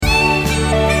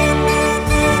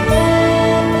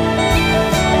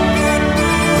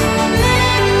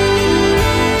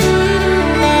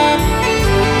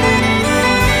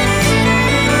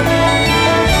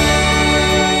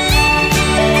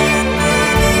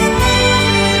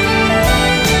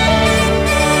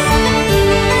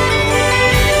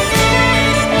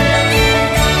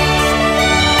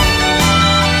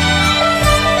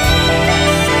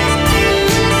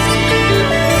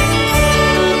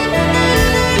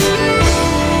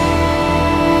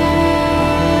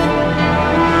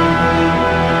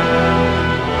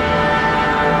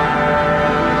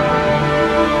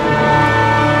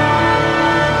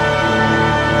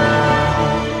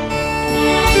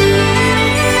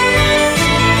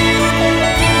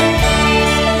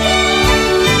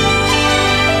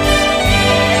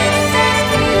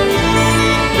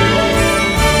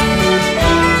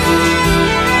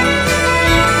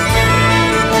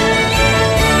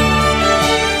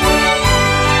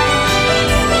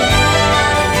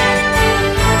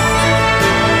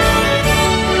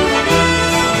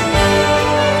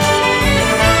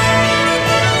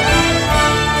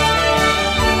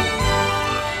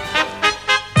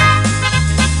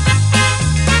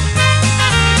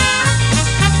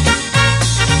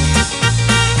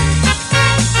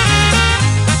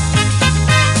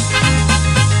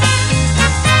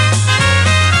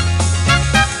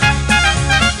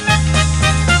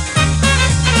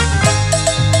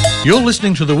You're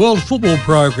listening to the World Football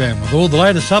Program with all the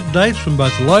latest updates from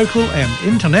both local and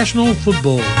international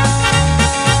football.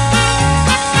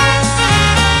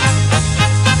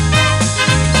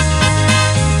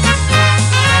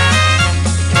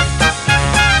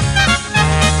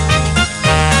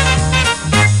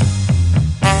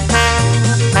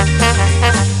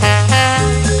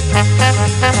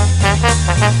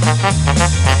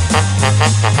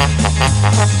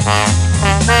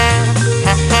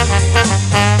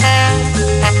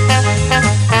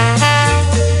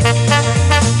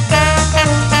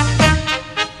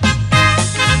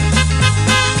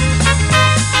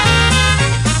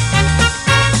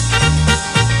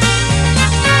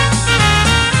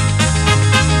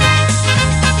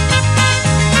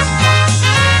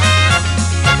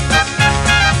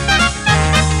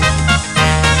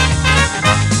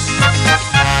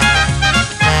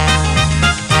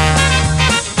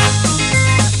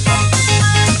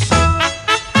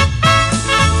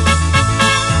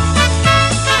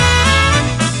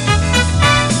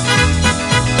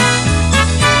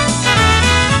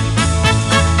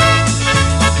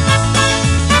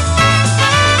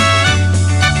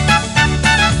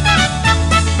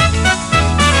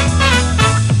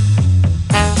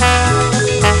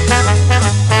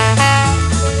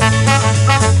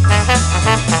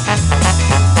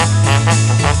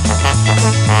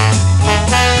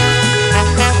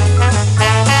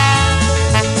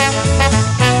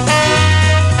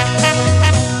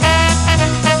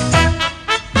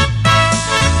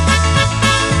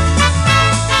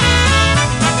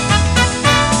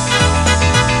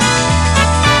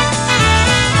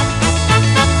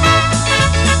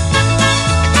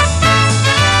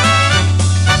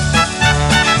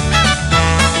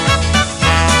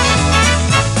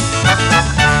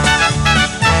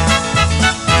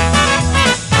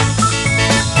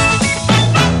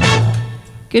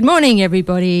 Good morning,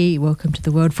 everybody. Welcome to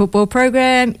the World Football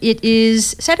Program. It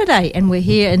is Saturday and we're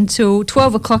here until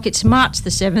 12 o'clock. It's March the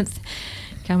 7th.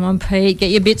 Come on, Pete,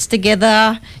 get your bits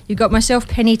together. You've got myself,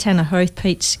 Penny Tanner Hoth,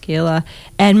 Pete Skiller,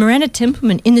 and Miranda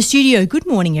Templeman in the studio. Good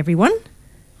morning, everyone.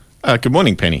 Good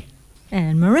morning, Penny.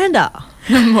 And Miranda.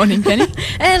 Good morning, Penny.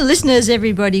 And listeners,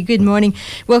 everybody, good morning.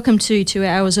 Welcome to 2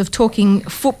 hours of talking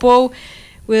football.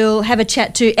 We'll have a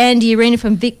chat to Andy Arena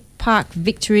from Vic Park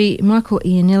Victory, Michael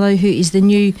Ianello, who is the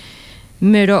new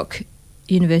Murdoch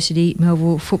University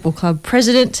Melville Football Club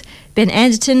president, Ben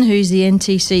Anderton, who's the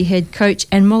NTC head coach,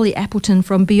 and Molly Appleton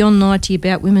from Beyond 90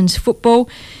 about women's football.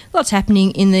 Lots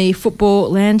happening in the football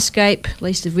landscape,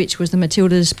 least of which was the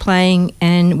Matildas playing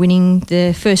and winning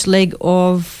the first leg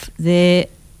of their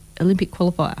Olympic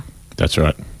qualifier. That's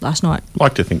right. Last night.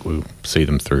 Like to think we'll see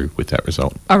them through with that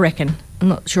result. I reckon. I'm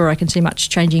not sure I can see much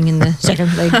changing in the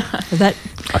second leg of that.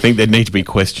 I think there need to be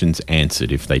questions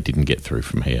answered if they didn't get through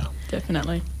from here.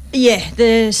 Definitely. Yeah,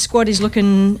 the squad is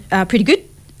looking pretty good.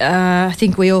 I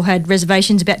think we all had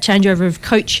reservations about changeover of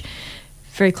coach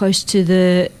very close to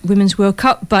the Women's World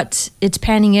Cup, but it's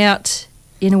panning out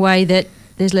in a way that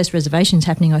there's less reservations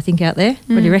happening, I think, out there.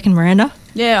 What do you reckon, Miranda?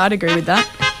 Yeah, I'd agree with that.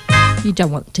 You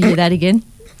don't want to hear that again.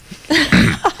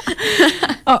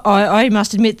 I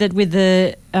must admit that with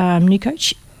the new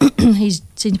coach, he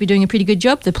seems to be doing a pretty good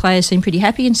job. The players seem pretty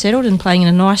happy and settled and playing in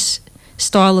a nice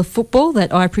style of football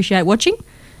that I appreciate watching,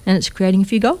 and it's creating a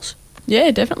few goals.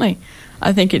 Yeah, definitely.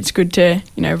 I think it's good to,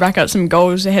 rack up some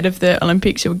goals ahead of the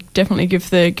Olympics. It will definitely give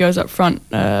the girls up front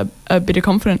a bit of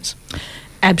confidence.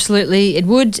 Absolutely, it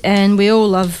would, and we all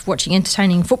love watching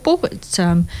entertaining football. It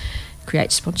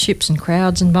creates sponsorships and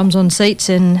crowds and bums on seats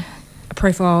and a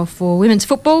profile for women's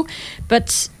football,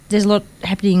 but there's a lot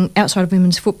happening outside of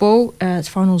women's football. It's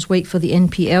finals week for the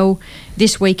NPL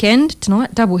this weekend.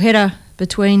 Tonight, double header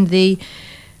between the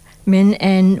men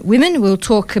and women. We'll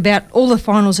talk about all the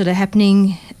finals that are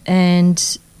happening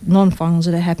and non-finals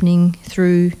that are happening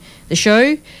through the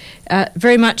show.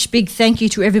 Very much big thank you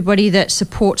to everybody that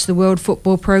supports the World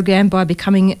Football Program by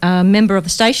becoming a member of the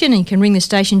station, and you can ring the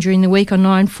station during the week on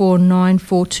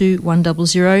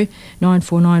 94942100,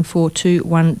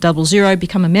 94942100.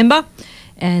 Become a member,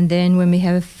 and then when we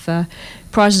have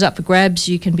prizes up for grabs,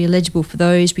 you can be eligible for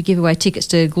those. We give away tickets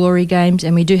to Glory games,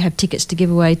 and we do have tickets to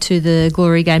give away to the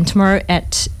Glory game tomorrow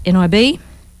at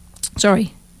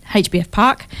HBF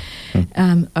Park.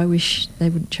 I wish they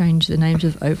wouldn't change the names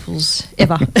of ovals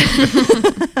ever.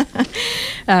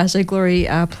 So Glory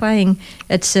are playing.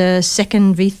 It's a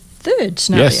second v third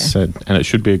scenario. Yes, and it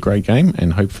should be a great game,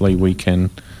 and hopefully we can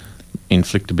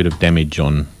inflict a bit of damage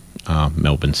on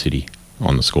Melbourne City,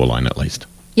 on the scoreline at least.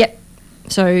 Yep.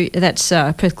 So that's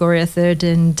Perth Glory a third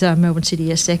and Melbourne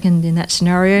City a second in that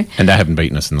scenario. And they haven't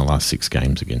beaten us in the last 6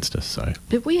 games against us. So,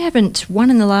 but we haven't won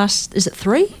in the last, is it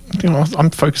 3? I'm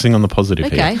focusing on the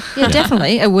positive here. Okay, yeah,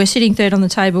 definitely. We're sitting third on the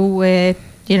table. We're,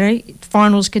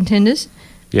 finals contenders.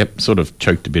 Yep, sort of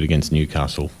choked a bit against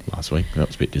Newcastle last week. That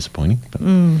was a bit disappointing. But.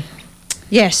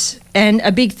 Yes, and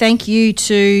a big thank you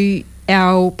to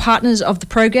our partners of the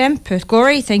program, Perth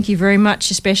Glory. Thank you very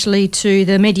much, especially to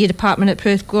the media department at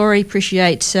Perth Glory.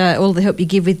 Appreciate all the help you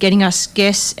give with getting us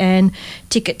guests and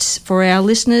tickets for our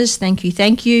listeners. Thank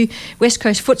you. West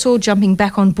Coast Futsal jumping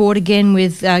back on board again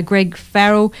with Greg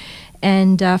Farrell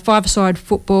and five-a-side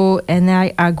football, and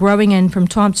they are growing, and from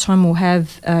time to time we'll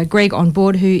have Greg on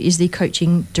board, who is the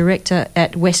coaching director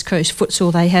at West Coast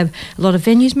Futsal. They have a lot of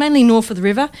venues, mainly north of the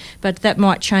river, but that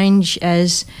might change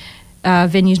as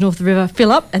venues north of the river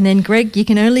fill up, and then Greg, you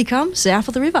can only come south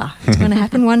of the river. It's going to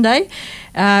happen one day.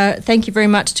 Thank you very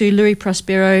much to Louis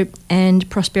Prospero and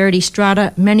Prosperity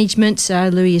Strata Management.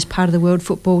 Louis is part of the World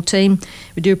Football team.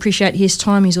 We do appreciate his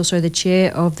time. He's also the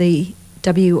chair of the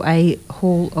WA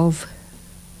Hall of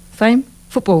Fame,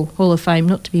 Football Hall of Fame,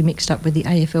 not to be mixed up with the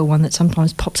AFL one that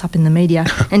sometimes pops up in the media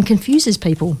and confuses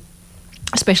people,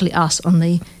 especially us on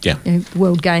the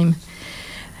World Game.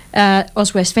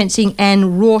 Oswest Fencing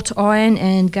and Wrought Iron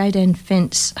and Gate and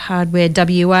Fence Hardware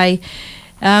WA.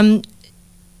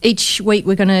 Each week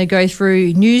we're going to go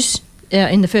through news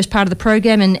in the first part of the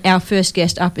program, and our first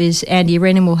guest up is Andy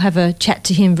Arena, and we'll have a chat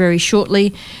to him very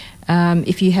shortly.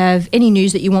 If you have any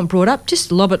news that you want brought up,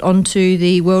 just lob it onto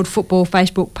the World Football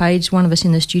Facebook page. One of us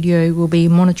in the studio will be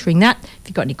monitoring that. If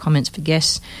you've got any comments for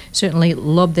guests, certainly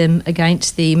lob them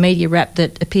against the media wrap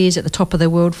that appears at the top of the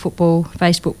World Football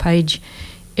Facebook page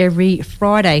every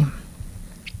Friday.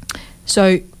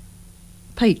 So,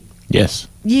 Pete. Yes.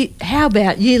 How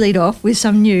about you lead off with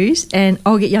some news, and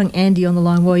I'll get young Andy on the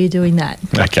line while you're doing that.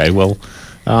 Okay, well,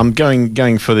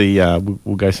 going for the...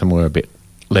 we'll go somewhere a bit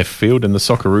left field, and the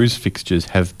Socceroos fixtures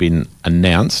have been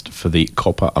announced for the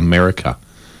Copa America.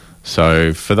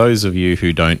 So for those of you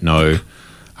who don't know,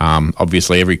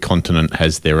 obviously every continent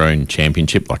has their own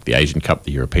championship, like the Asian Cup,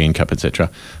 the European Cup,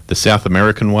 etc. The South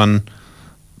American one,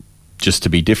 just to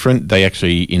be different, they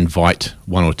actually invite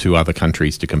 1 or 2 other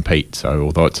countries to compete. So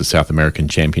although it's a South American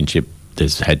championship,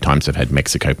 they've had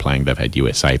Mexico playing, they've had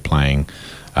USA playing,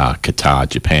 Qatar,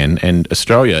 Japan, and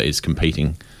Australia is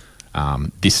competing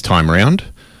this time around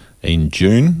in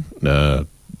June,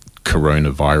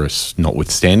 coronavirus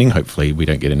notwithstanding. Hopefully we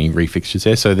don't get any refixtures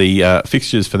there. So the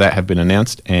fixtures for that have been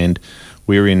announced, and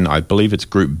we're in, I believe it's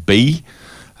Group B.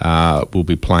 We'll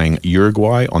be playing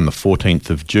Uruguay on the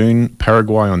 14th of June,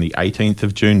 Paraguay on the 18th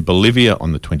of June, Bolivia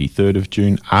on the 23rd of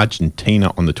June,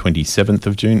 Argentina on the 27th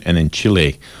of June, and then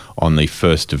Chile on the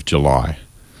 1st of July.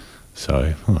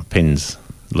 So Penn's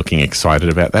looking excited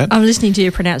about that. I'm listening to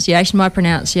your pronunciation. My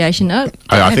pronunciation. I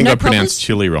think I pronounced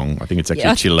Chile wrong. I think it's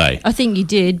actually Chile. I think you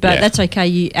did, but that's okay.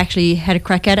 You actually had a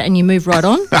crack at it and you moved right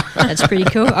on. That's pretty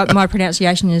cool. My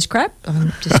pronunciation is crap.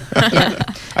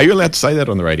 Are you allowed to say that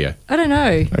on the radio? I don't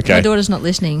know. Okay. My daughter's not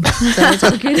listening, so it's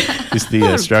all good. Is the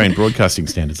Australian Broadcasting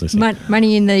Standards listening?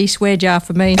 Money in the swear jar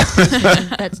for me.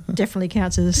 That definitely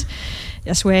counts as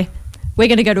a swear. We're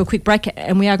going to go to a quick break,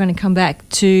 and we are going to come back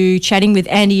to chatting with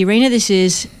Andy Arena. This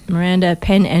is Miranda,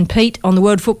 Penn and Pete on the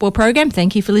World Football Program.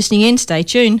 Thank you for listening in. Stay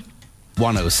tuned.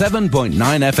 107.9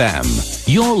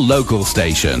 FM, your local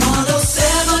station.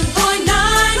 107.9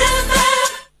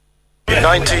 FM. In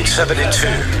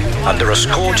 1972, under a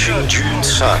scorching June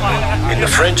sun, in the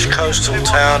French coastal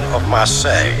town of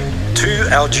Marseille, 2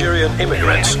 Algerian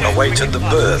immigrants awaited the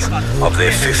birth of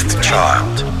their 5th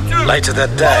child. Later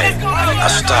that day, a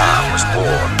star was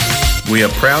born. We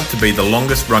are proud to be the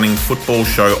longest running football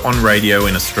show on radio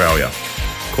in Australia.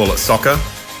 Call it soccer,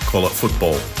 call it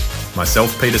football.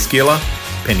 Myself, Peter Skeeler,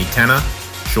 Penny Tanner,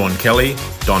 Sean Kelly,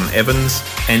 Don Evans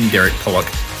and Derek Pollock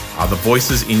are the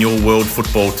voices in your world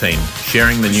football team,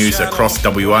 sharing the news across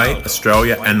WA,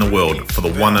 Australia and the world for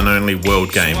the one and only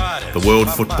World Game, the World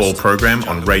Football Program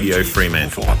on Radio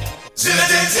Fremantle.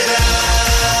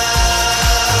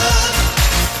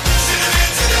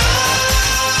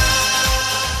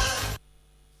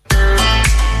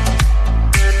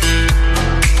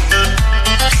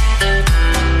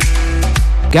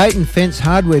 Gate and Fence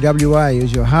Hardware WA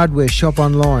is your hardware shop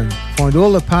online. Find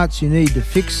all the parts you need to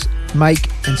fix, make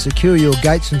and secure your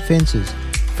gates and fences.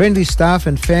 Friendly staff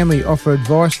and family offer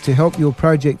advice to help your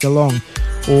project along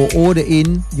or order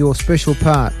in your special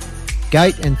part.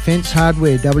 Gate and Fence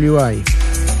Hardware WA.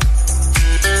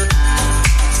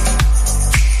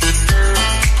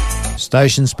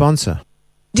 Station sponsor.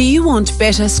 Do you want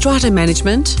better strata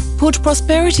management? Put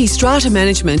Prosperity Strata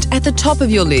Management at the top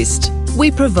of your list. We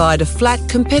provide a flat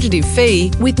competitive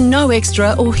fee with no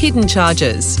extra or hidden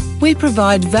charges. We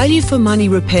provide value for money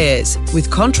repairs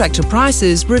with contractor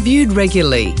prices reviewed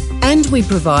regularly. And we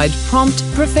provide prompt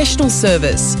professional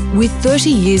service with 30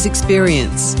 years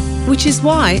experience, which is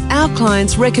why our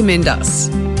clients recommend us.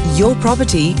 Your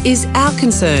property is our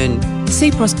concern. See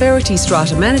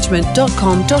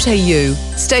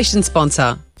prosperitystratamanagement.com.au. Station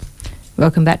sponsor.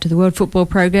 Welcome back to the World Football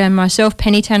Program. Myself,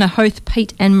 Penny Tanner, Hoth,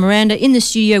 Pete and Miranda in the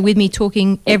studio with me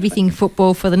talking everything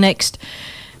football for the next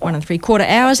 1 3/4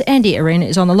 hours. Andy Arena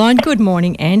is on the line. Good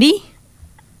morning, Andy.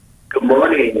 Good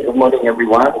morning. Good morning,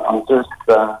 everyone. I'm just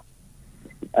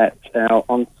at our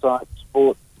on-site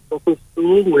sports soccer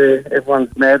school where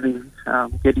everyone's madly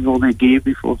getting all their gear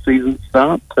before season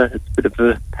starts. So it's a bit of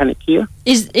a panic here.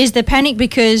 Is the panic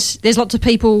because there's lots of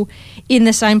people in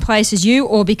the same place as you,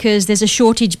 or because there's a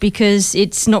shortage because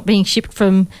it's not being shipped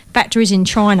from factories in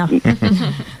China?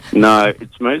 No,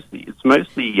 it's mostly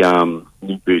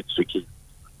new boots for kids.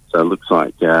 So it looks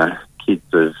like kids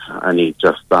have only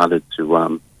just started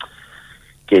to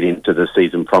get into the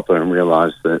season proper and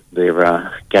realise that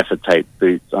their gaffer tape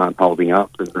boots aren't holding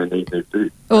up and they need new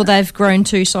boots. Or they've grown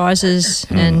 2 sizes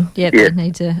and they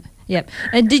need to. Yep.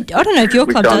 And I don't know if your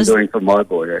club does. I'm doing for my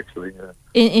boy, actually. Yeah.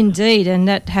 Indeed, and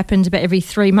that happens about every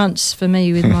 3 months for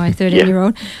me with my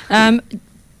 13-year-old.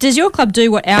 Does your club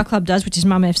do what our club does, which is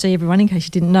Mum FC, everyone, in case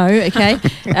you didn't know, okay?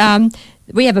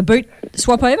 We have a boot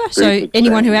swap over, so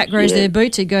anyone who outgrows their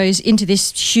boots, it goes into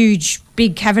this huge,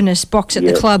 big, cavernous box at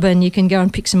the club, and you can go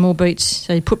and pick some more boots.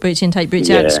 So you put boots in, take boots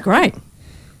out. It's great.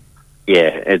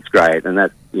 Yeah, it's great, and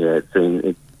that's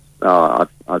I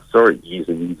saw it years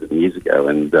and years and years ago,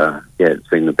 and it's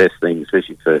been the best thing,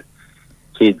 especially for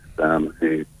kids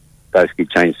who basically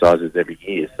change sizes every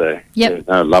year. So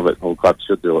I love it. All clubs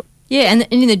should do it. Yeah, and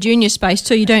in the junior space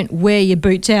too, you don't wear your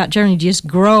boots out. Generally, you just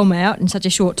grow them out in such a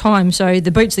short time. So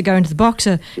the boots that go into the box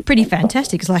are pretty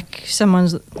fantastic. It's like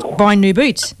someone's buying new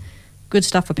boots. Good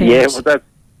stuff for parents. Yeah,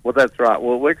 that's right.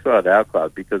 Well, it works right at our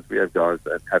club because we have guys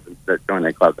that join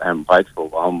our club that haven't played for a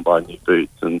while and buy new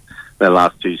boots, and their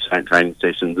last 2 training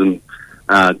sessions and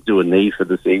do a knee for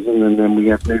the season, and then we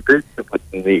have new boots to put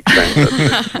in the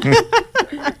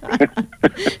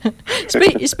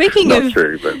Speaking Not of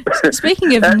true, but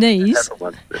speaking of knees,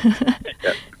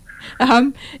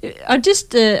 I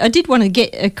did want to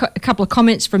get a couple of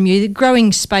comments from you. The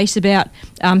growing space about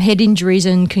head injuries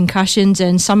and concussions,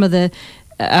 and some of the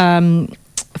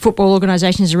football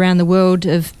organisations around the world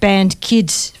have banned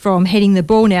kids from heading the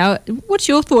ball now. What's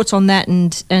your thoughts on that,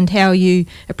 and how you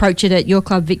approach it at your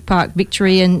club, Vic Park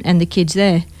Victory, and the kids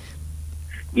there?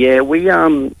 Yeah, we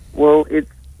well, it's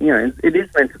it is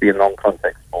meant to be a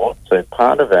non-contact sport. So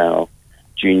part of our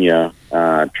junior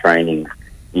training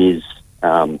is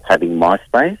having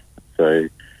MySpace. So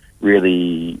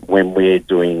really, when we're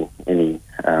doing any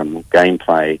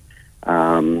gameplay,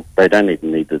 they don't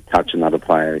even need to touch another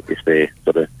player if they're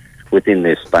sort of within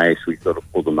their space. We sort of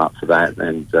pull them up for that,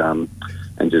 and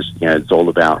just it's all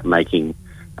about making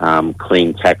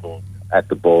clean tackles at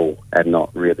the ball and not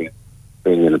really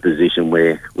being in a position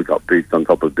where we got boots on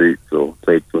top of boots or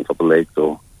legs on top of legs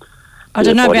or. I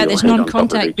don't know about this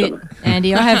non-contact bit,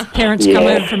 Andy. I have parents come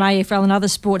over from AFL and other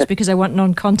sports because they want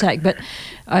non-contact. But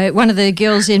one of the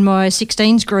girls in my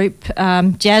 16s group,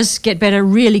 Jazz, get better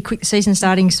really quick, the season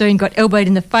starting soon, got elbowed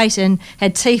in the face and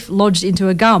had teeth lodged into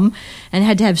a gum and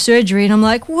had to have surgery. And I'm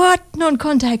like, what?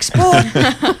 Non-contact sport?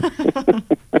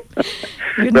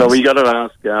 Well, we got to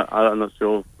ask. I'm not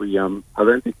sure if we. I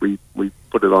don't think we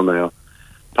put it on our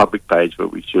public page,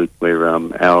 but we should. Where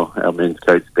our men's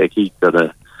coach Becky got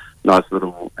a nice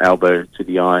little elbow to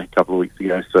the eye a couple of weeks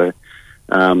ago. So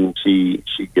she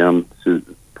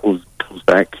pulls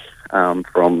back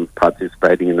from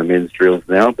participating in the men's drills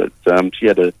now, but she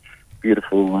had a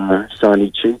beautiful shiny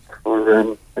cheek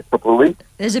for a couple of weeks.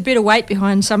 There's a bit of weight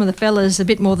behind some of the fellas, a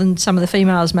bit more than some of the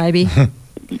females, maybe.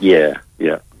 Yeah.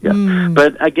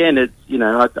 But again, it's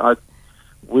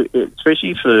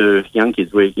especially for young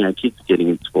kids, where kids are getting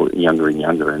into sport younger and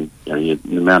younger, and the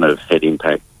amount of head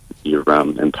impact you're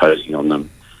imposing on them,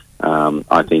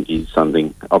 I think is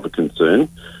something of a concern.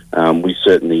 We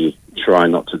certainly try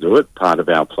not to do it. Part of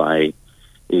our play,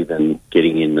 even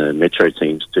getting in the metro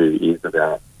teams too, is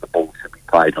about the ball should be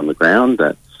played on the ground.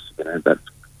 That's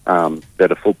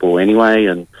better football anyway,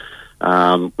 and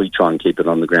we try and keep it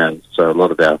on the ground. So a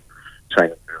lot of our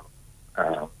training drills,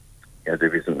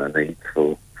 there isn't a need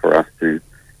for us to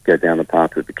go down the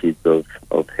path with the kids of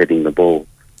heading the ball.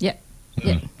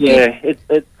 Yeah, it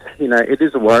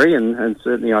is a worry, and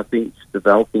certainly I think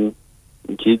developing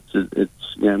kids,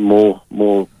 it's more.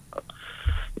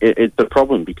 It's a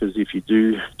problem because if you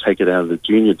do take it out of the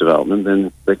junior development,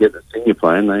 then they get the senior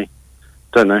play and they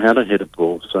don't know how to head a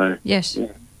ball. So yes.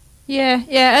 Yeah.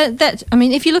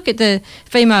 If you look at the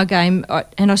female game,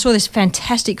 and I saw this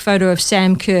fantastic photo of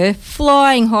Sam Kerr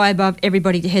flying high above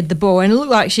everybody to head the ball, and it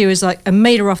looked like she was like a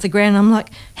metre off the ground. I'm like,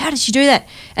 how did she do that?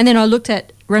 And then I looked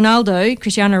at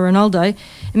Cristiano Ronaldo,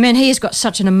 and man, he has got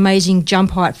such an amazing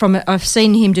jump height. I've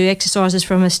seen him do exercises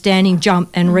from a standing jump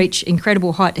and reach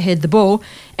incredible height to head the ball,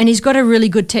 and he's got a really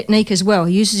good technique as well.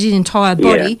 He uses his entire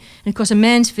body, and of course a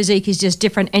man's physique is just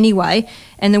different anyway,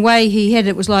 and the way he headed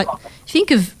it was like,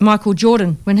 think of Michael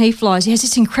Jordan when he flies. He has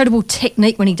this incredible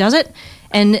technique when he does it,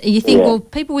 and you think, well,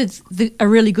 people with a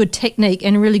really good technique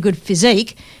and a really good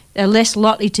physique are less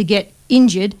likely to get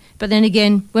injured. But then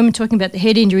again, when we're talking about the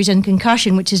head injuries and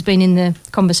concussion, which has been in the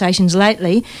conversations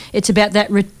lately, it's about that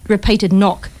repeated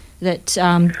knock that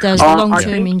does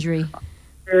long-term injury.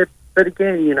 Yeah, but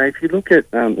again, if you look at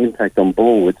impact on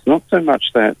ball, it's not so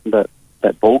much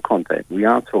that ball contact. We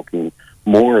are talking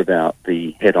more about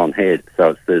the head-on-head. So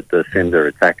it's the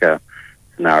defender-attacker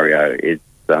scenario. It's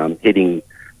hitting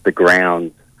the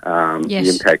ground, the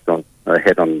impact on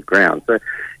head on the ground. So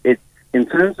it's in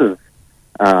terms of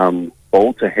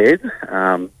ball to head,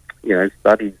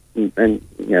 studies, and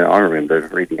I remember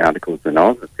reading articles when I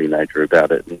was a teenager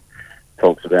about it, and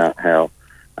talks about how,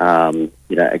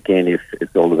 again, if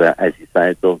it's all about, as you say,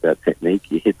 it's all about technique.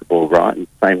 You hit the ball right, and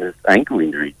same as ankle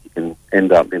injuries. You can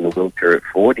end up in a wheelchair at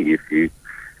 40 if you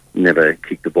never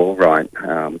kick the ball right.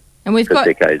 And we've got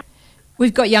decades.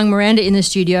 We've got young Miranda in the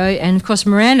studio, and of course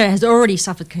Miranda has already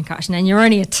suffered concussion, and you're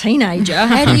only a teenager.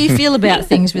 How do you feel about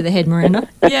things with the head, Miranda?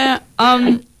 Yeah,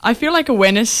 I feel like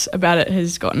awareness about it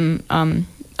has gotten,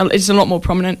 it's a lot more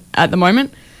prominent at the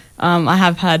moment. I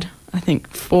have had, I think,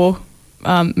 4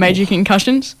 major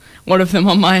concussions, one of them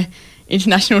on my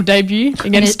international debut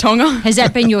against Tonga. Has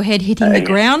that been your head hitting the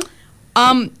ground?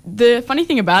 The funny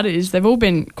thing about it is they've all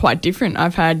been quite different.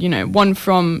 I've had, one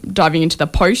from diving into the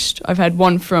post. I've had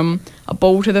one from a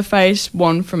ball to the face,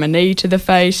 one from a knee to the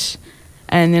face,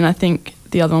 and then I think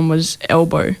the other one was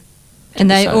elbow. And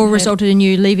they all resulted in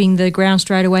you leaving the ground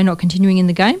straight away, not continuing in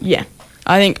the game? Yeah.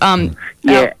 I think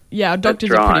our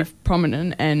doctors are pretty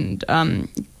prominent and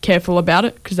careful about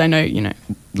it because they know,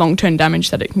 long-term damage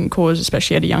that it can cause,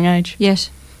 especially at a young age. Yes.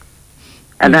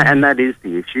 And that is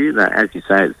the issue. That, as you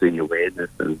say, it's the awareness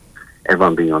and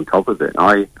everyone being on top of it.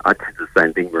 I did the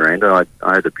same thing, Miranda.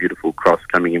 I had a beautiful cross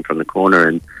coming in from the corner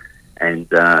and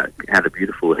had a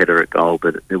beautiful header at goal,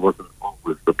 but it wasn't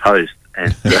always the post.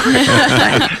 And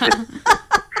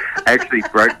actually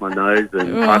broke my nose,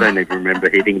 and I don't even remember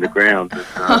hitting the ground.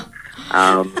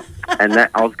 And that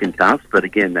I was concussed, but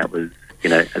again, that was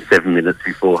 7 minutes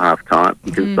before half time.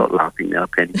 You can start laughing now,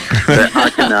 Penny. But I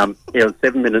can, it was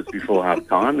 7 minutes before half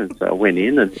time, and so I went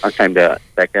in and I came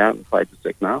back out and played the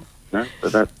second half. So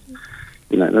that's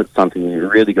that's something you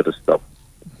really got to stop.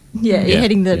 Yeah, you're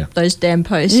hitting those damn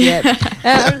posts. Yeah.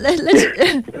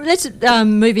 Let's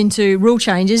move into rule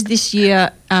changes this year.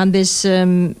 There's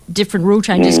some different rule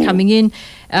changes coming in.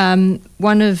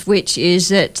 One of which is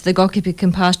that the goalkeeper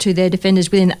can pass to their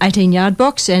defenders within the 18-yard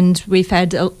box, and we've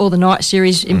had all the night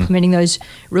series implementing those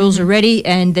rules already.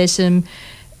 And there's some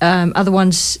other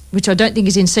ones which I don't think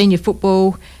is in senior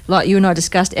football, like you and I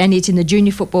discussed, and it's in the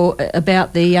junior football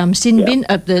about the sin bin,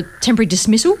 the temporary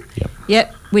dismissal.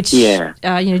 Yep. Which do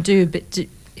a bit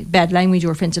bad language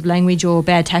or offensive language or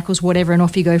bad tackles, whatever, and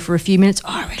off you go for a few minutes.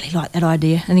 I really like that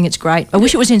idea. I think it's great. I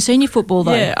wish it was in senior football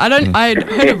though. Yeah, I'd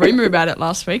heard a rumour about it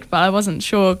last week, but I wasn't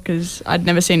sure because I'd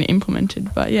never seen it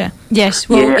implemented. But yeah. Yes.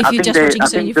 Well, if you're just watching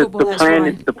senior football, that's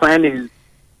fine.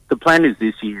 The plan is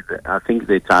this year that I think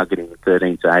they're targeting the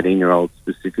 13 to 18-year-olds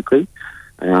specifically,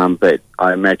 but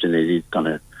I imagine it is going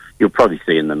to. You'll probably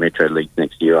see in the Metro League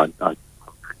next year. I'm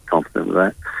pretty confident with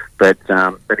that. But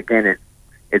again,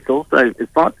 it's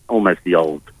like almost the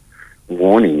old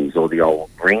warnings or the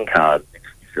old ring cards, if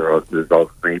you're as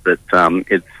old as me. But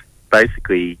it's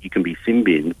basically you can be sin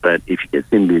binned, but if you get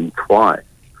sin binned twice,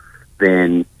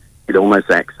 then it almost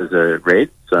acts as a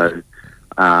red. So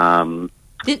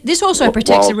this also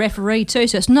protects the referee too.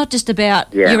 So it's not just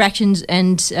about your actions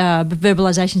and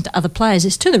verbalisations to other players.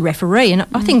 It's to the referee, and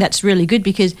I think that's really good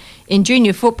because in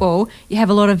junior football you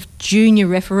have a lot of junior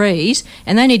referees,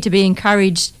 and they need to be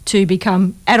encouraged to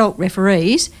become adult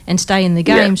referees and stay in the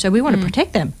game. So we want to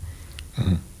protect them.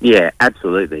 Yeah,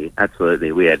 absolutely.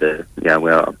 We had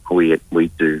we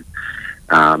do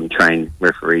train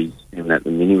referees even at the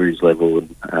mini roos level,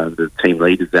 and the team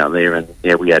leaders out there, and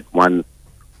we had one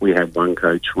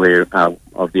coach where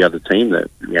of the other team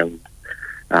that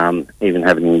even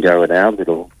having a go at our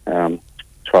little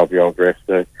 12-year-old ref.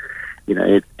 So, you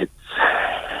know,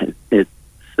 it's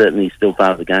certainly still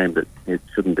part of the game, but it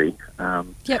shouldn't be.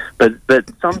 Yep. But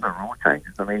some of the rule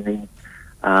changes. I mean,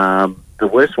 the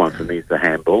worst one for me is the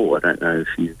handball. I don't know if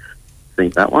you've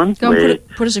seen that one. Go on,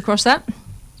 put us across that.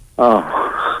 Oh,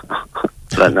 I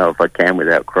don't know if I can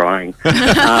without crying.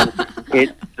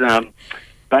 It's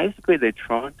basically they're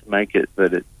trying to make it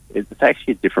that it's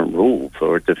actually a different rule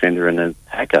for a defender and an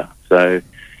attacker. So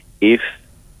if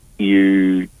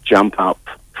you jump up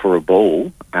for a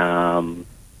ball and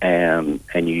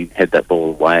you head that ball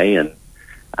away, and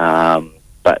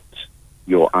but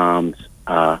your arms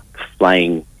are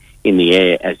flaying in the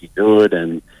air as you do it,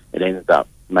 and it ends up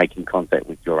making contact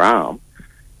with your arm.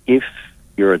 If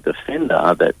you're a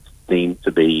defender, that's deemed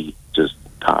to be just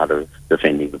part of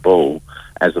defending the ball,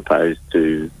 as opposed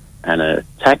to an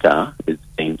attacker is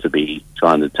deemed to be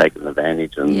trying to take an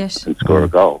advantage and score a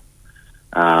goal.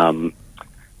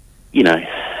 You know,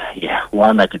 yeah,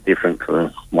 why make it different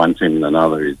for one team than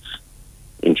another is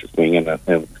interesting, and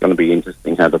it's going to be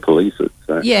interesting how to police it.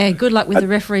 So. Yeah, good luck with the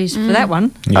referees for that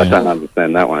one. I don't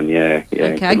understand that one, yeah.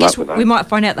 Okay, I guess we might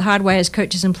find out the hard way as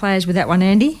coaches and players with that one,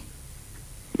 Andy.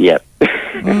 Yep.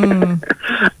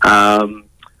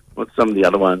 What's some of the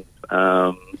other ones?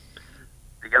 The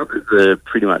others have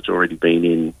pretty much already been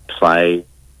in play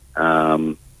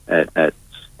at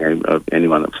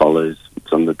anyone that follows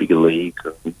some of the bigger leagues.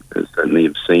 Certainly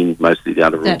have seen most of the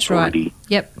other rules already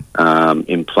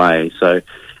in play. So,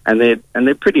 and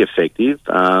they're pretty effective.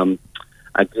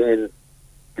 Again,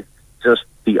 it's just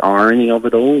the irony of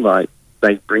it all. Like,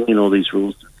 they bring in all these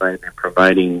rules to say they're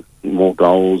promoting more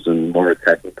goals and more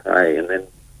attacking play, and then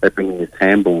they bring in this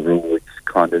handball rule which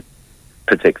kind of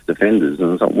protects defenders.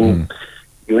 And it's like, well,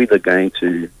 you're either going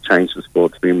to change the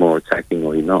sport to be more attacking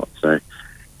or you're not. So,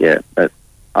 yeah,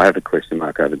 I have a question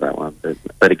mark over that one.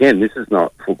 But again, this is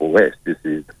not Football West. This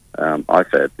is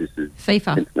IFAB. This is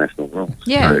FIFA. International rules.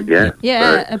 Yeah, so,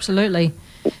 so absolutely.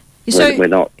 We're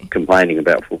not complaining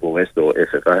about Football West or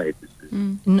FFA. This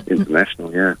is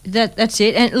international, yeah. That's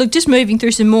it. And look, just moving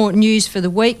through some more news for the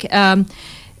week.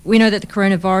 We know that the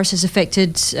coronavirus has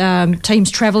affected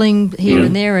teams travelling here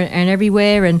and there and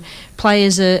everywhere, and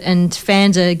players and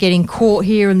fans are getting caught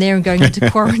here and there and going into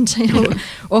quarantine,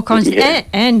 all kinds of...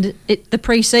 And the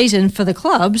pre-season for the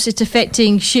clubs, it's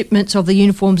affecting shipments of the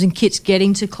uniforms and kits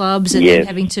getting to clubs and then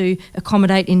having to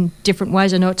accommodate in different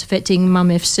ways. I know it's affecting Mum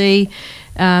FC.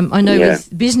 I know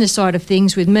with business side of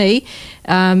things with me,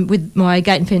 with my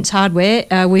gate and fence hardware,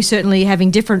 we're certainly having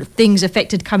different things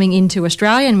affected coming into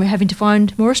Australia, and we're having to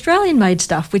find more Australian-made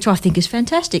stuff, which I think is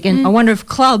fantastic. And I wonder if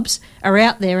clubs are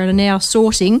out there and are now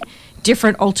sourcing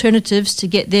different alternatives to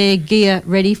get their gear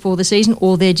ready for the season,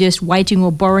 or they're just waiting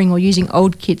or borrowing or using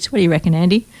old kits. What do you reckon,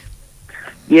 Andy?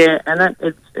 Yeah, and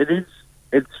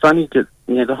it's funny because,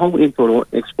 you know, the whole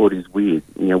import-export is weird.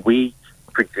 You know, we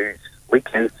can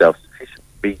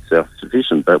be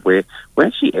self-sufficient, but we're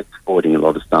actually exporting a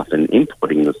lot of stuff and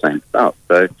importing the same stuff.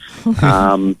 So,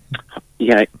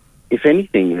 if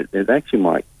anything, it actually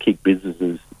might kick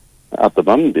businesses up the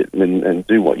bum a bit and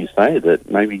do what you say,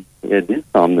 that maybe it is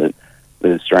time that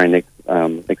the Australian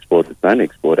exporters don't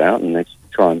export out and actually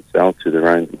try and sell to their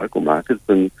own local markets,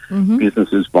 and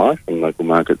businesses buy from local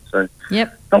markets. So,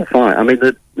 it's all fine. I mean,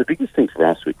 the biggest thing for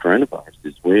us with coronavirus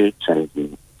is we're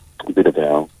changing a bit of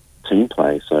our team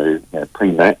play. So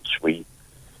pre-match,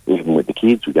 even with the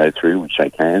kids, we go through, we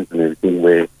shake hands and everything.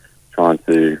 We're trying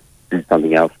to do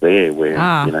something else there where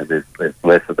there's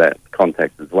less of that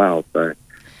contact as well. So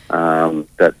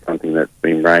that's something that's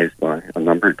been raised by a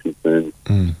number of concerns.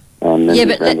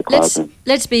 But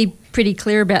let's be pretty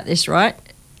clear about this, right?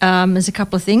 There's a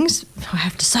couple of things. I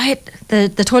have to say it.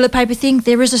 The toilet paper thing,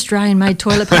 there is Australian-made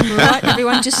toilet paper, right?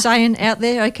 Everyone just saying out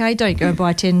there, okay, don't go and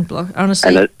buy 10 blocks,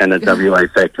 honestly. And a WA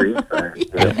factory.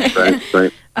 So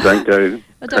don't go.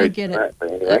 I don't get it.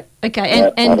 Anyway.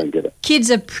 Okay, I don't get it. Kids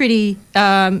are pretty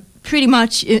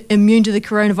much immune to the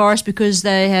coronavirus because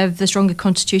they have the stronger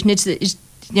constitution. It's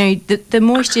the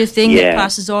moisture thing that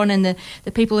passes on, and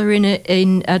the people who are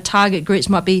in target groups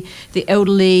might be the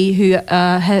elderly who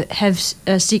have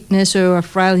sickness or are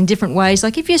frail in different ways.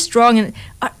 Like if you're strong, and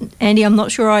Andy, I'm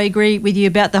not sure I agree with you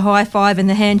about the high five and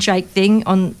the handshake thing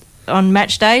on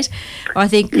match days. I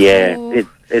think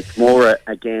it's more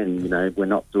again, we're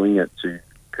not doing it to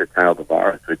curtail the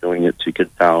virus. We're doing it to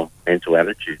curtail mental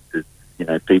attitudes.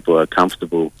 People are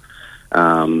comfortable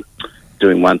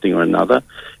doing one thing or another.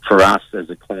 For us as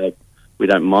a club, we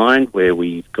don't mind where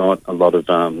we've got a lot of,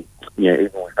 even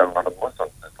we've got a lot of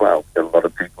Muslims as well. We've got a lot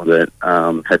of people that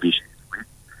have issues with,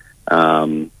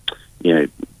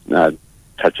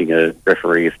 touching a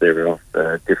referee if they're of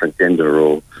a different gender,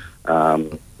 or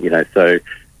so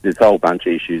there's a whole bunch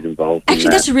of issues involved. Actually,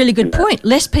 that's a really good point.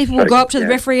 Less people will go up to the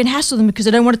referee and hassle them because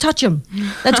they don't want to touch them.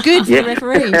 That's good for the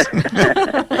referees.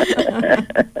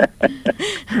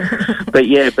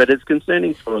 But it's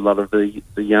concerning for a lot of the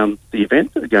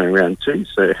events that are going around too.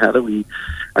 So how do we?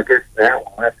 I guess now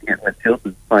we'll have to get Matilda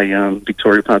to play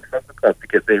Victoria Park Soccer Club to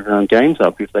get their games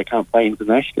up if they can't play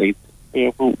internationally.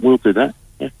 Yeah, we'll do that.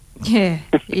 Yeah.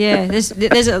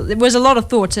 There was a lot of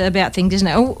thought about things, isn't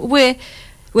it?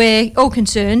 We're all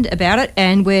concerned about it,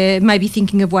 and we're maybe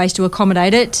thinking of ways to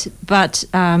accommodate it, but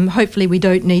hopefully we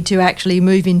don't need to actually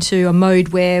move into a mode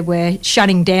where we're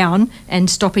shutting down and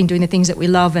stopping doing the things that we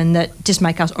love and that just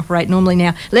make us operate normally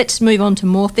now. Let's move on to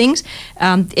more things.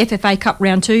 The FFA Cup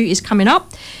Round 2 is coming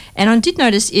up, and I did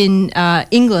notice in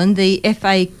England, the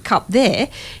FA Cup there,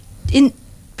 in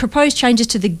proposed changes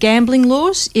to the gambling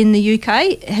laws in the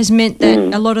UK has meant that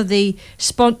a lot of the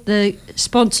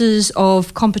sponsors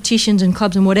of competitions and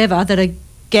clubs and whatever that are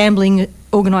gambling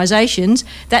organisations,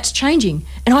 that's changing.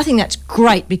 And I think that's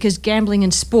great, because gambling in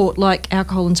sport, like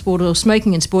alcohol in sport or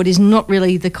smoking in sport, is not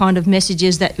really the kind of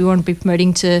messages that we want to be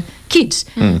promoting to kids.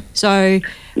 So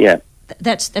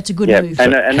that's a good move.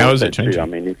 And how is it changing? I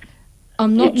mean,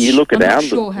 I'm not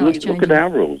sure how it's changing. Look at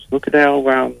our rules. Look at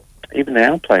our even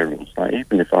our play rules. Like,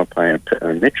 even if I play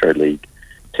a Metro League,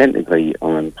 technically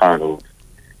I'm part of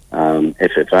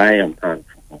FFA, I'm part of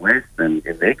Football West, and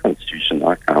in their constitution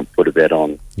I can't put a bet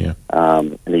on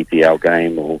an EPL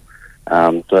game or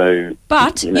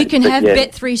But you can have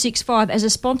Bet365 as a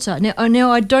sponsor.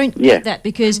 Now I don't get that,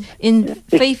 because in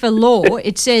FIFA law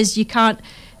it says you can't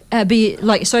be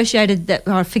like associated, that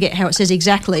I forget how it says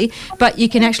exactly, but you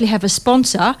can actually have a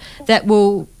sponsor that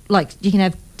will, like, you can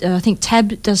have I think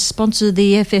TAB does sponsor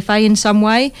the FFA in some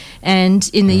way, and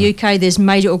in the UK there's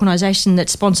major organisations that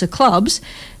sponsor clubs.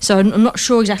 So I'm not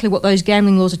sure exactly what those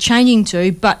gambling laws are changing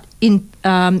to, but in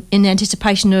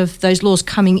anticipation of those laws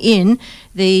coming in,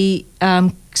 the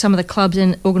some of the clubs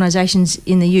and organisations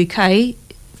in the UK,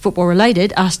 football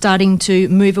related, are starting to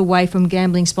move away from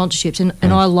gambling sponsorships, and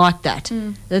I like that.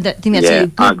 I think that's a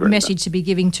good message to be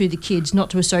giving to the kids, not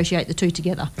to associate the two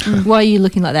together. Why are you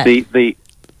looking like that?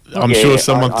 I'm sure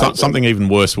something even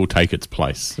worse will take its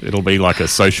place. It'll be like a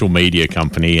social media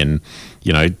company, and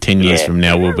 10 years from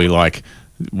now we'll be like,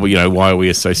 why are we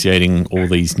associating all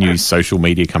these new social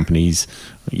media companies,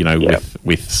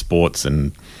 with sports?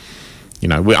 And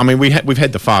we've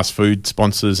had the fast food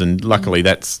sponsors, and luckily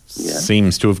that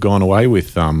seems to have gone away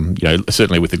with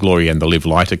certainly with the Glory and the Live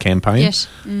Lighter campaign. Yes.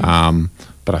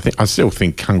 But I still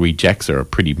think Hungry Jacks are a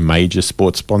pretty major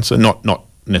sports sponsor, not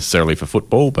necessarily for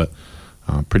football, but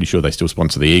I'm pretty sure they still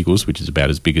sponsor the Eagles, which is about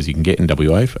as big as you can get in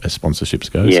WA as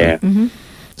sponsorships go. Yeah.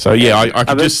 So I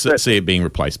could just see it being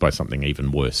replaced by something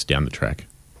even worse down the track.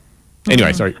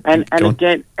 Anyway, sorry. And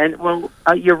again,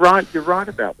 you're right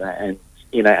about that. And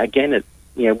again,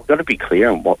 we've got to be clear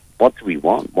on what do we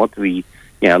want? What do we?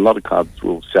 A lot of clubs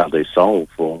will sell their soul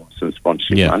for some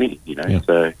sponsorship money.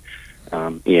 So.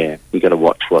 You got to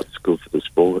watch what's good for the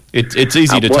sport. It's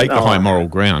easy to take the high moral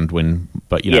ground when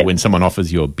someone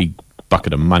offers you a big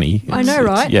bucket of money. I know,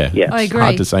 right? I agree.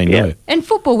 Hard to say no. And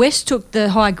Football West took the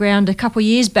high ground a couple of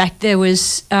years back. There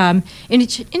was in the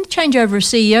changeover of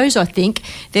CEOs, I think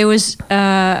there was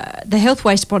the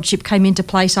Healthway sponsorship came into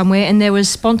play somewhere, and there was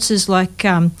sponsors like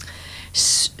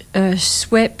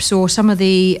Schweppes or some of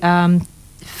the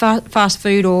fast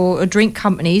food or drink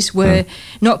companies were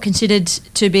not considered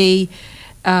to be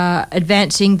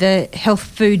advancing the health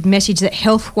food message that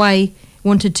Healthway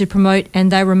wanted to promote,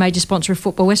 and they were a major sponsor of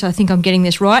Football West. I think I'm getting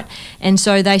this right. And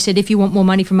so they said, if you want more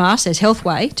money from us as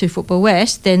Healthway to Football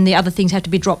West, then the other things have to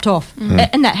be dropped off.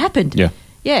 And that happened.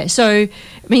 Yeah, so I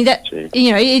mean that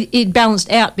it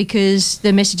balanced out because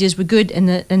the messages were good and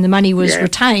the money was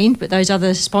retained, but those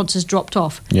other sponsors dropped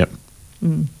off. Yep.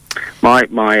 My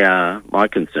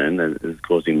concern that is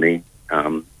causing me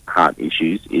heart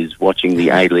issues is watching the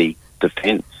A-League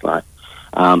defence. Like,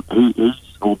 who's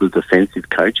all the defensive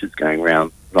coaches going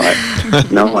around? Like,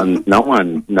 no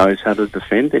one knows how to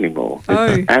defend anymore.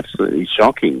 It's absolutely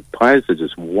shocking. Players are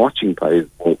just watching players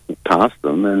walk past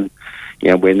them, and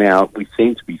we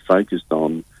seem to be focused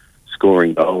on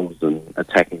scoring goals and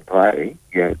attacking play.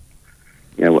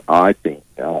 I think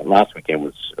last weekend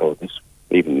was, or this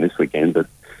weekend, but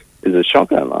it's a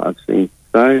shocker. I've seen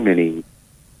so many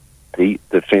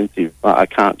defensive. I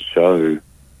can't show.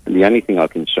 And the only thing I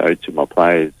can show to my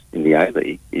players in the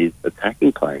A-League is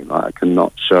attacking play. Like, I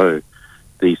cannot show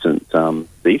decent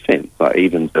defence. Like,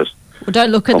 even just. Well,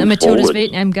 don't look at the Matildas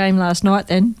Vietnam game last night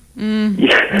then.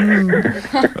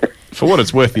 For what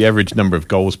it's worth, the average number of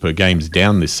goals per game is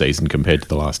down this season compared to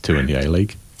the last two in the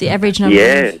A-League. The average number?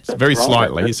 Yeah. It's very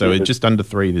slightly, so it's just under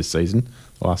 3 this season.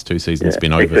 The last 2 seasons it's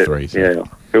been over Except, 3. So. Yeah.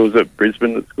 It was at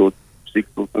Brisbane that scored 6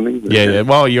 or something. Yeah.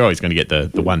 Well, you're always going to get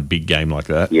the one big game like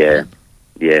that. Yeah.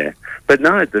 But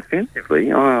no,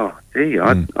 defensively, I'm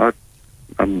a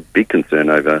big concern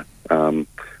over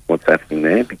what's happening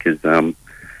there because,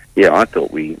 I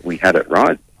thought we had it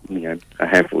right, a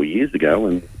handful of years ago,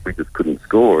 and we just couldn't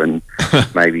score. And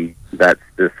maybe that's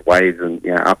just waves and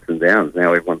ups and downs.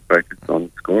 Now everyone's focused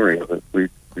on scoring, but we've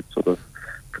sort of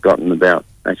forgotten about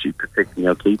actually protecting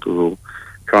our keeper or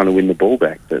trying to win the ball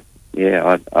back. But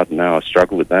I don't know. I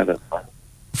struggle with that.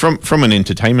 From an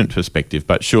entertainment perspective,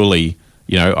 but surely.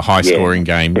 A high-scoring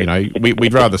game.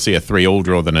 We'd rather see a 3-3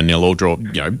 draw than a 0-0 draw.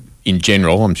 In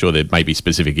general, I'm sure there may be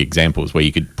specific examples where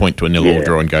you could point to a 0-0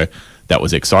 draw and go, "That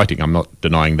was exciting." I'm not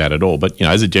denying that at all. But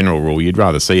as a general rule, you'd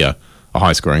rather see a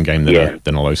high-scoring game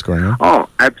than a low-scoring game. Oh,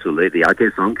 absolutely. I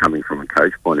guess I'm coming from a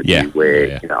coach point of view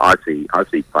where I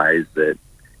see players that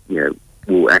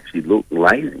will actually look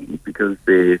lazy because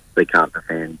they can't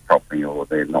defend properly or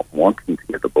they're not wanting to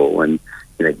get the ball, and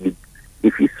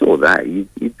if you saw that, you'd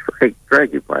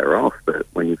drag your player off. But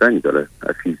when you've only got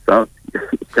a few subs,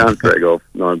 you can't drag off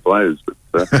 9 players.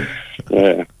 But,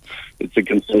 it's a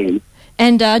concern.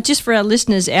 And just for our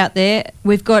listeners out there,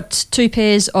 we've got 2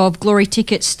 pairs of Glory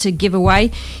tickets to give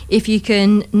away. If you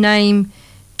can name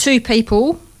 2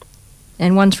 people,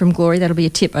 and one's from Glory, that'll be a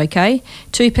tip, okay?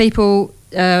 2 people,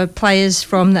 players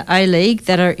from the A-League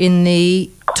that are in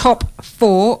the top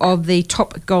 4 of the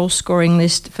top goal-scoring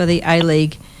list for the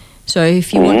A-League. So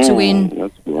if you want to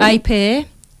win a pair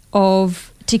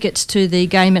of tickets to the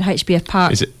game at HBF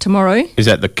Park tomorrow... Is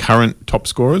that the current top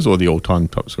scorers or the all-time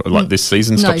top scorers? Like this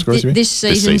season's top scorers? This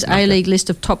season's A-League list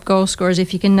of top goal scorers.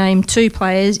 If you can name 2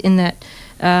 players in that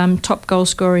top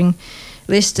goal-scoring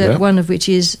list, one of which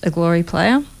is a Glory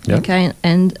player, okay,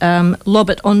 and lob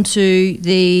it onto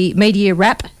the media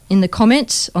wrap in the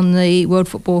comments on the World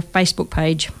Football Facebook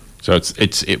page. So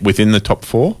it's within the top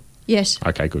 4? Yes.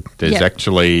 Okay, good. There's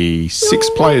actually 6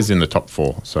 players in the top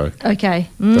 4, so okay,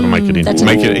 that'll make it even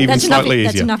slightly easier.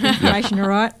 That's enough information, all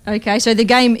right. Okay, so the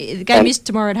game is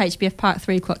tomorrow at HBF Park,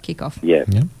 3:00 kickoff. Yeah.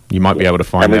 You might be able to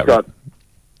find out.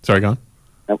 Sorry, go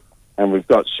on. And we've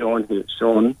got Sean who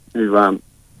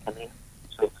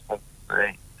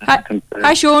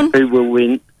Hi, Sean. Who will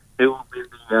win the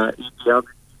EPL?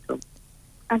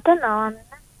 I don't know.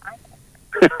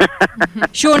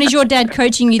 Sean, is your dad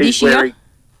coaching you this year?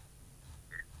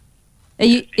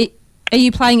 Are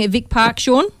you playing at Vic Park,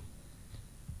 Sean?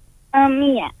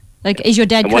 Yeah. Like, is your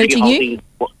dad coaching you?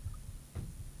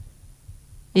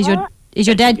 Is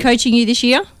your dad coaching you this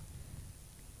year?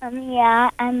 Yeah,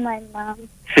 and my mum.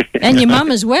 And your mum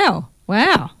as well.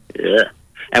 Wow. Yeah.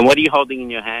 And what are you holding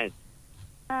in your hand?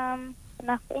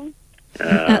 Nothing.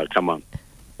 Come on.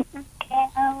 Okay,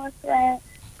 I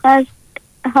was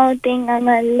holding on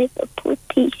a Liverpool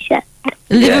t-shirt.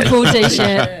 Liverpool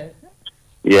t-shirt.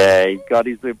 Yeah, he's got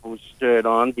his Liverpool shirt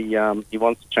on. He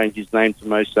wants to change his name to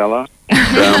Mo Salah.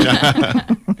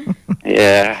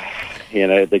 They're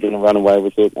going to run away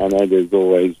with it. I know there's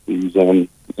always these.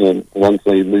 Once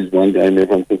they lose one game,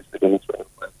 everyone thinks they're going to throw it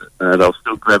away. They'll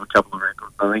still grab a couple of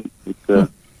records. I think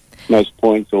it's most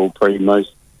points or probably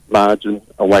most margin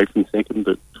away from second.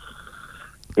 But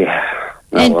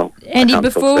Andy,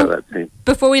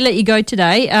 before we let you go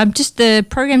today, just the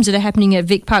programs that are happening at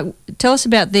Vic Park. Tell us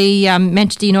about the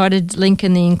Manchester United link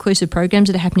and the inclusive programs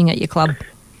that are happening at your club.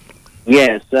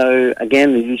 Yeah, so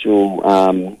again, the usual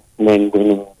men,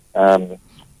 women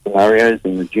scenarios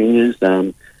in the juniors.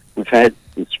 We've had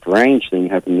a strange thing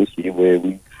happen this year where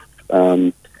we've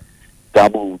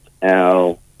doubled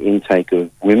our intake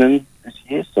of women this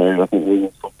year. So I think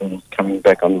women's football is coming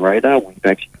back on the radar. We've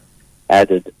actually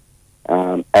added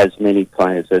as many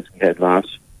players as we had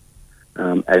last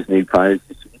as new players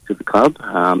this year to the club,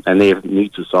 and they're new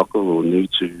to soccer or new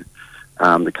to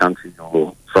the country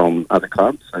or from other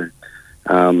clubs. So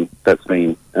that's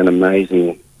been an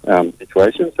amazing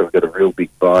situation. So we've got a real big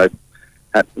vibe,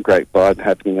 great vibe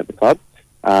happening at the club.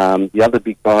 The other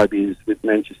big vibe is with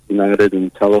Manchester United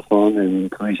and Telethon and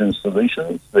Inclusion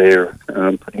Solutions. They're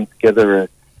putting together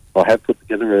have put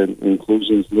together an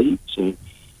Inclusions League. So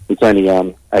it's only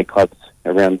 8 clubs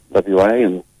around WA,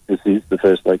 and this is the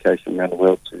first location around the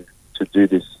world to do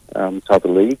this type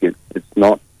of league. It's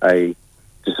not a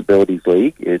disabilities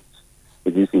league. It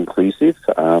is inclusive,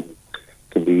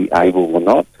 can be able or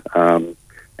not,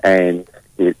 and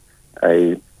it's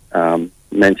a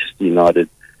Manchester United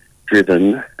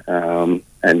driven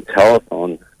and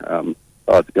Telethon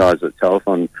by the guys at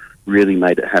Telethon really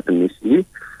made it happen this year.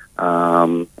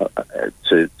 to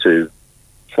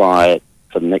try it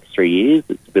for the next 3 years.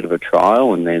 It's a bit of a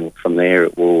trial, and then from there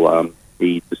it will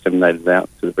be disseminated out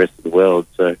to the rest of the world.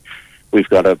 So we've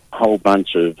got a whole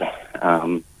bunch of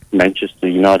Manchester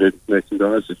United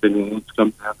merchandise if anyone wants to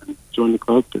come out and join the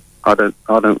club. But I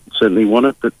don't certainly want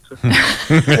it, but so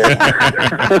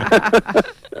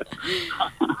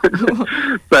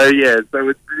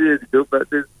it's really good. But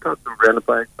there's tons of around the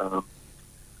place.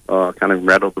 I can't even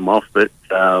rattle them off, but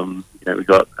we've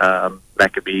got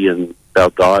Maccabee and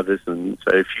Baldivis, and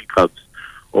so a few clubs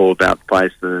all about the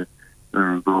place that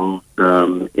are involved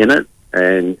in it,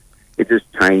 and it just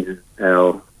changes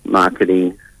our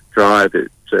marketing drive.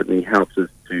 It certainly helps us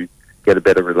to get a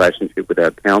better relationship with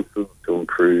our council to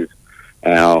improve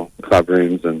our club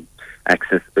rooms and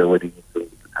accessibility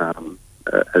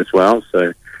as well.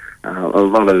 So a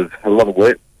lot of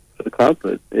work for the club,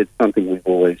 but it's something we've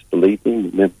always believed in.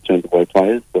 We've never turned away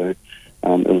players, so it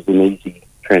was an easy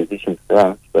transition for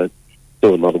us, but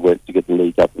still a lot of work to get the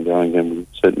league up and going, and we'll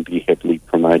certainly be heavily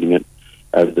promoting it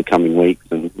over the coming weeks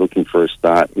and looking for a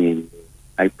start in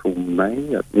April,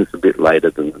 May. It's a bit later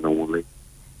than the normal league.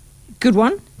 Good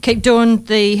one. Keep doing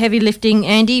the heavy lifting,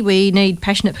 Andy. We need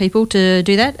passionate people to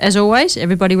do that, as always.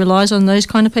 Everybody relies on those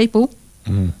kind of people.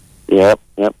 Mm. Yep,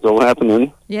 it's all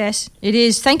happening. Yes, it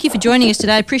is. Thank you for joining us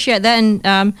today. Appreciate that,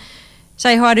 and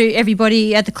say hi to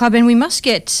everybody at the club. And we must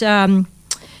get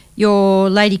your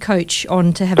lady coach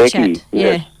on to have Becky, a chat.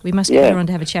 yes. Yeah, we must get her on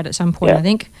to have a chat at some point, I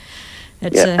think.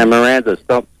 And Miranda,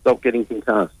 stop getting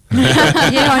concussed.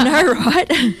 Yeah, I know,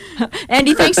 right?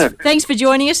 Andy, thanks for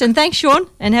joining us, and thanks, Sean,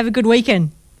 and have a good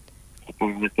weekend.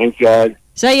 Thanks, guys.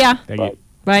 See ya. Thank you.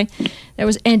 Bye. That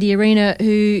was Andy Arena,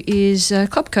 who is a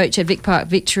club coach at Vic Park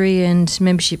Victory and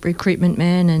membership recruitment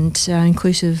man and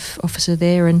inclusive officer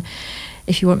there. And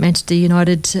if you want Manchester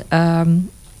United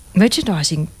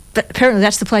merchandising, but apparently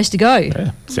that's the place to go.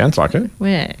 Yeah, sounds like it.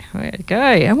 Where to go?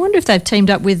 I wonder if they've teamed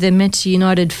up with the Manchester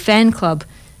United fan club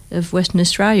of Western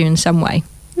Australia in some way.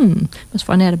 Must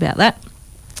find out about that.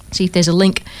 See if there's a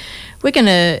link. We're going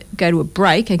to go to a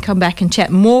break and come back and chat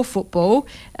more football.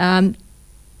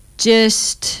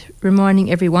 Just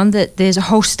reminding everyone that there's a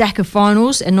whole stack of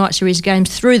finals and night series games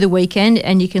through the weekend,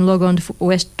 and you can log on to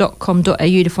footballwest.com.au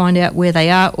to find out where they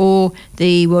are, or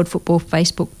the World Football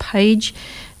Facebook page.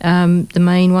 The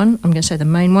main one, I'm going to say the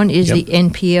main one, is the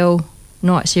NPL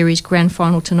night series grand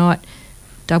final tonight,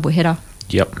 double header.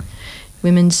 Yep.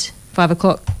 Women's 5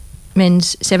 o'clock,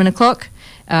 men's 7 o'clock.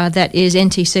 That is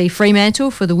NTC Fremantle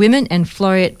for the women and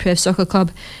Floreat Perth Soccer Club.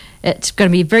 It's going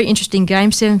to be a very interesting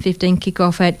game, 7:15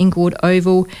 kickoff at Inglewood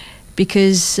Oval,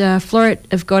 because Floreat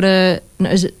have got a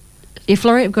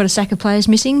sack of players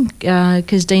missing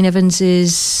because Dean Evans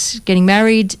is getting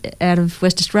married out of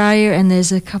West Australia, and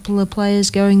there's a couple of players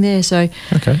going there. So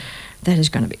that is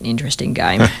going to be an interesting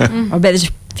game. I bet there's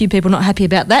a few people not happy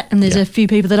about that, and there's a few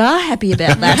people that are happy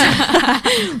about that.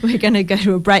 We're going to go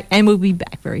to a break, and we'll be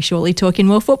back very shortly talking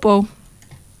more football.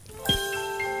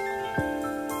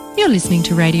 You're listening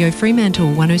to Radio Fremantle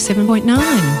 107.9.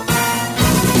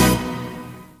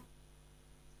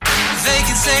 They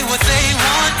can say what they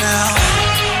want now,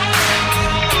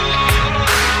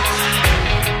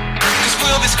 'cause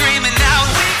we'll be screaming out,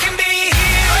 we can be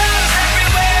heroes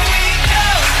everywhere we go,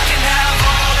 we can have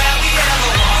all that we ever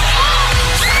want.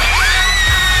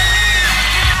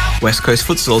 West Coast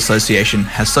Futsal Association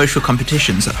has social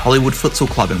competitions at Hollywood Futsal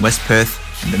Club in West Perth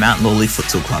and the Mount Lawley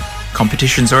Futsal Club.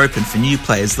 Competitions are open for new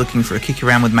players looking for a kick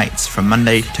around with mates from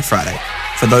Monday to Friday.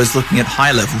 For those looking at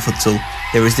high-level futsal,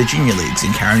 there is the Junior Leagues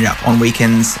in Karrinyup on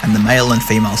weekends and the male and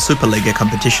female Superliga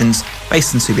competitions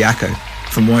based in Subiaco.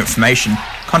 For more information,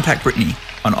 contact Brittany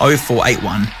on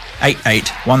 0481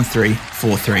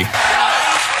 881343.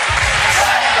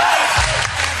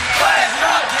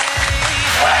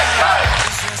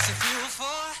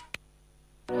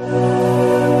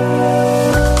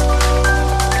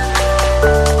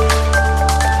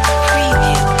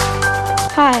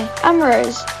 Hi, I'm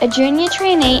Rose, a junior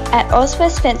trainee at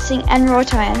Ozwest Fencing and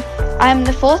Wrought Iron. I am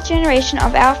the fourth generation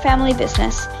of our family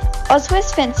business.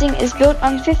 Ozwest Fencing is built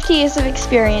on 50 years of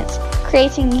experience,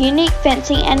 creating unique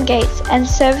fencing and gates and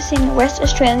servicing the West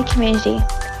Australian community.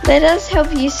 Let us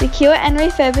help you secure and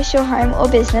refurbish your home or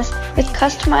business with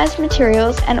customised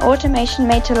materials and automation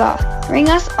made to last. Ring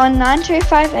us on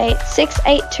 9258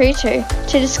 6822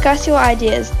 to discuss your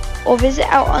ideas, or visit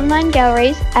our online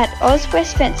galleries at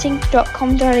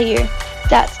ozwestfencing.com.au.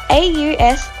 That's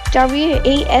AUSWEST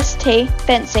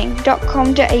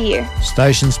fencing.com.au.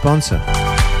 Station sponsor.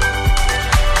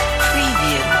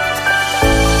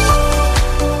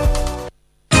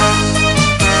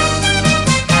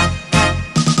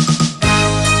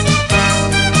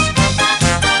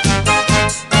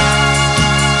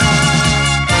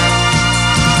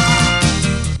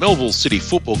 Melville City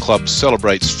Football Club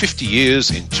celebrates 50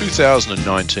 years in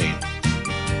 2019.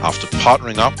 After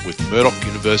partnering up with Murdoch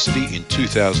University in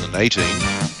 2018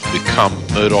 to become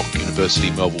Murdoch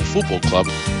University Melville Football Club,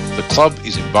 the club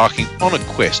is embarking on a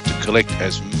quest to collect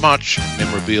as much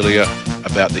memorabilia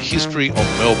about the history of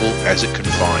Melville as it can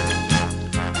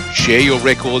find. Share your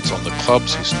records on the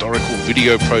club's Historical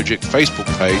Video Project Facebook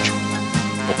page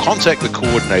or contact the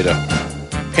coordinator,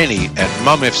 Penny at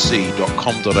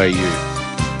mumfc.com.au.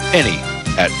 Penny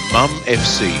at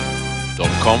mumfc.com.au.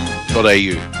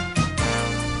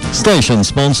 Station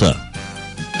sponsor.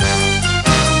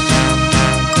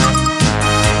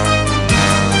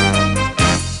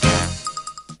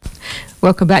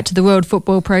 Welcome back to the World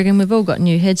Football Program. We've all got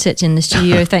new headsets in the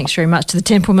studio. Thanks very much to the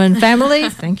Templeman family.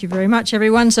 Thank you very much,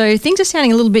 everyone. So things are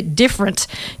sounding a little bit different.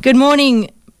 Good morning,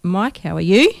 Mike. How are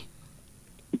you?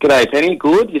 G'day, Penny.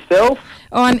 Good. Yourself?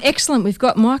 Oh, I'm excellent. We've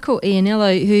got Michael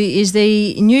Ianello, who is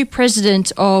the new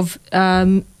president of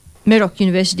Murdoch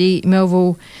University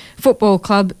Melville Football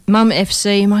Club, Mum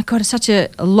FC. My God, it's such a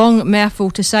long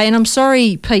mouthful to say. And I'm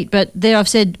sorry, Pete, but there I've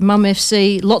said Mum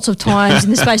FC lots of times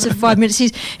in the space of 5 minutes.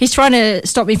 He's trying to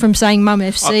stop me from saying Mum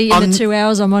FC in the 2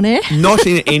 hours I'm on air. Not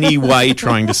in any way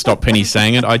trying to stop Penny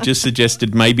saying it. I just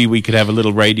suggested maybe we could have a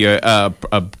little radio a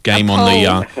game on the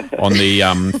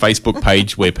Facebook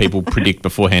page where people predict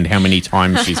beforehand how many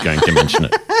times she's going to mention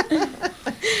it.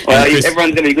 Well,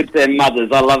 everyone's going to be good to their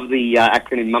mothers. I love the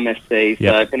acronym Mum FC,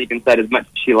 so Penny can say it as much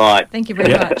as she likes. Thank you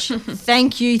very much.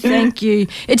 Thank you.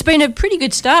 It's been a pretty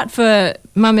good start for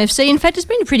Mum FC. In fact, it's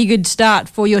been a pretty good start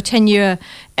for your tenure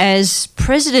as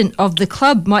president of the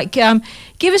club. Mike,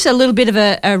 give us a little bit of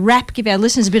a wrap, give our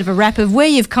listeners a bit of a wrap of where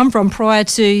you've come from prior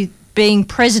to being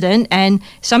president and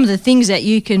some of the things that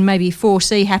you can maybe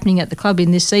foresee happening at the club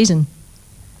in this season.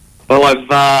 Well,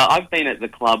 I've been at the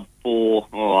club for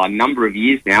a number of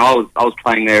years now. I was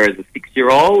playing there as a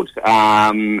 6-year-old,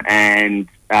 and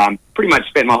pretty much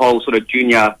spent my whole sort of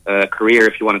junior career,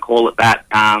 if you want to call it that,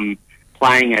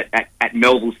 playing at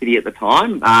Melville City at the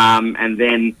time, and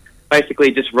then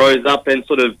basically just rose up and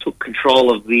sort of took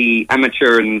control of the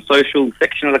amateur and social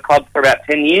section of the club for about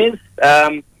 10 years,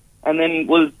 and then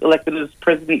was elected as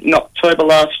president in October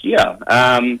last year.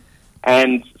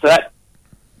 And so that,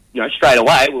 straight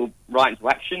away we're right into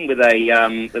action with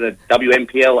a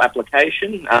WNPL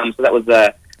application. So that was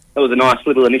a nice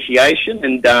little initiation,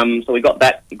 and so we got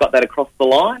that across the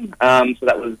line. So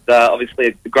that was obviously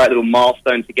a great little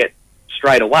milestone to get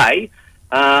straight away,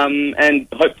 and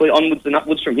hopefully onwards and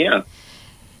upwards from here.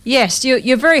 Yes,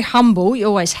 you're very humble. You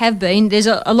always have been. There's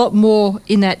a lot more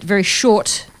in that very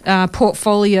short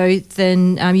portfolio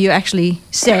than you actually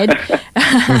said.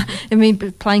 I mean,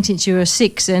 playing since you were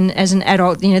 6 and as an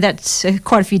adult, that's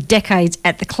quite a few decades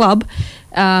at the club.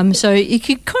 So you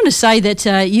could kind of say that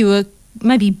you were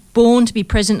maybe born to be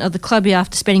president of the club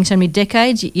after spending so many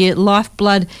decades. Your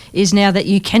lifeblood is now that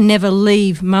you can never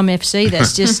leave Mum FC.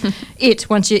 That's just it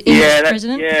once you're in as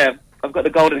president. Yeah, I've got the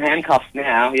golden handcuffs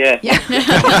now,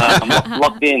 I'm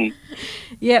locked in.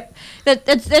 Yep,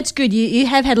 that's good. You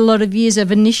have had a lot of years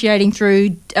of initiating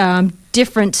through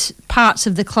different parts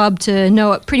of the club to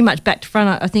know it pretty much back to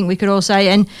front, I think we could all say.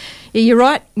 And you're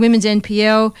right, Women's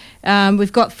NPL,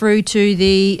 we've got through to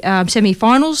the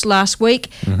semi-finals last week,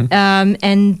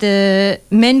 and the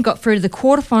men got through to the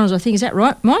quarterfinals, I think. Is that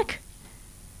right, Mike?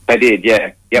 They did,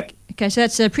 yeah. Yep. Okay, so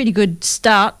that's a pretty good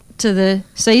start to the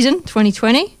season,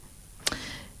 2020.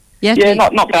 Yeah,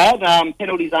 not bad.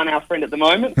 Penalties aren't our friend at the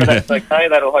moment, but that's okay.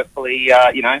 That'll hopefully,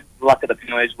 luck of the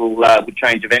penalties will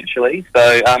change eventually.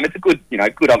 So it's a good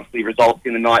obviously result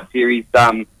in the night series.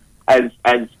 As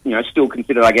still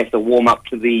considered, I guess, a warm up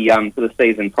to the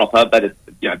season proper. But it's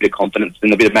a bit of confidence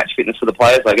and a bit of match fitness for the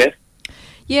players, I guess.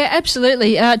 Yeah,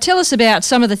 absolutely. Tell us about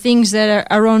some of the things that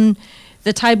are on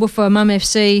the table for Mum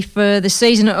FC for the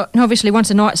season. Obviously, once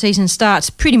the night season starts,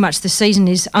 pretty much the season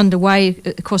is underway.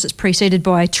 Of course, it's preceded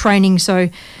by training, so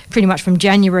pretty much from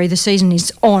January the season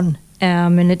is on,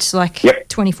 and it's like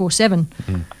 24/7.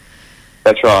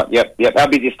 That's right. Yep. Our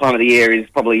busiest time of the year is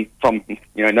probably from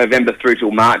November through till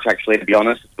March. Actually, to be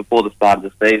honest, it's before the start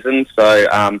of the season. So,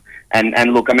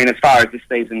 and look, I mean, as far as this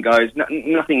season goes,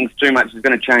 nothing too much is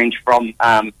going to change from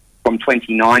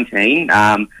 2019.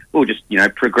 We'll just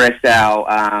progress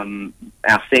our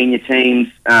senior teams.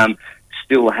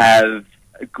 Still have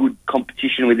a good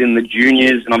competition within the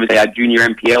juniors, and obviously our junior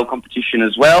NPL competition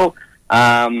as well.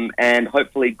 And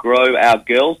hopefully grow our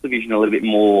girls division a little bit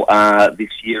more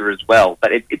this year as well.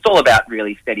 But it's all about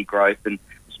really steady growth and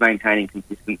just maintaining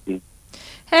consistency.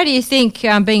 How do you think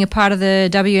being a part of the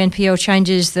WNPL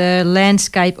changes the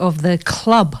landscape of the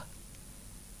club?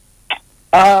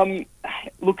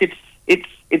 Look,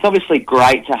 it's obviously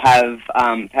great to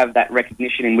have that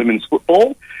recognition in women's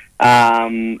football.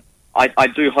 I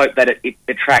do hope that it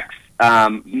attracts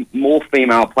more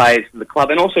female players to the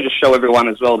club, and also just show everyone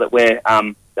as well that we're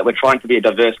trying to be a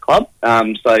diverse club.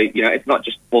 So it's not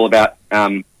just all about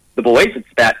the boys;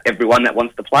 it's about everyone that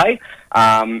wants to play,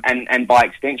 and by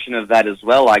extension of that as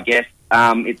well, I guess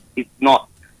it's not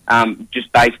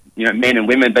just based men and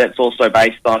women, but it's also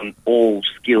based on all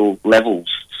skill levels.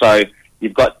 So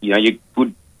you've got your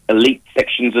good elite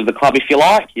sections of the club, if you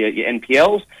like, your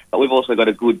NPLs, but we've also got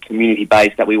a good community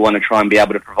base that we want to try and be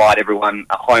able to provide everyone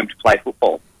a home to play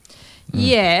football.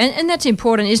 Yeah, and that's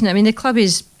important, isn't it? I mean, the club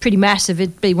is pretty massive.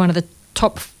 It'd be one of the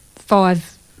top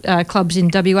 5 clubs in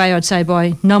WA, I'd say,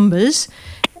 by numbers.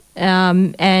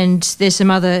 And there's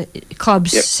some other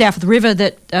clubs south of the river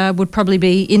that would probably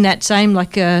be in that same,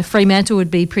 like Fremantle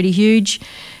would be pretty huge.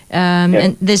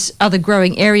 And there's other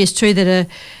growing areas too that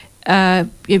are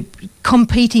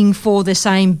competing for the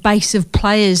same base of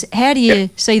players. How do you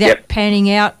see that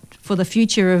panning out for the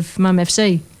future of Mum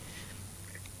FC?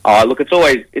 Oh, look, it's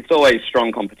always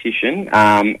strong competition,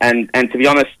 and to be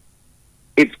honest,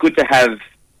 it's good to have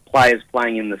players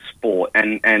playing in the sport,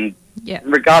 and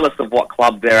regardless of what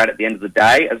club they're at the end of the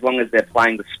day, as long as they're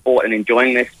playing the sport and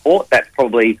enjoying their sport, that's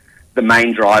probably the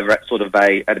main driver at sort of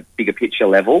at a bigger picture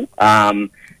level.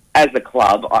 As a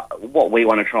club, what we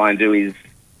want to try and do is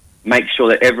make sure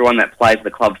that everyone that plays for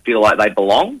the club feel like they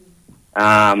belong,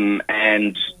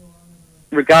 and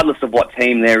regardless of what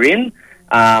team they're in,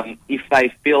 if they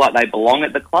feel like they belong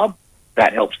at the club,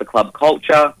 that helps the club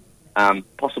culture,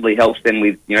 possibly helps them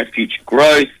with future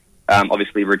growth,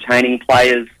 obviously retaining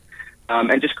players,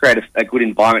 and just create a good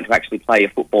environment to actually play your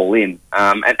football in.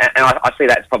 And I see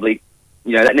that's probably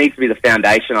that needs to be the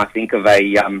foundation, I think, of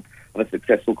a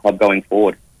successful club going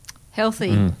forward.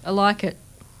 Healthy, I like it.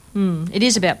 It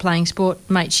is about playing sport,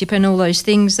 mateship, and all those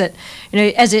things that,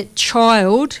 as a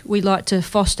child, we like to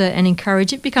foster and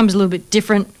encourage. It becomes a little bit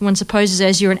different, one supposes,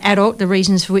 as you're an adult. The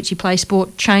reasons for which you play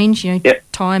sport change,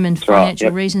 time and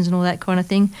financial reasons and all that kind of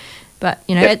thing. But,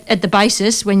 at the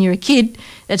basis, when you're a kid,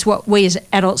 that's what we as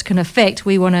adults can affect.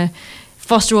 We want to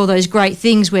foster all those great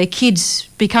things where kids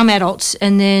become adults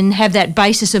and then have that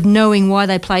basis of knowing why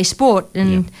they play sport.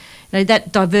 And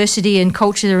that diversity and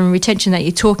culture and retention that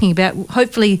you're talking about,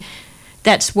 hopefully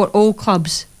that's what all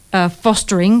clubs are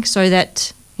fostering, so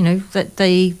that that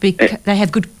they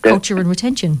have good culture and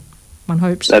retention, one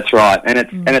hopes. That's right, and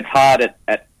it's hard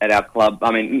at our club.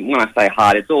 I mean, when I say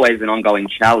hard, it's always an ongoing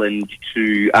challenge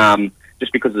to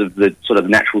just because of the sort of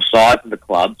natural size of the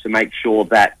club, to make sure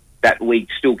that we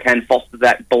still can foster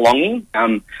that belonging.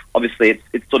 Obviously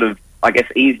it's sort of, I guess,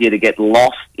 easier to get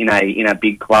lost in a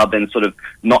big club and sort of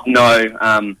not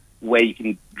know where you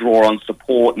can draw on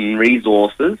support and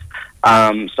resources.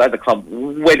 So as a club,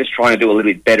 we're just trying to do a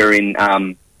little bit better in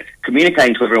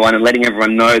communicating to everyone and letting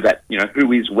everyone know that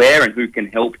who is where and who can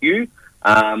help you,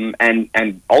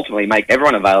 and ultimately make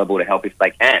everyone available to help if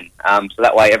they can. So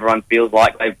that way everyone feels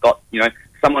like they've got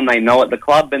someone they know at the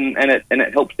club, and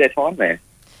it helps their time there.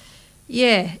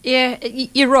 Yeah,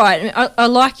 you're right. I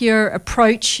like your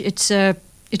approach. It's a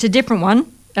different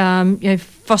one.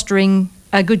 Fostering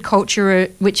a good culture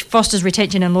which fosters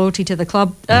retention and loyalty to the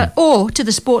club or to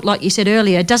the sport, like you said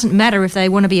earlier. It doesn't matter if they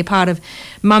want to be a part of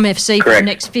Mum FC for the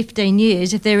next 15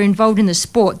 years. If they're involved in the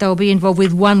sport, they'll be involved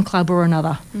with one club or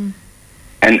another.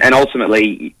 And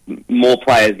ultimately, more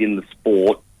players in the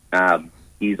sport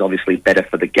is obviously better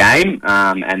for the game,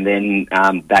 and then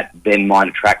that then might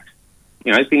attract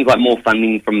things like more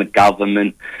funding from the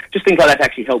government, just things like that to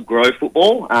actually help grow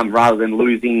football, rather than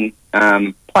losing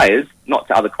players, not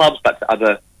to other clubs, but to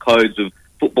other codes of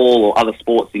football or other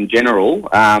sports in general.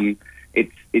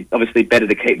 It's obviously better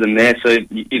to keep them there, so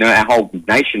our whole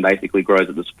nation basically grows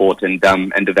at the sport and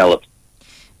develops.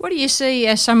 What do you see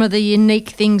as some of the unique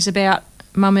things about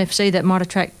Mum FC that might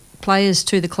attract players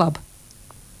to the club?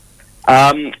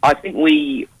 I think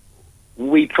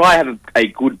we try to have a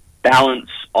good balance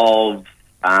of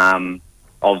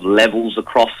levels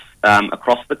across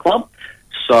the club.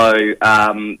 So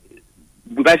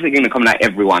we're basically going to accommodate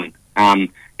everyone.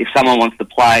 If someone wants to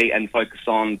play and focus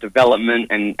on development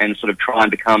and sort of try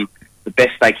and become the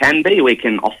best they can be, we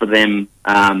can offer them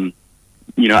a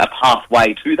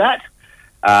pathway to that.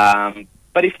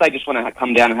 But if they just want to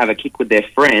come down and have a kick with their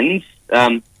friends,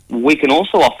 we can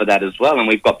also offer that as well. And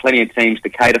we've got plenty of teams to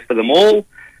cater for them all.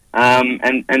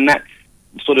 And that's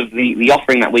sort of the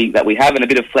offering that we have, and a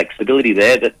bit of flexibility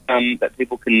there that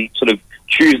people can sort of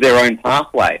choose their own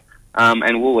pathway.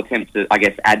 And we'll attempt to, I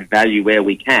guess, add value where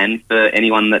we can for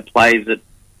anyone that plays at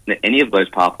any of those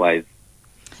pathways.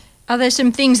 Are there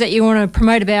some things that you want to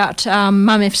promote about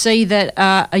Mum FC that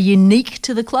are unique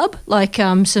to the club, like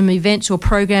some events or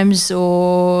programs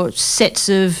or sets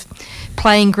of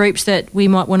playing groups that we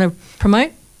might want to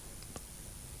promote?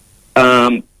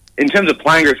 In terms of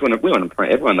playing groups, we want to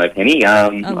promote everyone though, Penny. I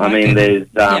mean, there's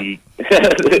we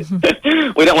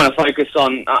don't want to focus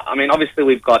on. I mean, obviously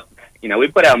we've got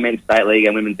our men's state league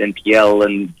and women's NPL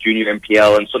and junior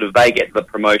NPL, and sort of they get the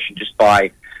promotion just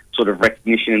by sort of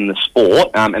recognition in the sport,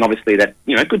 and obviously that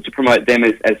good to promote them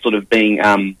as sort of being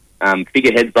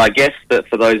figureheads, I guess,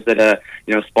 for those that are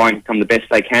aspiring to become the best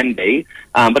they can be.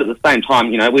 But at the same time,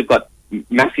 we've got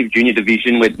massive junior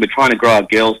division. We're trying to grow our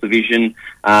girls division.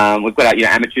 We've got our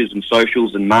amateurs and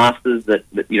socials and masters that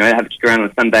have to go around on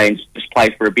a Sunday and just play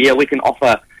for a beer. We can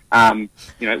offer.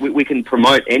 We can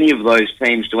promote any of those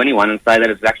teams to anyone and say that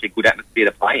it's actually a good atmosphere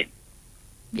to play in.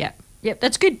 Yeah. Yep,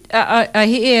 that's good. I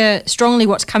hear strongly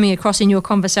what's coming across in your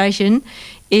conversation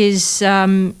is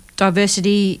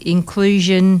diversity,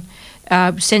 inclusion,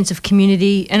 sense of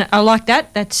community, and I like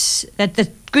that. That's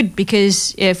good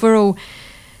because if we're all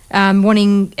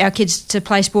wanting our kids to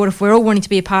play sport, if we're all wanting to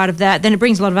be a part of that, then it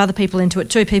brings a lot of other people into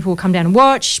it too. People will come down and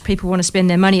watch. People want to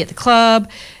spend their money at the club.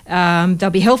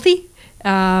 They'll be healthy.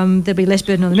 There'll be less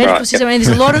burden on the medical system. I mean,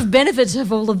 there's a lot of benefits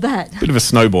of all of that. Bit of a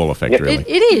snowball effect, really.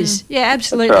 It is, yeah,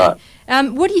 absolutely.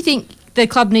 What do you think the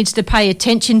club needs to pay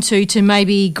attention to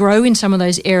maybe grow in some of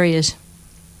those areas?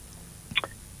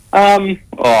 I mean,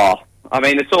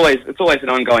 it's always an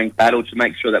ongoing battle to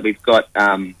make sure that we've got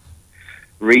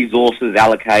resources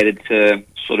allocated to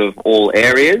sort of all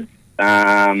areas,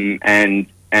 and one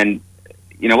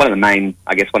of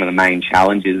the main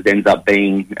challenges ends up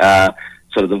being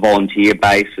sort of the volunteer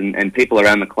base and people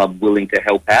around the club willing to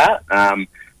help out.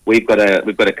 We've got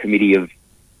a committee of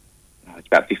it's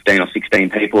about 15 or 16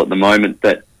 people at the moment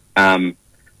that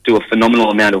do a phenomenal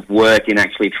amount of work in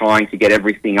actually trying to get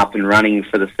everything up and running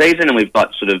for the season, and we've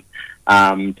got sort of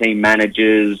team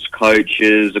managers,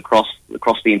 coaches across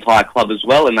the entire club as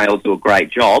well, and they all do a great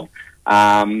job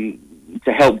to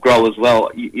help grow as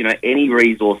well. Any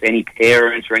resource, any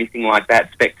parents or anything like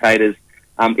that, spectators.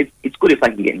 It's good if they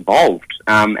can get involved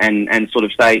and sort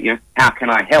of say, how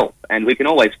can I help? And we can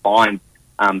always find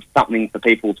something for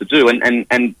people to do.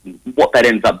 And what that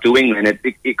ends up doing then,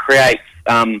 it creates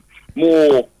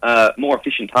more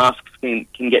efficient tasks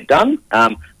can get done,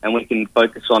 and we can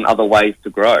focus on other ways to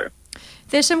grow.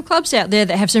 There's some clubs out there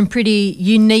that have some pretty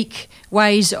unique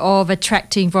ways of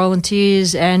attracting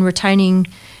volunteers and retaining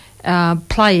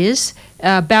players.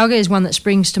 Balga is one that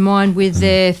springs to mind with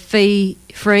their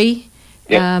fee-free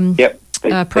program.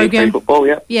 Football,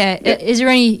 yeah. Is there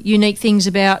any unique things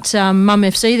about Mum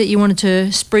FC that you wanted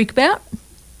to speak about?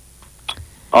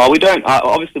 We don't.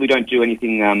 Obviously, we don't do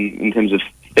anything in terms of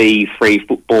fee-free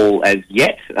football as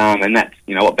yet, and that's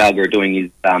what Balga are doing is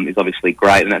obviously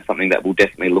great, and that's something that we'll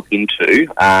definitely look into.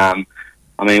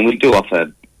 We do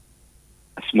offer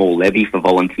a small levy for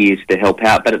volunteers to help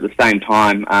out, but at the same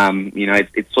time,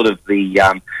 it's sort of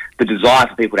the desire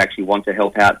for people to actually want to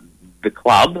help out the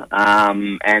club,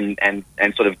 and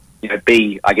sort of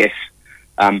be, I guess,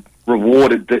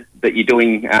 rewarded that you're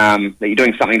doing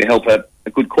something to help a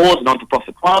good cause, a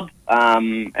non-for-profit club,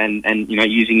 and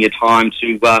using your time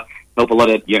to help a lot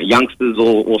of youngsters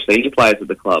or senior players at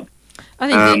the club. I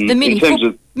think the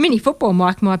mini football,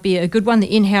 Mike, might be a good one. The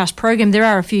in-house program. There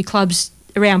are a few clubs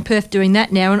around Perth doing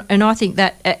that now, and I think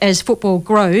that as football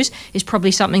grows is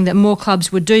probably something that more clubs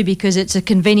would do because it's a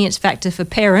convenience factor for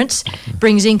parents,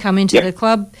 brings income into the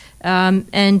club,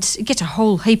 and it gets a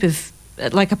whole heap of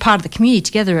like a part of the community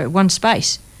together at one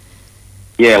space.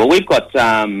 Yeah, well, we've got.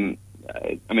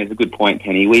 It's a good point,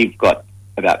 Penny. We've got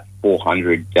about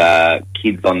 400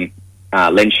 kids on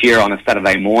Lenshira on a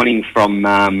Saturday morning from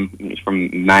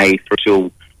May through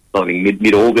till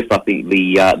mid-August. I think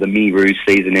the Mini Rouge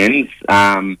season ends.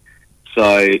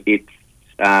 So it's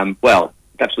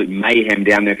it's absolute mayhem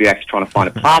down there if you're actually trying to find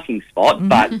a parking spot.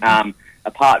 But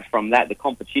apart from that, the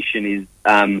competition is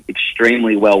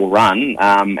extremely well run,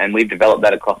 and we've developed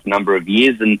that across a number of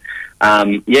years. And a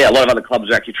lot of other clubs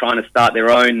are actually trying to start their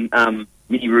own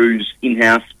Mini Rouge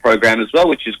in-house program as well,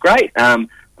 which is great. And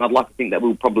I'd like to think that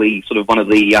we're probably sort of one of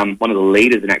the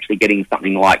leaders in actually getting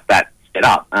something like that set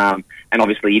up. And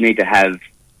obviously, you need to have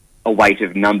a weight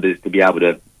of numbers to be able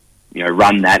to,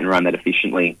 run that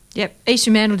efficiently. Yep, East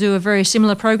Fremantle do a very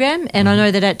similar program, and I know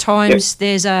that at times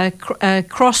there's a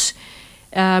cross.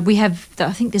 We have,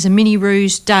 I think, there's a Mini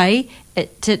Rouge day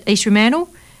at East Fremantle,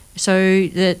 so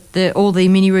that all the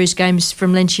Mini Rouge games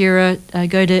from Lenshira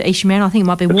go to East Fremantle. I think it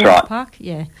might be Warnock Park.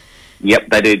 Yeah. Yep,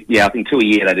 they do. Yeah, I think 2 a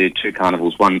year they do 2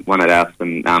 carnivals, one at us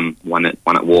and one at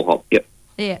Warhop. Yep.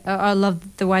 Yeah, I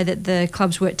love the way that the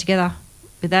clubs work together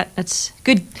with that. That's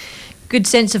good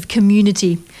sense of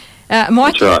community.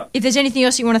 Mike, That's right. if there's anything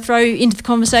else you want to throw into the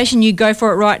conversation, you go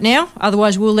for it right now.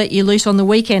 Otherwise, we'll let you loose on the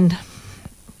weekend.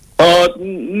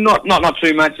 Not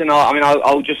too much, and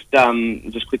I'll just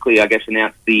quickly, I guess,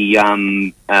 announce the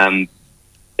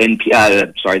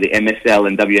the MSL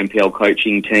and WNPL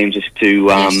coaching teams just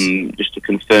to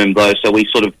confirm those. So we've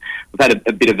had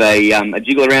a bit of a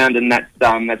jiggle around, and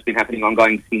that's been happening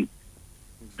ongoing since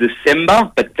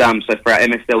December. But so for our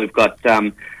MSL, we've got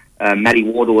Matty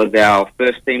Wardle as our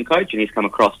first team coach, and he's come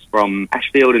across from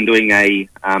Ashfield and doing a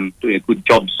good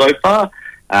job so far.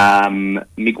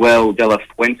 Miguel de la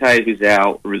Fuente, who's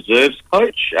our reserves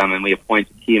coach, and we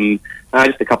appointed him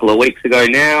just a couple of weeks ago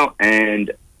now,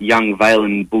 and young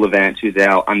Valen Boulevant, who's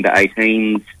our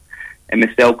under-18s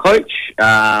MSL coach.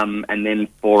 And then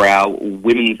for our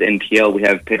women's NPL, we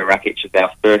have Peter Rakic as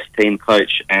our first team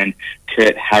coach and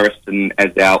Kurt Harrison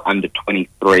as our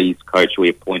under-23s coach we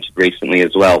appointed recently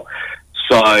as well.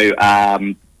 So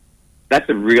that's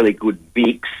a really good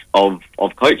mix of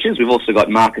coaches. We've also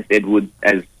got Marcus Edwards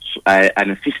as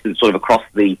an assistant sort of across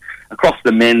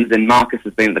the men's, and Marcus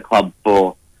has been at the club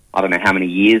for I don't know how many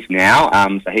years now.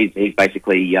 So he's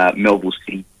basically Melville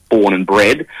City born and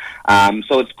bred.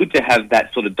 So it's good to have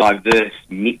that sort of diverse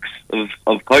mix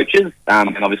of coaches.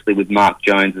 And obviously with Mark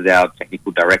Jones as our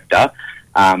technical director,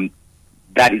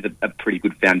 that is a pretty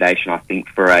good foundation, I think,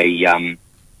 for a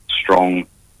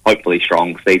hopefully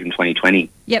strong season 2020.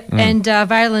 Yep, and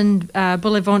Valen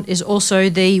Boulevant is also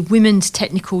the women's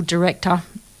technical director.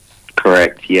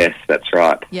 Correct, yes, that's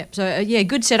right. Yep, so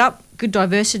good setup, good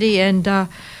diversity, and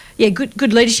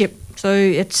good leadership. So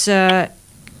it's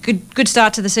good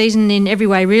start to the season in every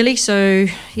way, really. So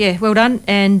well done,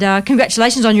 and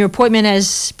congratulations on your appointment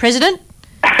as president.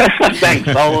 Thanks.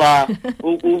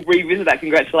 We'll revisit that.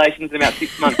 Congratulations in about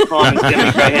 6 months' time. It's going to be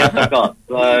a great house I've got.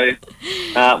 So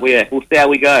we'll see how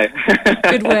we go.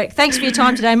 Good work. Thanks for your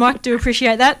time today, Mike. Do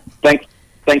appreciate that. Thanks,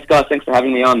 guys. Thanks for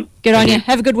having me on. Good on you.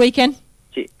 Have a good weekend.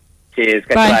 Cheers.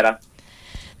 Catch you later.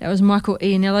 That was Michael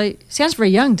Ianello. Sounds very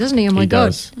young, doesn't he? Oh my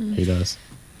God. He does.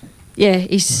 Yeah,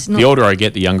 he's not... The older I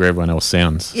get, the younger everyone else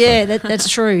sounds. Yeah, that's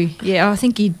true. Yeah, I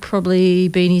think he'd probably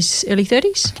be in his early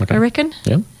 30s, I reckon.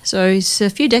 Yeah. So he's a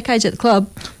few decades at the club.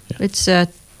 Yeah. It's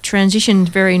transitioned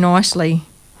very nicely.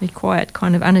 A quiet,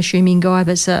 kind of unassuming guy,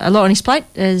 but it's a lot on his plate,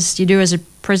 as you do as a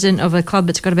president of a club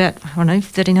that's got about,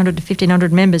 1,300 to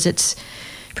 1,500 members. It's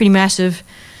pretty massive,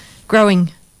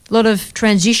 growing. A lot of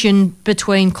transition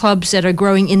between clubs that are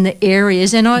growing in the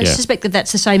areas, and I suspect that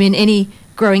that's the same in any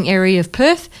growing area of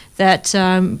Perth. That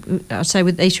I'd say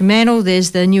with East Fremantle,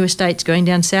 there's the new estates going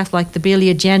down south, like the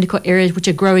Belia, Jandakot areas, which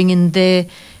are growing in their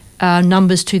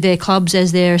numbers to their clubs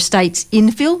as their estates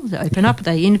infill. They open up,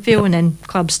 they infill, and then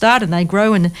clubs start and they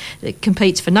grow, and it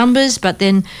competes for numbers. But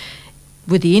then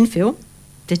with the infill,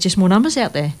 there's just more numbers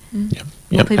out there. Yep.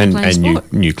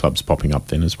 And new clubs popping up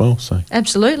then as well. So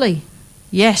absolutely.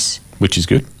 Yes. Which is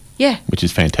good. Yeah. Which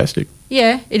is fantastic.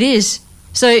 Yeah, it is.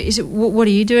 So what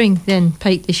are you doing then,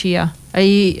 Pete, this year? Are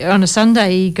you on a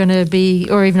Sunday going to be,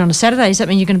 or even on a Saturday, does that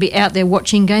mean you're going to be out there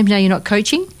watching games now you're not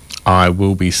coaching? I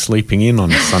will be sleeping in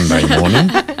on a Sunday morning.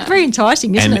 Very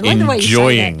enticing, isn't it? And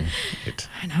enjoying it.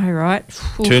 I know, right?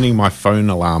 Turning my phone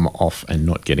alarm off and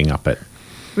not getting up at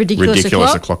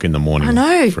ridiculous o'clock in the morning. I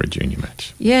know. For a junior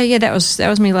match. Yeah, that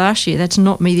was me last year. That's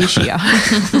not me this year.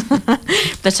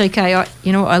 That's okay. What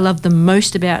I love the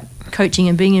most about coaching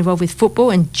and being involved with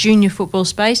football and junior football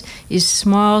space is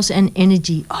smiles and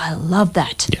energy. I love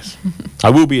that. Yes. I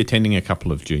will be attending a couple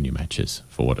of junior matches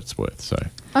for what it's worth. So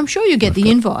I'm sure you get the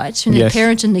invites from the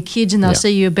parents and the kids, and they'll see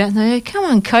you about. And they go, come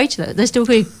on, coach. They still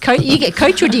coach. You get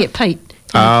coach, or do you get Pete?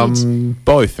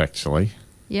 Both actually.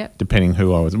 Yep. Depending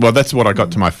who I was. Well, that's what I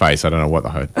got to my face. I don't know what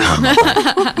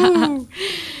the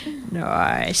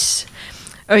Nice.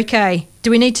 Okay.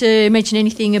 Do we need to mention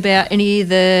anything about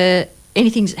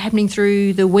anything happening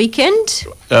through the weekend?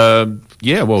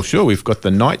 Yeah, well, sure. We've got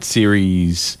the night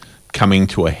series coming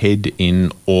to a head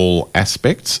in all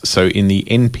aspects. So in the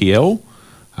NPL,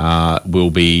 will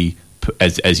be,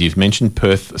 as you've mentioned,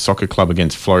 Perth Soccer Club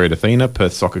against Floreat Athena.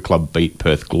 Perth Soccer Club beat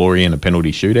Perth Glory in a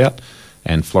penalty shootout,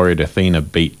 and Floreat Athena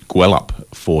beat Gwelup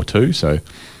 4-2. So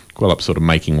Gwelup sort of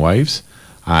making waves.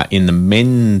 In the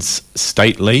men's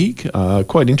state league,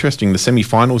 quite interesting. The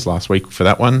semi-finals last week for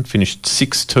that one finished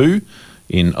 6-2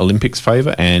 in Olympics'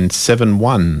 favour and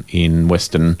 7-1 in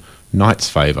Western Knights'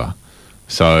 favour.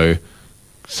 So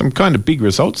some kind of big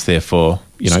results there for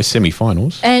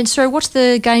semi-finals. And so what's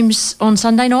the games on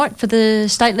Sunday night for the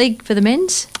State League for the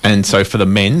men's? And so for the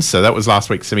men's, so that was last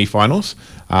week's semi-finals.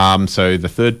 So the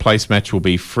third place match will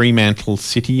be Fremantle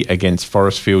City against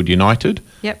Forestfield United.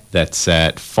 Yep. That's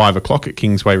at 5 o'clock at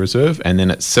Kingsway Reserve. And then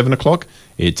at 7 o'clock,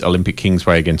 it's Olympic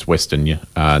Kingsway against Western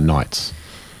Knights.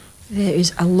 There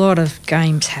is a lot of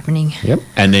games happening. Yep.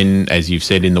 And then, as you've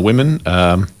said, in the women,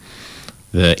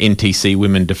 the NTC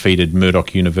women defeated Mum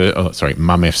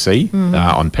FC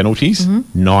on penalties,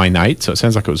 9-8. So it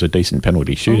sounds like it was a decent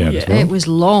penalty shootout as well. It was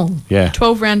long. Yeah.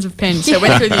 12 rounds of pens. So it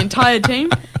went through the entire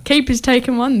team. Keeper's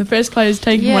taken one, the first player's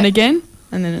taken one again,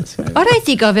 and then it's over. I don't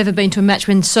think I've ever been to a match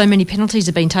when so many penalties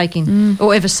have been taken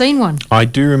or ever seen one. I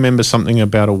do remember something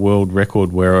about a world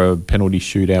record where a penalty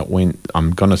shootout went,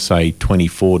 I'm going to say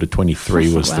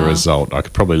 24-23 was the result. I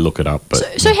could probably look it up.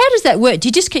 But So how does that work? Do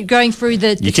you just keep going through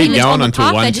the you team keep that's on going the until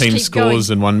park? one They just team keep scores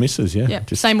going? and one misses, yeah. Yeah,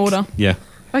 same order. Yeah.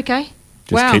 Okay.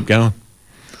 Just keep going.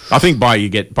 I think by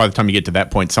the time you get to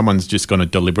that point, someone's just going to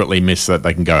deliberately miss so that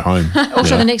they can go home.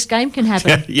 Also, the next game can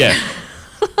happen. Yeah.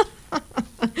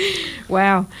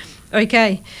 Wow.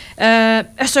 Okay.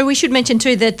 So we should mention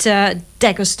too that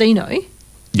D'Agostino,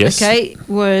 Yes.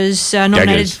 was nominated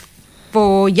Daggers.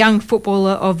 for Young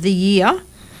Footballer of the Year.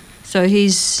 So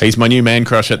He's my new man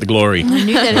crush at the Glory. I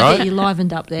knew that would Right? get you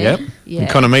livened up there. Yep. Yeah. And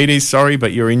Economides, sorry,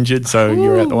 but you're injured, so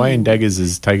you're out the way, and Daggers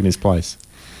has taken his place.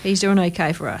 He's doing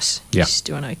okay for us. Yeah. He's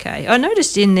doing okay. I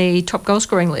noticed in the top goal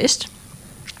scoring list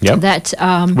Yep. that...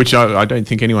 Which I don't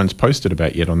think anyone's posted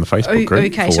about yet on the Facebook group.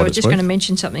 Okay, for so what I'm it's just going to worth.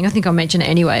 mention something. I think I'll mention it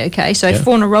anyway, okay? So Yeah.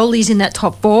 Fornaroli's in that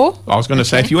top four. I was going to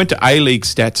say, if you went to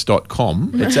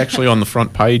aleaguestats.com, it's actually on the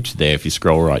front page there if you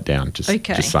scroll right down. Just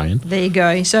saying. There you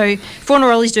go. So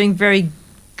Fornaroli's doing very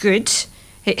good.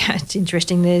 It's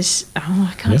interesting. There's...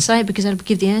 I can't say it because that'll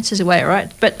give the answers away,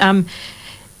 right? But...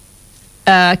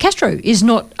 Castro is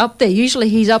not up there. Usually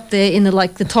he's up there in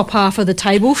the top half of the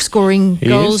table scoring He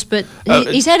goals, is. but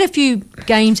he's had a few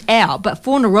games out. But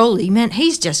Fornaroli, man,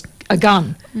 he's just a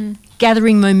gun,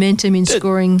 gathering momentum in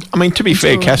scoring. I mean, to be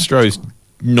fair, Castro's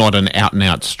not an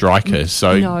out-and-out striker,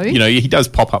 so, No. he does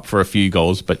pop up for a few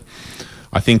goals, but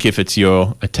I think if it's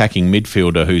your attacking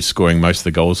midfielder who's scoring most of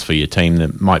the goals for your team,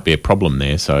 there might be a problem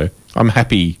there. So I'm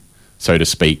happy, so to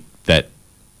speak, that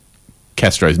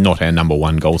Castro's not our number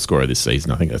one goal scorer this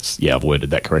season. I think I've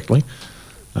worded that correctly.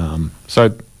 I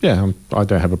don't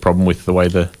have a problem with the way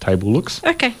the table looks.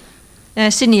 Okay.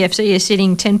 Sydney FC is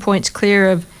sitting 10 points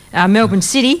clear of Melbourne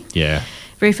City. Yeah.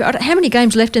 How many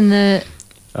games left in the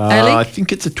A-League? I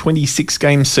think it's a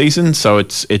 26-game season, so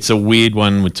it's a weird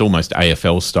one. It's almost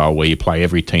AFL style where you play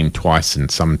every team twice and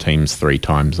some teams 3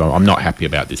 times. I'm not happy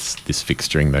about this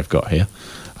fixturing they've got here.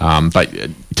 But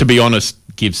to be honest,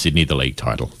 give Sydney the league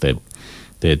title.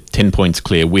 They're 10 points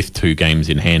clear with 2 games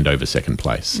in hand over second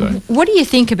place. So What do you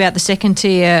think about the second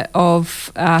tier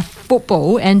of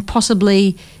football and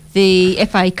possibly the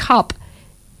FA Cup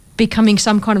becoming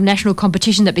some kind of national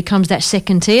competition that becomes that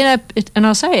second tier? And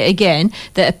I'll say it again,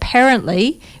 that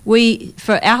apparently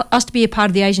for us to be a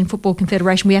part of the Asian Football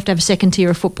Confederation, we have to have a second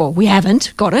tier of football. We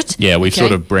haven't got it. yeah, we've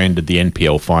sort of branded the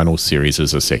NPL Finals Series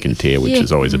as a second tier, which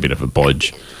is always a bit of a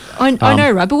bodge. I know,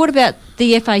 right? But what about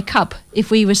the FA Cup? If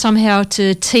we were somehow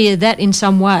to tier that in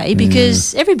some way,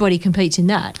 because everybody competes in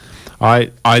that.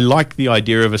 I like the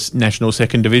idea of a national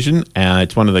second division.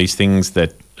 It's one of these things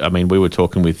that, I mean, we were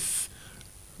talking with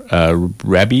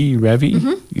Ravi,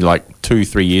 like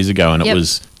 2-3 years ago, and it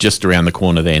was just around the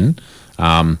corner then.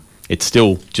 It's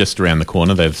still just around the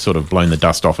corner. They've sort of blown the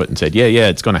dust off it and said, yeah,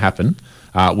 it's going to happen.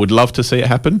 Would love to see it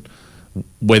happen.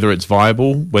 Whether it's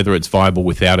viable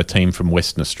without a team from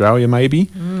Western Australia, maybe.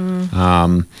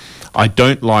 I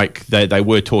don't like they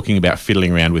were talking about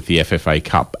fiddling around with the FFA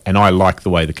Cup, and I like the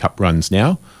way the Cup runs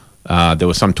now. There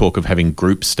was some talk of having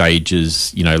group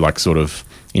stages, like sort of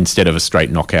instead of a straight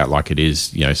knockout like it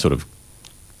is, sort of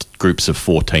groups of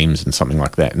 4 teams and something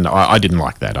like that. And I didn't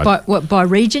like that. By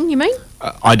region, you mean?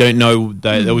 I don't know.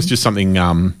 There was just something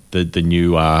the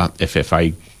new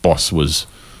FFA boss was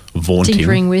vaunting.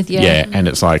 Tinkering with, Yeah, and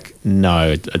it's like,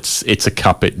 no, it's a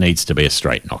cup. It needs to be a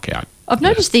straight knockout. I've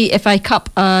noticed the FA Cup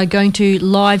are going to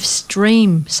live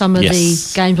stream some of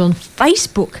the games on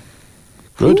Facebook.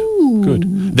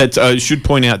 Good. That's should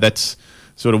point out that's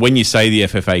sort of when you say the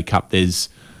FFA Cup, there's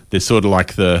sort of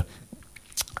like there's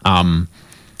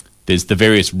the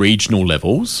various regional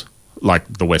levels,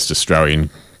 like the West Australian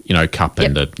Cup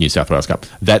and the New South Wales Cup.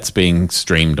 That's being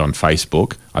streamed on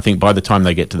Facebook. I think by the time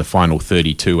they get to the final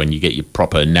 32 and you get your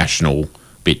proper national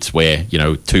bits where,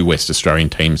 2 West Australian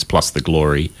teams plus the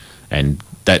Glory, and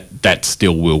that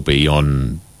still will be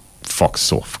on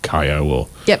Fox or KO or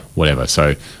Yep. whatever.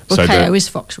 So Well, so KO is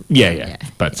Fox. Yeah.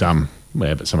 But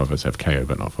but some of us have KO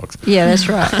but not Fox. Yeah, that's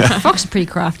right. Fox is pretty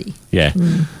crafty. Yeah.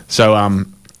 So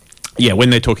when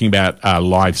they're talking about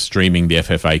live streaming the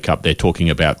FFA Cup, they're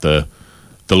talking about the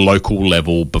local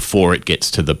level before it gets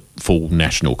to the full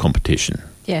national competition.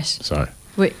 Yes. So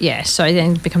so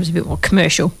then it becomes a bit more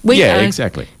commercial.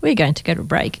 Exactly. We're going to go to a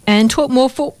break and talk more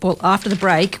football after the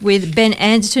break with Ben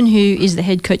Anderton, who is the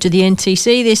head coach of the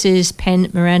NTC. This is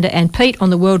Pen, Miranda and Pete on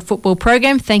the World Football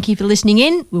Program. Thank you for listening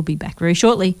in. We'll be back very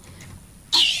shortly.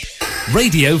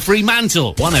 Radio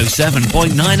Fremantle,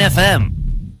 107.9 FM.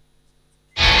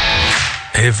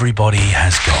 Everybody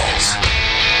has goals.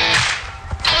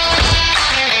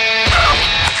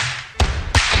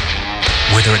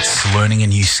 Whether it's learning a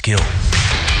new skill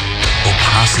or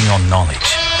passing on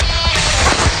knowledge,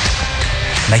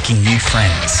 making new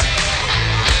friends,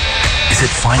 is it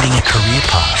finding a career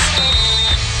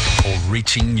path or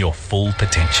reaching your full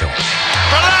potential?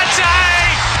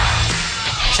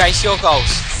 Chase your goals.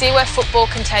 See where football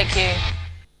can take you.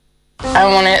 I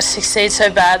want to succeed so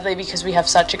badly because we have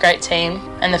such a great team,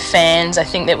 and the fans, I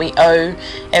think that we owe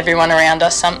everyone around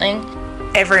us something.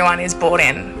 Everyone is bought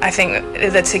in. I think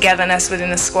the togetherness within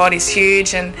the squad is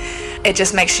huge, and it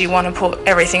just makes you want to put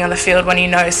everything on the field when you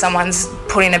know someone's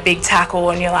put in a big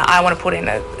tackle and you're like, I want to put in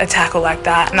a tackle like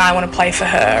that, and I want to play for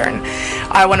her, and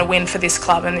I want to win for this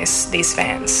club and these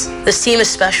fans. This team is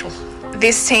special.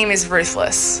 This team is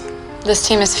ruthless. This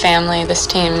team is family. This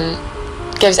team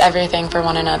gives everything for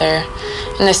one another.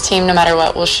 And this team, no matter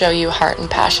what, will show you heart and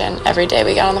passion every day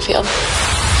we get on the field.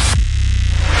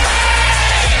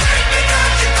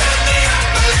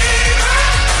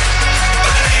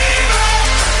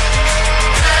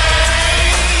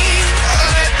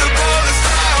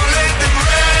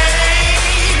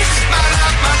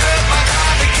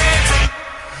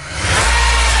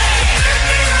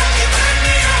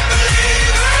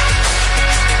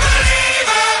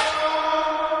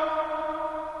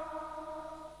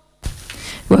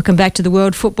 Welcome back to the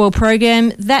World Football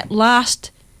Program. That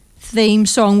last theme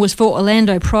song was for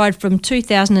Orlando Pride from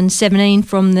 2017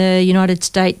 from the United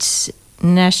States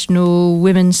National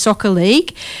Women's Soccer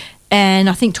League. And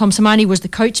I think Tom Samani was the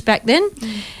coach back then.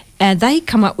 And they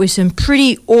come up with some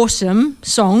pretty awesome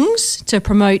songs to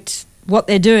promote what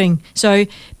they're doing. So,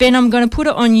 Ben, I'm going to put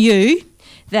it on you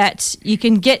that you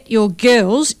can get your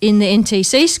girls in the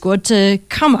NTC squad to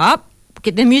come up,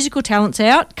 get their musical talents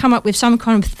out, come up with some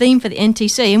kind of theme for the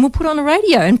NTC, and we'll put it on the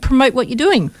radio and promote what you're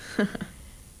doing.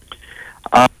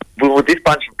 Well, with this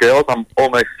bunch of girls, I'm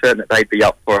almost certain that they'd be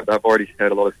up for it. They've already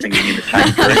heard a lot of singing in the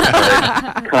change room,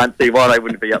 so can't see why they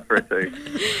wouldn't be up for it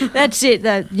too. That's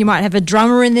it. You might have a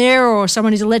drummer in there or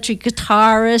someone who's an electric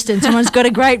guitarist and someone's got a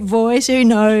great voice. Who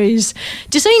knows?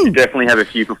 You definitely have a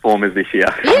few performers this year.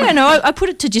 Yeah, no, I put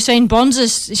it to Justine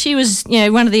Bonzis. She was,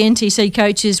 one of the NTC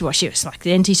coaches. Well, she was like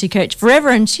the NTC coach forever,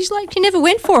 and she's like, she never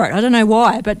went for it. I don't know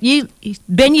why, but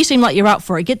Ben, you seem like you're up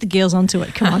for it. Get the girls onto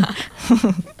it. Come on.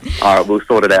 All right, we'll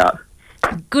sort it out.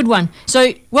 Good one.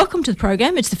 So, welcome to the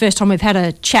program. It's the first time we've had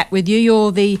a chat with you.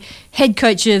 You're the head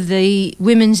coach of the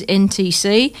Women's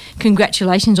NTC.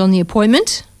 Congratulations on the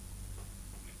appointment.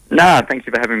 Thank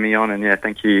you for having me on, and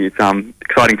thank you. It's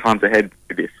exciting times ahead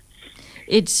with this.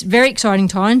 It's very exciting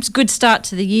times. Good start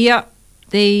to the year.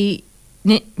 The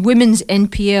Women's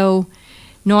NPL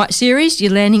Night Series,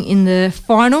 you're landing in the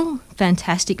final.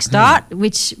 Fantastic start,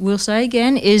 which we'll say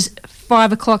again is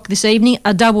 5 o'clock this evening,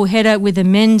 a double header with the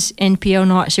Men's NPL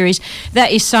Night Series.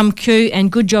 That is some coup,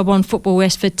 and good job on Football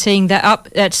West for teeing that up.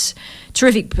 That's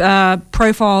terrific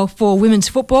profile for women's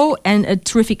football and a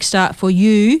terrific start for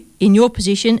you in your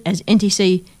position as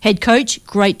NTC head coach.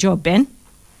 Great job, Ben.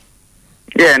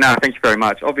 Thank you very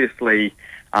much. Obviously,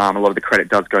 a lot of the credit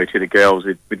does go to the girls.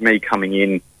 With me coming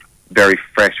in very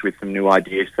fresh with some new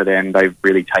ideas for them, they've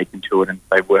really taken to it and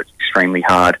they've worked extremely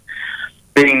hard.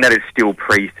 Being that it's still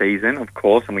pre-season, of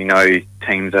course, and we know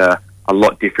teams are a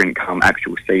lot different come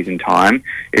actual season time,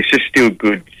 it's just still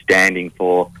good standing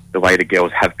for the way the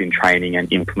girls have been training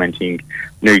and implementing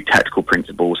new tactical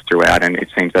principles throughout, and it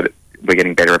seems that we're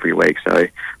getting better every week, so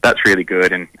that's really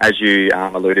good. And as you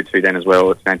alluded to then as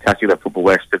well, it's fantastic that Football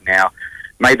West have now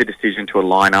made the decision to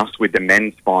align us with the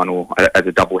men's final as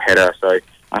a double header, so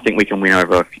I think we can win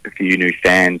over a few new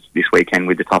fans this weekend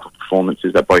with the type of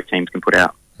performances that both teams can put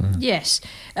out. Yes.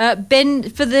 Ben,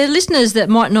 for the listeners that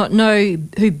might not know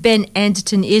who Ben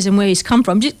Anderton is and where he's come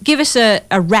from, just give us a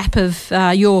wrap of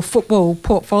your football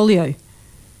portfolio.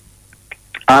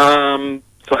 So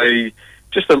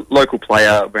just a local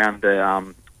player around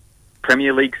the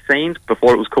Premier League scenes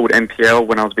before it was called NPL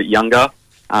when I was a bit younger,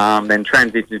 then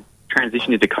transitioned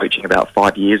transitioned into coaching about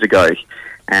 5 years ago,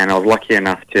 and I was lucky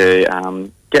enough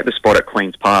to get the spot at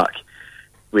Queen's Park,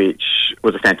 which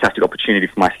was a fantastic opportunity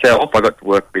for myself. I got to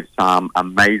work with some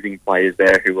amazing players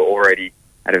there who were already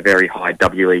at a very high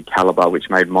W League calibre, which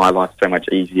made my life so much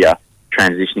easier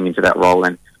transitioning into that role,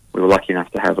 and we were lucky enough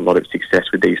to have a lot of success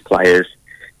with these players.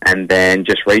 And then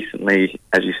just recently,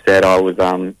 as you said, I was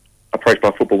approached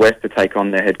by Football West to take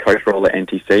on their head coach role at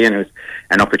NTC, and it was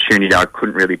an opportunity I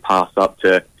couldn't really pass up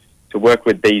to work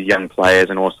with these young players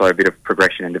and also a bit of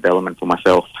progression and development for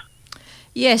myself.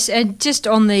 Yes, and just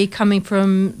on the coming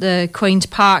from the Queen's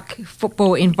Park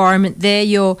football environment there,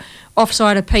 your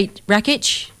offsider Pete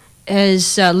Rakic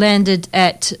has landed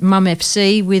at Mum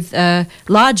FC with a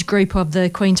large group of the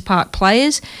Queen's Park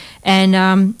players,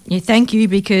 and thank you,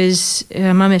 because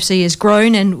Mum FC has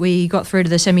grown and we got through to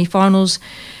the semi-finals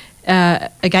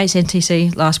against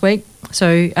NTC last week.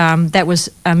 So that was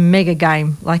a mega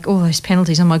game, like all those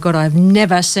penalties. Oh my God, I've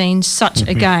never seen such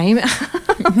a game.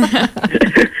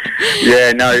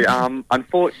 Yeah, no,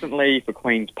 unfortunately for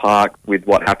Queen's Park, with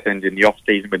what happened in the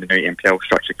off-season with the new NPL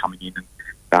structure coming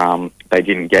in, they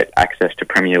didn't get access to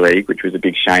Premier League, which was a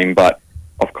big shame, but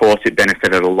of course it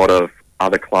benefited a lot of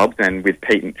other clubs, and with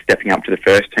Pete stepping up to the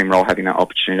first team role, having that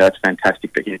opportunity, that's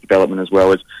fantastic for his development, as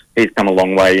well as he's come a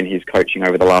long way in his coaching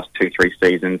over the last 2-3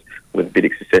 seasons with a bit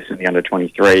of success in the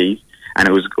under-23s. And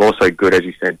it was also good, as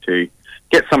you said, to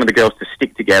get some of the girls to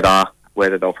stick together,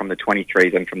 whether they're from the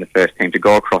 23s and from the first team, to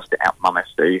go across to Mum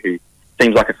FC, who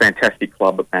seems like a fantastic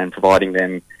club, and providing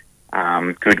them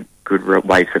good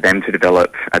ways for them to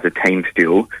develop as a team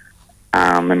still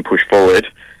and push forward.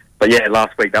 But yeah,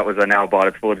 last week that was a nail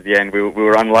biter towards the end. We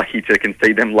were unlucky to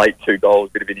concede them late 2 goals,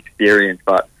 bit of inexperience,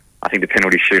 but I think the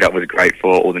penalty shootout was great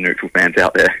for all the neutral fans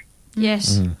out there.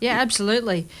 Yes, yeah,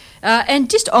 absolutely.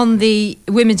 And just on the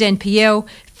Women's NPL,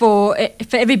 for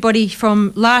everybody,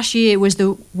 from last year it was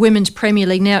the Women's Premier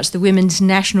League, now it's the Women's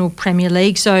National Premier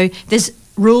League. So there's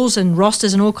rules and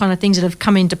rosters and all kind of things that have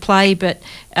come into play, but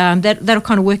that'll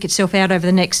kind of work itself out over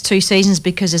the next 2 seasons,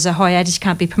 because there's a hiatus,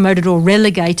 can't be promoted or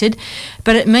relegated.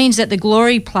 But it means that the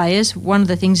Glory players, one of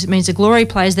the things it means, the Glory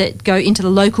players that go into the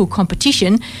local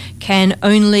competition can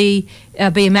only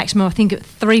be a maximum, I think, of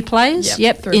 3 players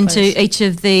into each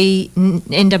of the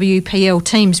NWPL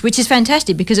teams, which is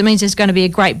fantastic, because it means there's going to be a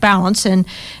great balance. And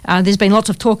there's been lots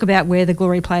of talk about where the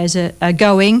Glory players are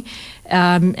going.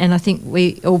 And I think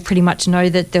we all pretty much know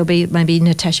that there'll be maybe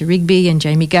Natasha Rigby and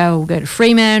Jamie Gale will go to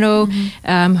Fremantle.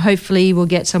 Hopefully we'll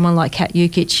get someone like Kat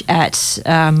Jukic at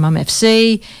Mum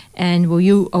FC. And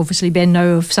you obviously, Ben,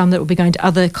 know of some that will be going to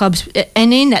other clubs.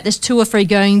 And in that, there's 2 or 3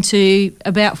 going to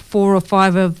about 4 or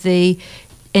 5 of the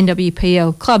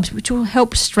NWPL clubs, which will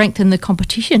help strengthen the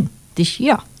competition this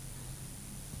year.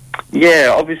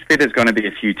 Yeah, obviously there's going to be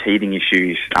a few teething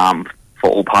issues for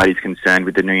all parties concerned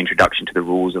with the new introduction to the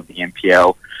rules of the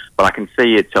NPL, but I can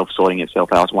see itself sorting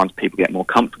itself out once people get more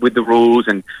comfortable with the rules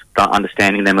and start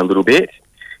understanding them a little bit.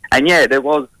 And yeah, there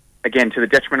was, again, to the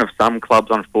detriment of some clubs,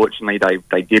 unfortunately,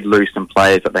 they did lose some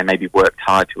players that they maybe worked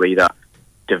hard to either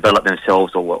develop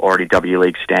themselves or were already W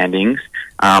League standings.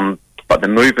 But the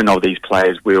movement of these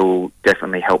players will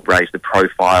definitely help raise the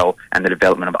profile and the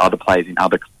development of other players in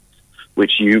other clubs,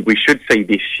 which we should see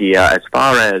this year. As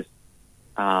far as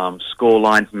score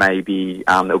lines, maybe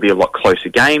there'll be a lot closer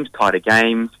games, tighter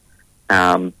games,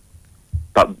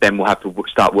 but then we'll have to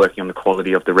start working on the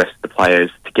quality of the rest of the players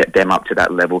to get them up to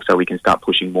that level, so we can start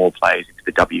pushing more players into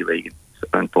the W League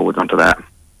and forwards onto that.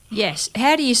 Yes.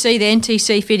 How do you see the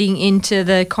NTC fitting into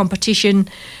the competition?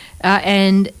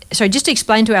 And so just to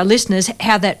explain to our listeners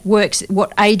how that works,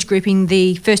 what age grouping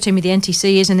the first team of the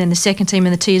NTC is, and then the second team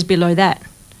and the tiers below that.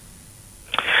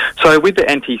 So with the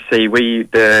NTC,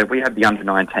 we have the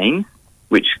under-19,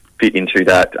 which fit into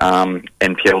that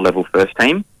NPL level first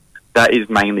team. That is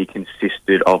mainly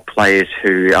consisted of players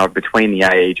who are between the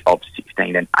age of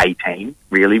 16 and 18,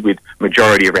 really, with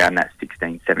majority around that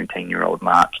 16, 17-year-old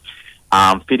mark.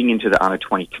 Fitting into the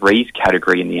under-23s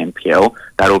category in the NPL,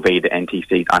 that'll be the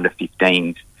NTC's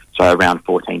under-15s, so around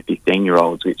 14,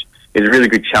 15-year-olds, which is a really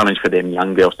good challenge for them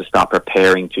young girls to start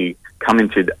preparing to come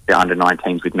into the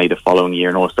under-19s with me the following year,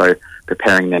 and also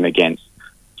preparing them against,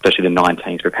 especially the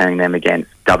 19s, preparing them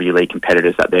against W League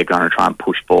competitors that they're going to try and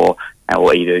push for,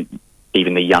 or even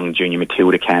the young junior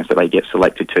Matilda camps that they get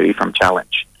selected to from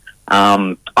Challenge.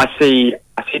 I see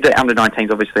the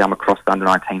under-19s, obviously I'm across the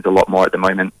under-19s a lot more at the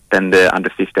moment than the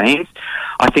under-15s.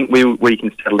 I think we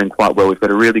can settle in quite well. We've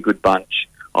got a really good bunch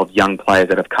of young players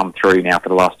that have come through now for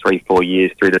the last 3-4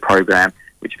 years through the program,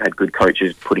 which have had good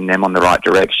coaches putting them on the right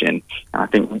direction. And I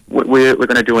think we're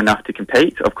going to do enough to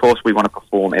compete. Of course, we want to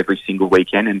perform every single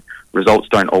weekend, and results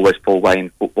don't always fall away in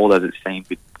football, as it seems,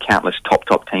 with countless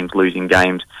top teams losing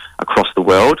games across the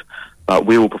world. But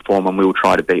we will perform and we will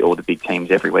try to beat all the big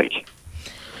teams every week.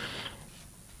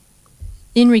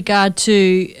 In regard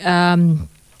to...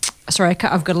 Sorry,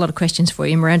 I've got a lot of questions for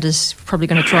you. Miranda's probably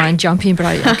going to try and jump in, but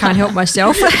I can't help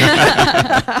myself.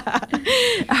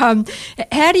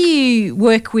 How do you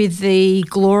work with the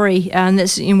Glory? And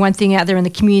that's one thing out there in the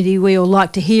community we all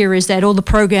like to hear is that all the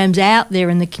programs out there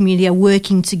in the community are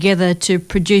working together to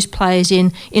produce players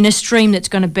in a stream that's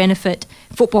going to benefit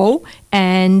football.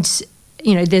 And,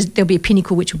 you know, there'll be a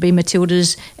pinnacle, which will be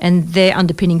Matildas and their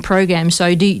underpinning program.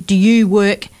 So do you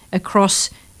work across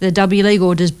the W League,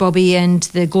 or does Bobby and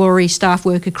the Glory staff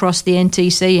work across the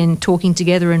NTC and talking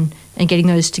together and getting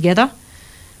those together?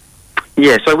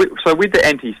 Yeah, so with the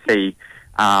NTC,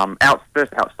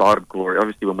 outside of Glory,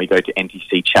 obviously when we go to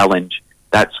NTC Challenge,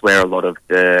 that's where a lot of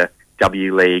the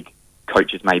W League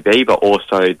coaches may be, but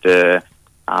also the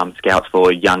scouts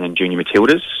for young and junior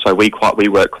Matildas. So we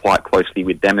work quite closely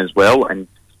with them as well, and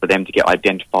for them to get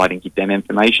identified and give them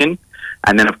information.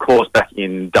 And then, of course, back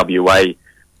in WA,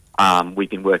 we've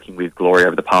been working with Glory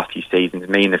over the past few seasons.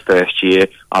 Me in the first year,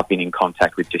 I've been in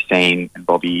contact with Justine and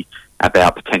Bobby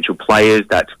about potential players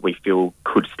that we feel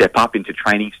could step up into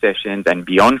training sessions and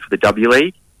beyond for the W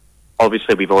League.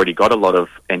 Obviously, we've already got a lot of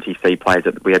NTC players.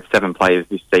 We had 7 players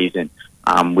this season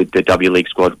with the W League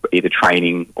squad either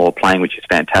training or playing, which is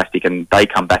fantastic. And they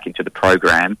come back into the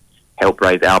program, help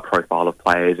raise our profile of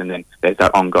players, and then there's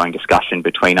that ongoing discussion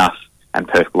between us and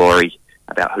Perth Glory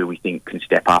about who we think can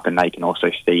step up, and they can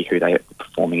also see who they are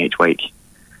performing each week.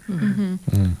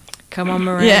 Mm-hmm. Come on,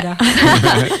 Miranda.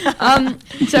 Yeah.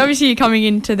 So obviously you're coming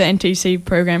into the NTC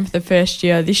program for the first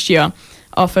year this year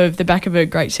off of the back of a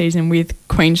great season with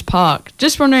Queen's Park.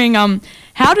 Just wondering,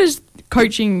 how does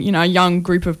coaching, a young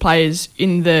group of players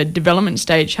in the development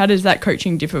stage, how does that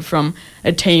coaching differ from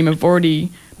a team of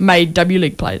already made W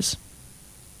League players?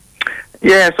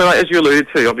 Yeah, so as you alluded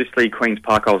to, obviously Queen's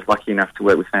Park, I was lucky enough to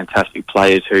work with fantastic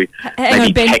players who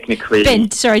technically... Ben,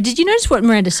 sorry, did you notice what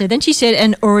Miranda said? Then she said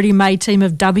an already made team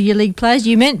of W League players.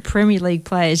 You meant Premier League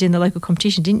players in the local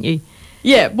competition, didn't you?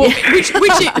 Yeah, well,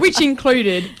 which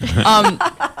included,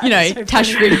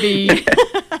 Tash Rigby.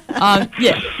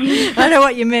 Yeah, I know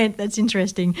what you meant. That's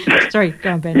interesting. Sorry,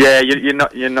 go on, Ben. Yeah, you're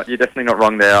definitely not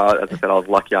wrong there. As I said, I was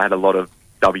lucky. I had a lot of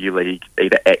W League,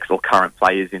 either ex or current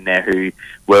players in there who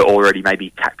were already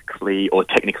maybe tactically or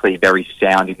technically very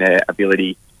sound in their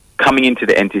ability. Coming into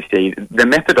the NTC, the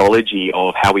methodology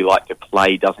of how we like to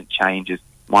play doesn't change. As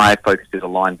my focus is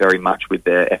aligned very much with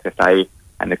the FFA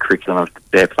and the curriculum of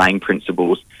their playing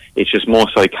principles. It's just more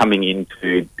so coming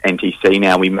into NTC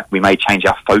now, we may change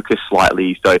our focus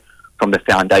slightly. So from the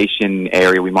foundation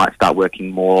area, we might start working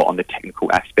more on the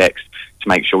technical aspects to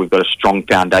make sure we've got a strong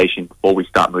foundation before we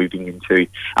start moving into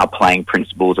our playing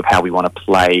principles of how we want to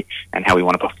play and how we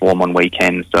want to perform on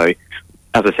weekends. So,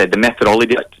 as I said, the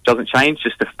methodology doesn't change,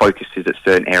 just the focuses at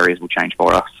certain areas will change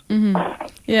for us. Mm-hmm.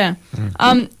 Yeah.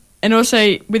 And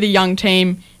also with a young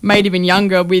team, made even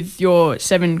younger with your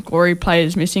 7 Glory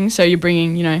players missing, so you're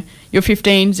bringing, your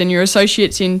 15s and your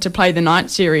associates in to play the night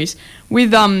series.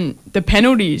 With the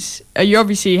penalties, you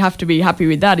obviously have to be happy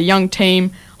with that. A young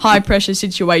team, high-pressure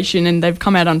situation, and they've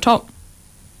come out on top.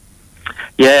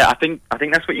 Yeah, I think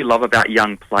that's what you love about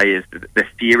young players. The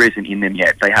fear isn't in them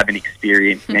yet. They haven't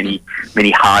experienced many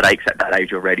heartaches at that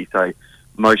age already, so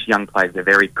most young players are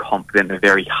very confident, they're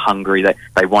very hungry,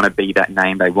 they want to be that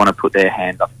name, they want to put their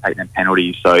hands up and take them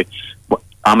penalties. So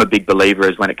I'm a big believer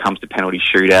as when it comes to penalty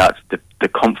shootouts, the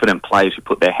confident players who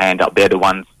put their hand up, they're the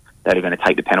ones that are going to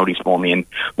take the penalties for me. And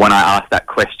when I asked that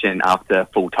question after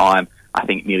full time, I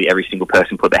think nearly every single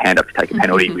person put their hand up to take a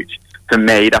penalty, which for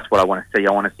me, that's what I want to see.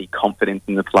 I want to see confidence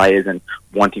in the players and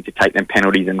wanting to take them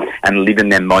penalties and live in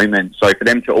their moment. So for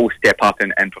them to all step up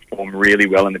and perform really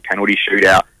well in the penalty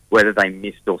shootout, whether they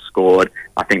missed or scored,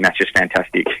 I think that's just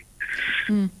fantastic.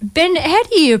 Ben, how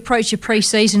do you approach your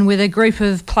pre-season with a group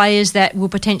of players that will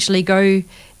potentially go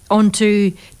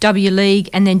onto W League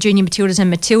and then Junior Matildas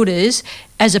and Matildas,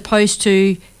 as opposed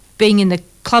to being in the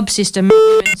club system?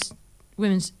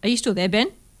 Women's. Are you still there,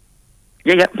 Ben?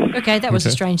 Yeah. Okay, that was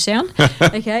a strange sound.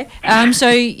 Okay. So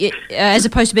as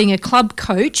opposed to being a club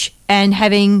coach and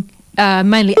having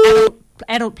mainly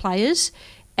adult players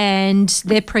and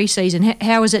their pre-season,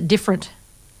 how is it different?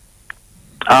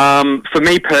 For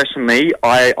me personally,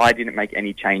 I didn't make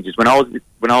any changes. When I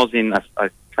was in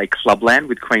say Clubland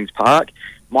with Queen's Park,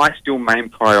 my still main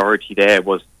priority there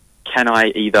was, can I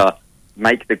either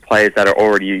make the players that are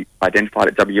already identified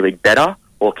at W League better,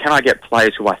 or can I get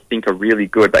players who I think are really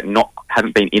good but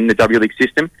haven't been in the W League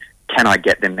system? Can I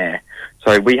get them there?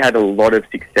 So we had a lot of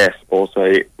success. Also,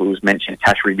 it was mentioned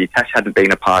Tash Ruby. Tash hadn't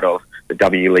been a part of the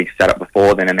W League setup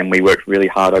before then, and then we worked really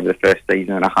hard over the first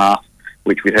season and a half,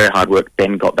 which with her hard work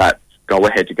then got that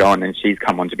go-ahead to go, and then she's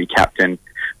come on to be captain.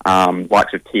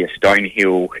 Likes of Tia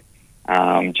Stonehill,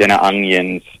 Jenna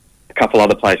Onions, a couple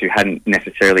other players who hadn't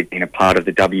necessarily been a part of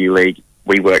the W League.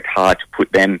 We worked hard to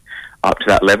put them up to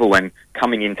that level, and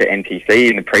coming into NTC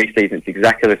in the pre-season, it's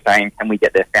exactly the same. Can we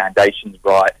get their foundations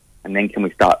right, and then can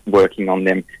we start working on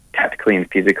them tactically and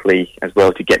physically as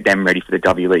well to get them ready for the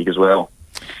W League as well?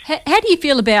 How do you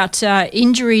feel about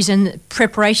injuries and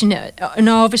preparation?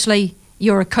 No, obviously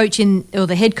you're a coach or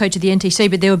the head coach of the NTC,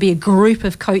 but there will be a group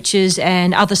of coaches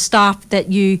and other staff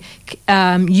that you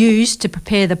use to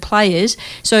prepare the players.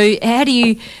 So how do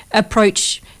you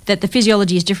approach that? The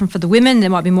physiology is different for the women. There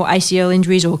might be more ACL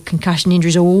injuries or concussion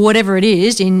injuries or whatever it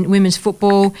is in women's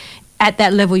football at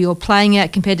that level you're playing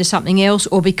at compared to something else,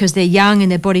 or because they're young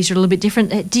and their bodies are a little bit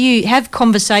different. Do you have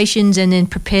conversations and then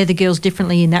prepare the girls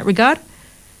differently in that regard?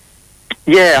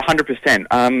 Yeah, 100%.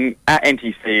 At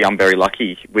NTC, I'm very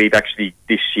lucky. We've actually,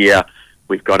 this year,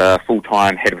 we've got a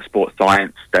full-time head of sports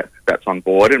science that's on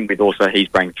board, and he's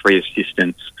bringing 3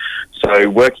 assistants. So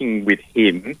working with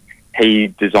him, he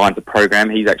designs a program.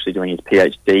 He's actually doing his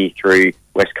PhD through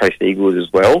West Coast Eagles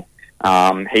as well.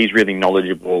 He's really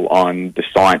knowledgeable on the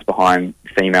science behind the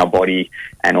female body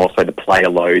and also the player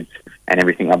loads and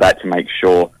everything like that to make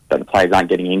sure that the players aren't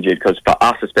getting injured. Because for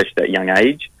us, especially at a young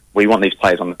age, we want these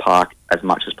players on the park as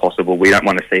much as possible. We don't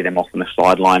want to see them off on the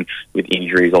sideline with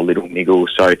injuries or little niggles.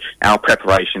 So our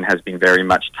preparation has been very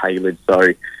much tailored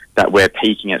so that we're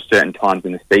peaking at certain times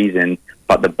in the season,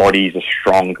 but the bodies are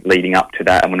strong leading up to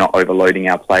that, and we're not overloading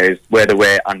our players. Whether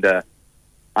we're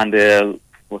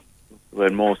we're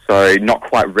more so not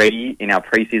quite ready in our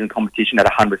pre-season competition at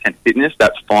 100% fitness,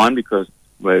 that's fine, because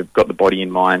we've got the body in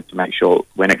mind to make sure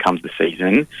when it comes to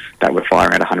season that we're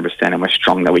firing at 100% and we're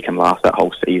strong that we can last that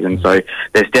whole season. So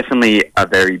there's definitely a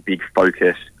very big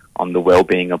focus on the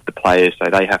well-being of the players. So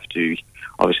they have to,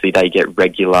 obviously they get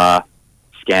regular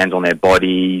scans on their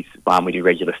bodies. We do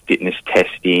regular fitness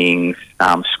testings,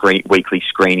 weekly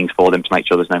screenings for them to make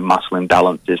sure there's no muscle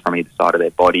imbalances from either side of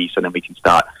their body, so then we can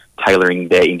start tailoring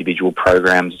their individual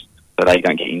programs so they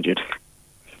don't get injured.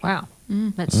 Wow,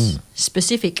 that's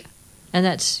specific. And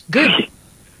that's good.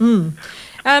 What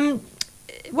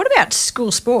about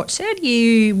school sports? How do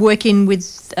you work in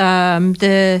with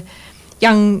the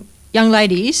young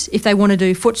ladies if they want to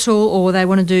do futsal or they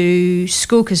want to do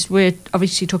school? Because we're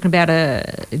obviously talking about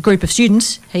a group of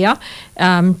students here.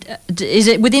 Is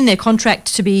it within their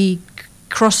contract to be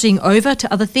crossing over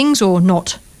to other things or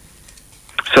not?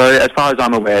 So as far as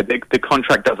I'm aware, the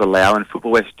contract does allow, and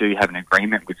Football West do have an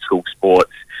agreement with school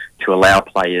sports to allow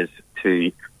players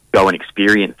to go and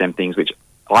experience them things, which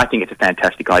I think it's a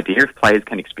fantastic idea. If players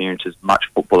can experience as much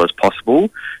football as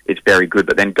possible, it's very good.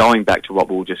 But then going back to what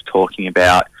we were just talking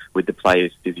about with the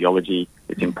players' physiology,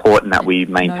 it's important that we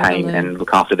maintain and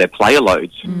look after their player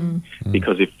loads,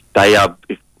 because if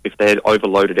they're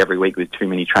overloaded every week with too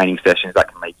many training sessions, that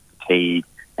can lead to fatigue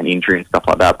and injury and stuff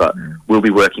like that. But we'll be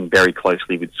working very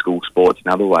closely with school sports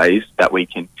in other ways that we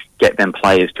can get them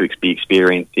players to be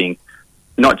experiencing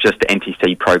not just the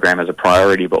NTC program as a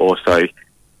priority, but also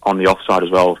on the offside as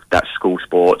well, that school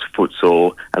sports,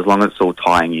 futsal, as long as it's all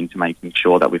tying into making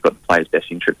sure that we've got the players' best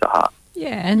interests at heart.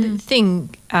 Yeah, and the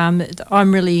thing that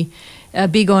I'm really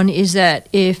big on is that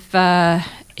if a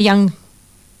young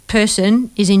person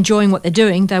is enjoying what they're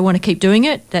doing, they want to keep doing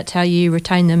it. That's how you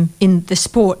retain them in the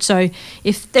sport. So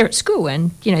if they're at school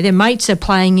and, their mates are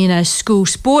playing in a school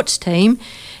sports team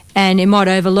and it might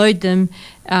overload them,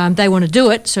 they want to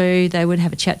do it, so they would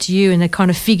have a chat to you and they kind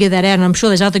of figure that out. And I'm sure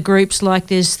there's other groups, like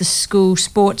there's the school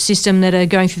sports system, that are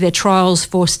going through their trials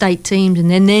for state teams and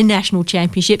then their national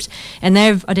championships, and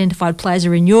they've identified players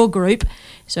are in your group.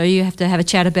 So you have to have a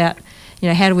chat about,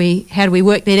 how do we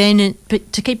work that in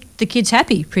to keep the kids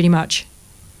happy, pretty much.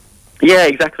 Yeah,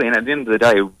 exactly. And at the end of the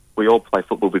day, we all play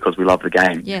football because we love the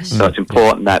game. Yes. So it's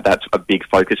important that that's a big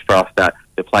focus for us, that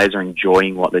the players are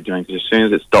enjoying what they're doing, because as soon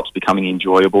as it stops becoming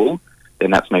enjoyable, then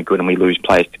that's no good and we lose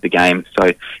players to the game.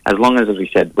 So as long as we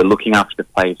said, we're looking after the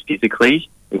players physically,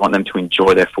 we want them to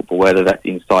enjoy their football, whether that's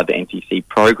inside the NTC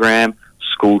program,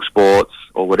 school sports,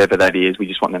 or whatever that is. We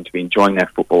just want them to be enjoying their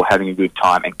football, having a good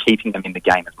time, and keeping them in the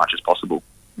game as much as possible.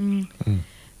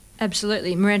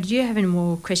 Absolutely. Miranda, do you have any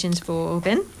more questions for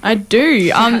Ben? I do.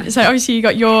 So obviously you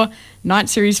got your night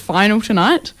series final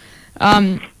tonight,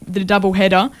 the double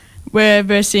header. We're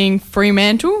versing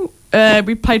Fremantle.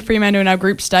 we played Fremantle in our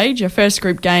group stage, our first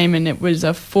group game, and it was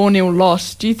a 4-0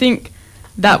 loss. Do you think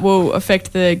that will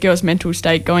affect the girls' mental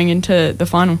state going into the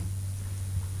final?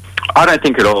 I don't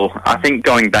think at all. I think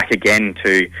going back again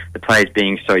to the players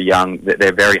being so young, that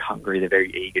they're very hungry, they're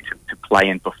very eager to play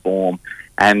and perform.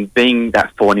 And being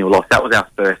that 4-0 loss, that was our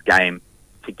first game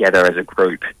together as a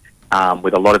group,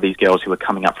 with a lot of these girls who were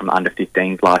coming up from under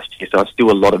 15s last year. So it's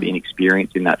still a lot of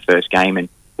inexperience in that first game, and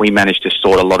we managed to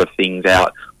sort a lot of things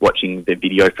out watching the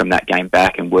video from that game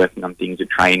back and working on things at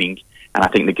training. And I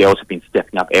think the girls have been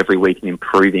stepping up every week and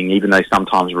improving, even though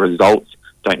sometimes results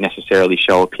don't necessarily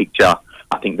show a picture.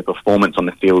 I think the performance on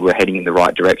the field, we're heading in the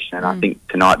right direction. And I think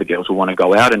tonight the girls will want to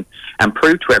go out and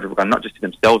prove to everyone, not just to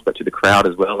themselves, but to the crowd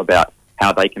as well, about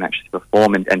how they can actually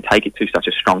perform and take it to such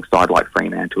a strong side like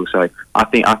Fremantle. So I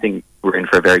think we're in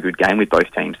for a very good game with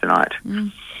both teams tonight.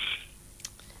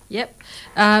 Yep.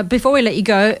 Before we let you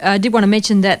go, I did want to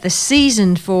mention that the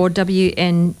season for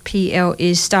WNPL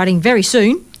is starting very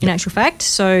soon, in actual fact.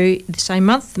 So the same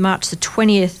month, March the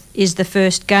 20th, is the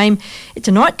first game. It's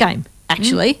a night game,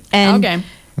 actually. And our game.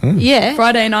 Yeah.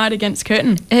 Friday night against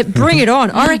Curtin. Bring it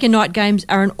on. I reckon night games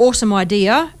are an awesome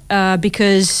idea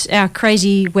because our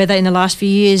crazy weather in the last few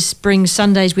years brings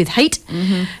Sundays with heat.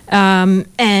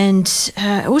 And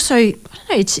also, I don't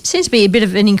know, it seems to be a bit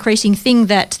of an increasing thing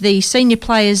that the senior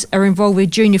players are involved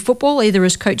with junior football, either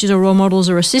as coaches or role models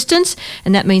or assistants,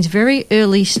 and that means very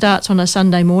early starts on a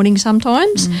Sunday morning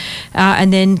sometimes,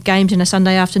 and then games in a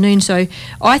Sunday afternoon. So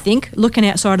I think looking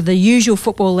outside of the usual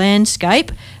football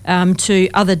landscape to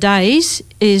other days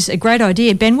is a great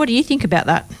idea. Ben, what do you think about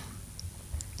that?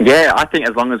 Yeah, I think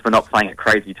as long as we're not playing at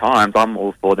crazy times, I'm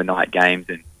all for the night games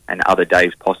and other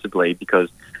days possibly, because,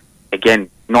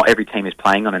 again, not every team is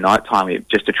playing on a night time. It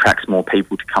just attracts more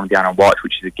people to come down and watch,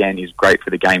 which is, again, is great for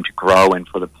the game to grow and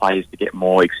for the players to get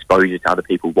more exposure to other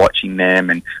people watching them.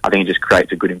 And I think it just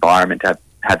creates a good environment to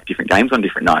have different games on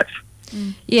different nights.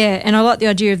 Yeah, and I like the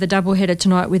idea of the doubleheader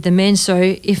tonight with the men, so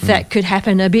if that could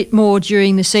happen a bit more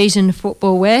during the season,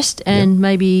 Football West, and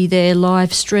maybe they're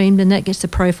live streamed, then that gets the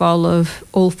profile of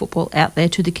all football out there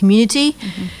to the community.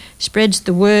 Spreads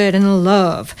the word and the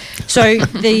love. So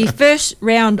the first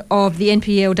round of the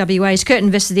NPL WA is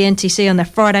Curtin versus the NTC on the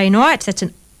Friday night. Is that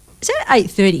an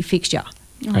 8:30 fixture?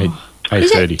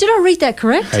 8:30. Did I read that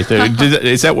correct? 8:30.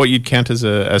 Is that what you'd count as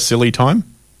a silly time?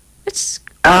 It's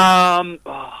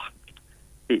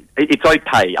it's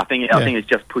okay. I think it's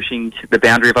just pushing the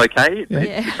boundary of okay.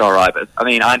 It's all right. But I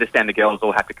mean, I understand the girls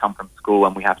all have to come from school,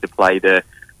 and we have to play the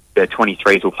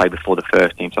 23s will play before the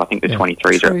first team. So I think the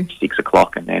 23s are at 6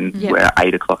 o'clock, and then we're at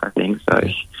 8 o'clock, I think. So,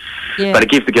 but it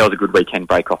gives the girls a good weekend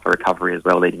break off for recovery as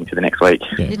well, leading into the next week.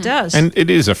 It does, and it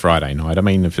is a Friday night. I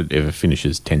mean, if it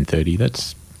finishes 10:30,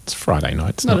 it's Friday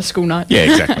night. It's not a school night. Yeah,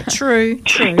 exactly. True.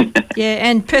 Yeah,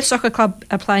 and Perth Soccer Club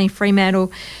are playing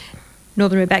Fremantle.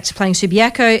 Northern Redbacks are playing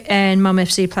Subiaco, and Mum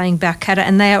FC are playing Balcatta,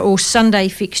 and they are all Sunday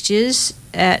fixtures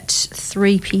at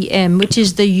 3 p.m, which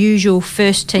is the usual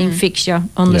first team fixture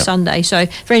on the Sunday. So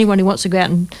for anyone who wants to go out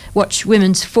and watch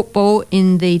women's football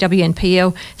in the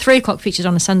WNPL, 3 o'clock fixtures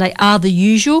on a Sunday are the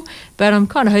usual, but I'm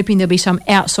kind of hoping there'll be some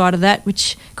outside of that,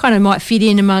 which kind of might fit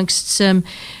in amongst some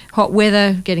hot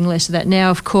weather, getting less of that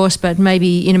now, of course, but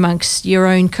maybe in amongst your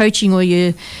own coaching or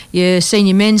your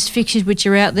senior men's fixtures which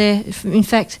are out there. In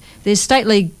fact, there's State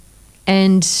League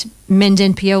and men's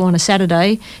NPL on a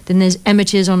Saturday, then there's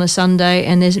amateurs on a Sunday,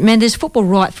 and there's football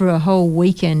right for a whole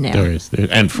weekend now. There is,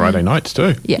 and Friday nights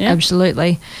too. Yeah,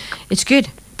 absolutely. It's good.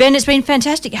 Ben, it's been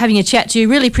fantastic having a chat to you.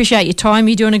 Really appreciate your time.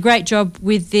 You're doing a great job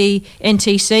with the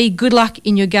NTC. Good luck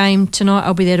in your game tonight.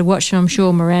 I'll be there to watch, and I'm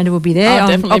sure Miranda will be there. I'll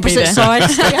definitely opposite be there.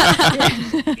 sides.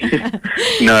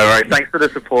 No worries. Thanks for the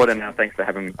support, and thanks for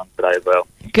having me on today as well.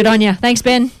 Good on you. Thanks,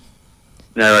 Ben.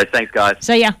 No worries. Thanks, guys.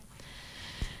 See ya.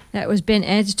 That was Ben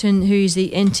Anderton, who's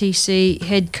the NTC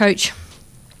head coach.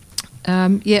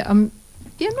 I'm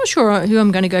not sure who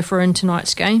I'm going to go for in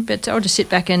tonight's game, but I'll just sit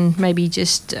back and maybe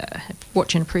just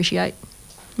watch and appreciate.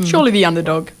 Surely the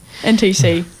underdog,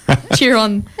 NTC. Cheer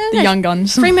on the young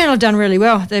guns. Fremantle have done really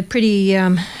well. They're pretty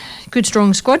good,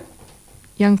 strong squad,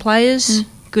 young players,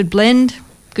 good blend,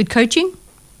 good coaching.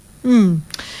 Okay,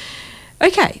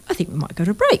 I think we might go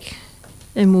to a break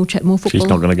and we'll chat more football. She's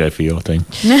not going to go for your team.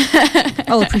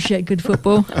 I'll appreciate good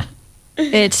football.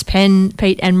 It's Penn,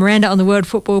 Pete and Miranda on the World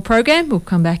Football Program. We'll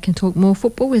come back and talk more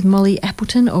football with Molly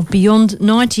Appleton of Beyond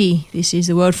 90. This is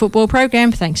the World Football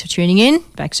Program. Thanks for tuning in.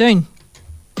 Back soon.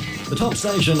 The top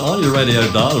station on your radio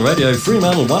dial, Radio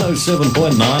Fremantle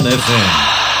 107.9 FM.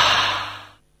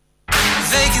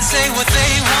 They can say what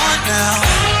they want now,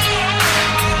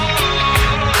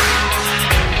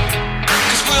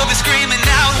 'cause we'll be screaming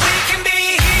out, we can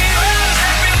be heroes.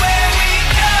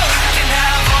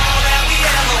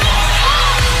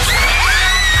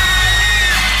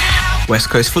 West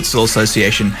Coast Futsal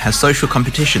Association has social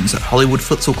competitions at Hollywood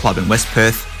Futsal Club in West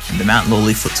Perth and the Mount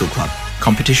Lawley Futsal Club.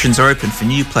 Competitions are open for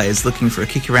new players looking for a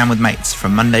kick around with mates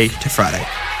from Monday to Friday.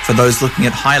 For those looking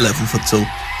at high-level futsal,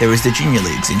 there is the Junior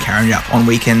Leagues in Karrinyup on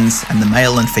weekends and the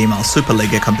male and female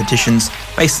Superliga competitions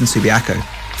based in Subiaco.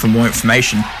 For more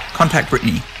information, contact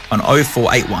Brittany on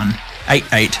 0481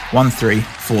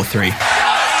 881343.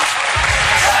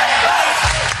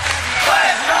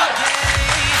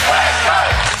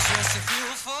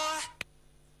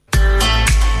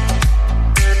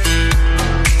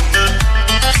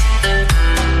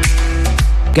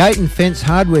 Gate and Fence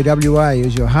Hardware WA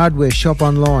is your hardware shop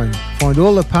online. Find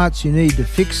all the parts you need to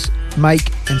fix, make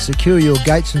and secure your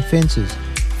gates and fences.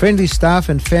 Friendly staff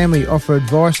and family offer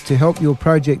advice to help your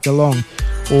project along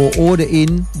or order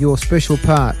in your special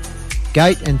part.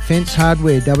 Gate and Fence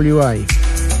Hardware WA.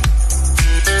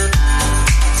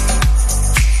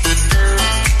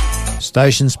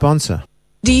 Station sponsor.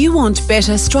 Do you want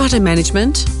better strata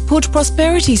management? Put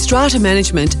Prosperity Strata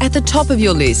Management at the top of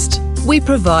your list. We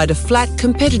provide a flat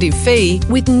competitive fee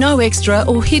with no extra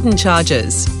or hidden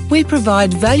charges. We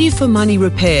provide value for money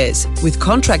repairs with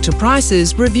contractor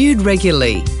prices reviewed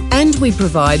regularly. And we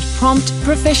provide prompt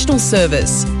professional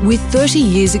service with 30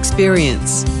 years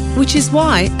experience, which is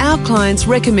why our clients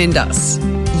recommend us.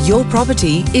 Your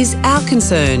property is our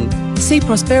concern. See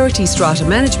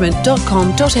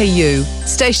prosperitystratamanagement.com.au.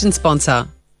 Station sponsor.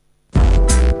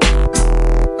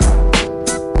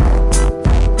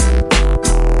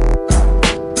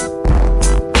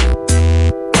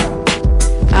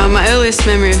 My earliest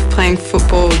memory of playing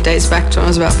football dates back to when I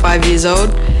was about 5 years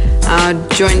old. I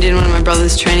joined in one of my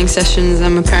brother's training sessions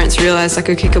and my parents realised I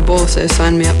could kick a ball, so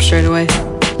signed me up straight away.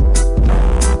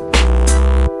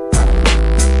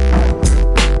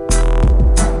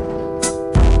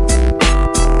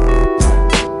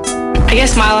 I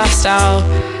guess my lifestyle,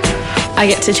 I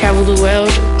get to travel the world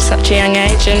at such a young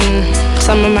age, and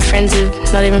some of my friends have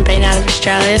not even been out of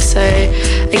Australia, so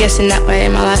I guess in that way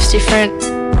my life's different.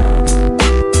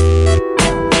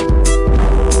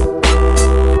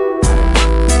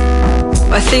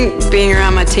 I think being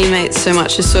around my teammates so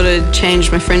much has sort of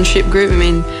changed my friendship group. I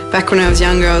mean, back when I was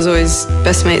younger, I was always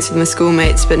best mates with my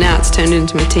schoolmates, but now it's turned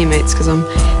into my teammates because I'm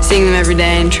seeing them every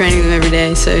day and training them every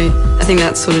day, so I think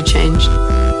that's sort of changed.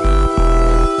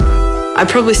 I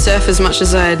probably surf as much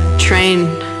as I train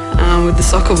with the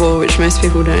soccer ball, which most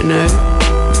people don't know.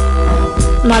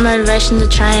 My motivation to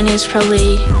train is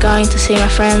probably going to see my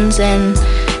friends and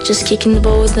just kicking the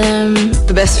ball with them.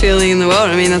 The best feeling in the world.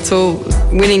 I mean, that's all.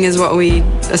 Winning is what we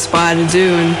aspire to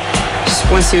do, and just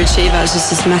once you achieve that, it's just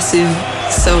this massive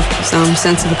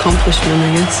sense of accomplishment,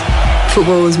 I guess.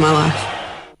 Football is my life.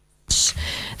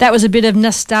 That was a bit of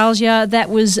nostalgia. That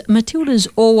was Matilda's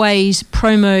Always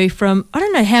promo from, I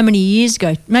don't know how many years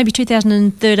ago, maybe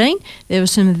 2013. There were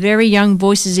some very young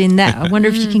voices in that. I wonder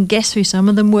if you can guess who some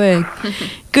of them were.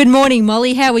 Good morning,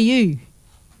 Molly. How are you?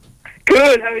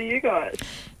 Good. How are you guys?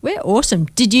 We're awesome.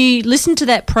 Did you listen to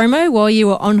that promo while you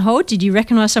were on hold? Did you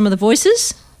recognise some of the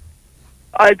voices?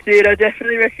 I did. I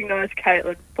definitely recognised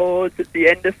Caitlin Fords at the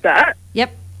end of that.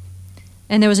 Yep.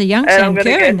 And there was a young Sam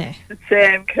Kerr in there.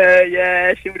 Sam Kerr,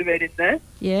 yeah, she would have been in there.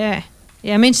 Yeah.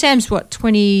 Yeah, I mean, Sam's,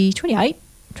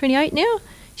 28 now?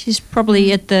 She's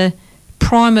probably at the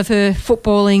prime of her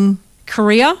footballing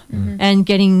career and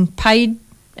getting paid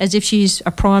as if she's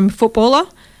a prime footballer.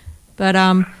 But,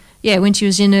 yeah, when she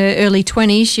was in her early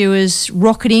 20s, she was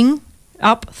rocketing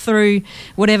up through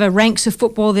whatever ranks of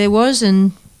football there was,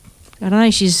 and I don't know,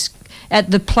 she's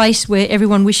at the place where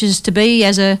everyone wishes to be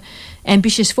as a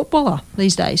ambitious footballer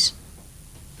these days.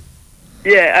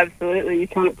 Yeah, absolutely. You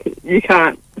can't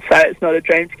say it's not a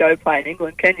dream to go play in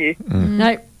England, can you?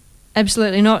 No,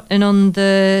 absolutely not. And on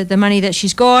the money that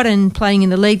she's got and playing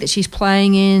in the league that she's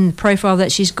playing in, the profile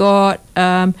that she's got,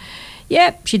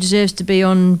 yeah, she deserves to be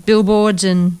on billboards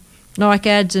and Nike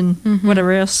ads and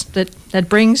whatever else that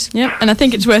brings. Yeah, and I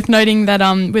think it's worth noting that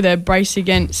with her brace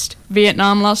against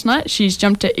Vietnam last night, she's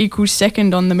jumped to equal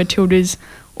second on the Matildas'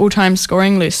 all-time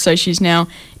scoring list, so she's now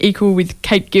equal with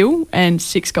Kate Gill and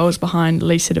 6 goals behind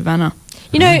Lisa DeVanna.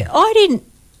 You know, I didn't...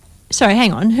 Sorry,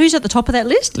 hang on. Who's at the top of that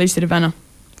list? Lisa DeVanna,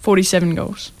 47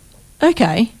 goals.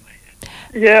 Okay.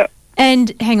 Yeah.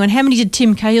 And hang on, how many did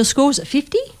Tim Cahill score? Was it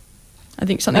 50? I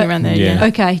think something around there, yeah.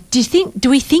 Okay. Do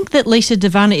we think that Lisa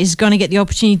DeVanna is going to get the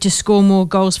opportunity to score more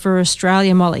goals for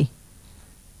Australia, Molly?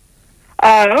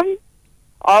 I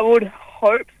would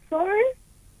hope so.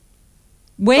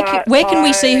 Where can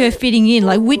we see her fitting in?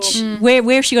 Like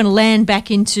where is she going to land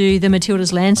back into the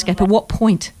Matildas landscape? At what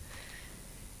point?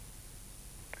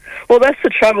 Well, that's the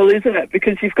trouble, isn't it?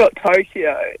 Because you've got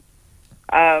Tokyo,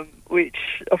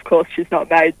 which, of course, she's not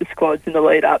made the squads in the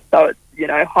lead-up, so it's,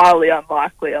 highly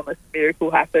unlikely unless a miracle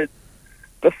happens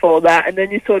before that. And then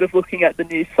you're sort of looking at the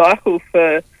new cycle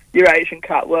for your Asian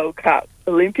Cup, World Cup,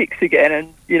 Olympics again,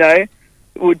 and,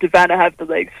 would Davana have the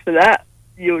legs for that?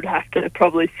 You would have to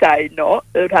probably say not.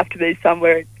 It would have to be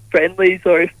somewhere in friendlies,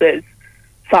 or if there's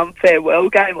some farewell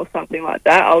game or something like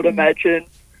that, I would imagine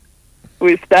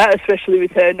with that, especially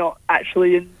with her not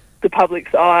actually in the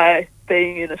public's eye,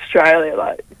 being in Australia,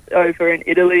 like over in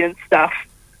Italy and stuff.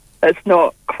 It's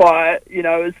not quite,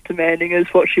 as demanding as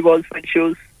what she was when she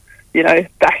was,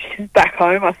 back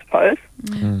home, I suppose.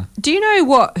 Do you know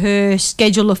what her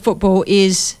schedule of football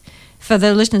is? For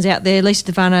the listeners out there,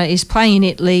 Lisa Davana is playing in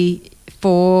Italy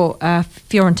for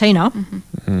Fiorentina,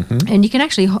 and you can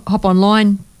actually hop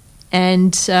online,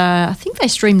 and I think they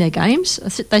stream their games.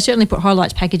 They certainly put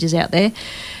highlights packages out there,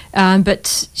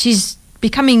 but she's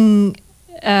becoming...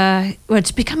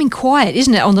 it's becoming quiet,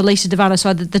 isn't it, on the Lisa Davana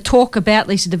side? The talk about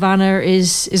Lisa Davana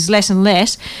is less and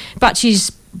less, but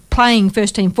she's playing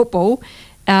first-team football.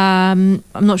 I'm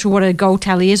not sure what her goal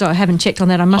tally is. I haven't checked on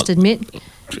that, I must admit.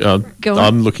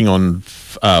 I'm looking on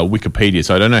Wikipedia,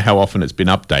 so I don't know how often it's been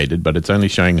updated, but it's only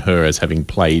showing her as having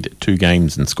played 2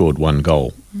 games and scored 1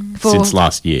 goal since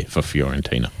last year for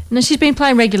Fiorentina. No, she's been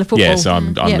playing regular football. Yeah, so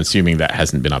I'm assuming that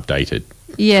hasn't been updated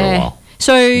for a while.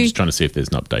 So I'm just trying to see if there's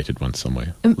an updated one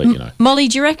somewhere. Let you know. Molly,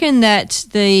 do you reckon that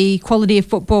the quality of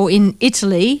football in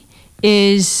Italy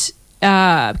is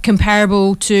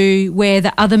comparable to where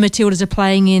the other Matildas are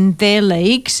playing in their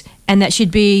leagues, and that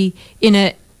should be in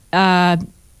a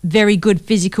very good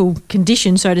physical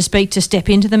condition, so to speak, to step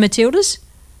into the Matildas?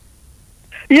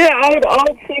 Yeah, I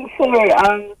would think so.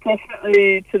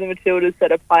 Definitely to the Matildas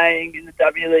that are playing in the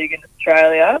W League in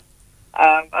Australia.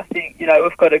 I think,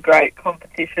 we've got a great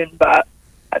competition, but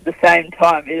at the same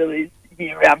time, Italy's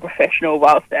year-round professional,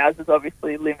 whilst ours is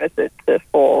obviously limited to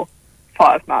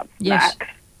 4-5 months max.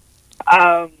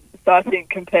 So I think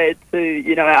compared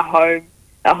to,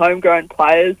 our homegrown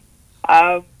players,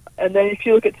 and then if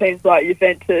you look at teams like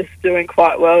Juventus doing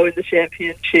quite well in the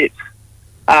championships,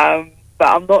 but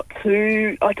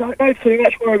I don't know too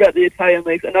much more about the Italian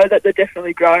leagues. I know that they're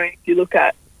definitely growing. If you look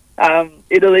at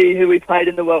Italy, who we played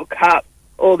in the World Cup,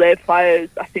 all their players,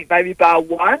 I think maybe bar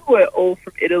one, were all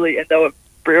from Italy, and they were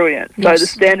brilliant. So the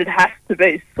standard has to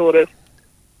be sort of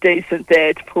decent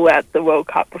there to pull out the World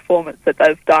Cup performance that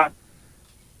they've done.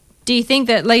 Do you think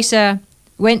that Lisa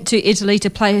went to Italy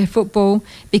to play her football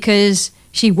because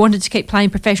she wanted to keep playing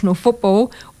professional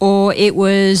football, or it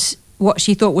was what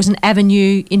she thought was an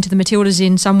avenue into the Matildas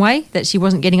in some way that she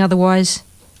wasn't getting otherwise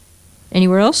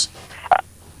anywhere else?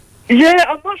 Yeah,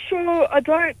 I'm not sure.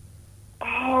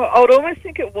 I would almost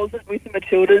think it wasn't with the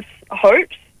Matildas'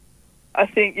 hopes. I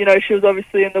think, she was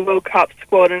obviously in the World Cup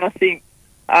squad, and I think,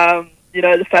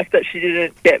 the fact that she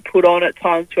didn't get put on at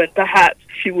times when perhaps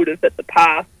she would have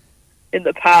in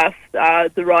the past,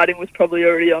 the writing was probably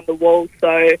already on the wall. So,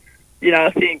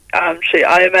 I think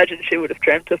I imagine she would have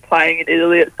dreamt of playing in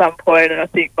Italy at some point, and I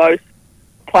think most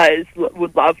players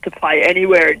would love to play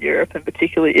anywhere in Europe, and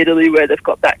particularly Italy, where they've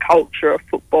got that culture of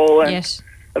football and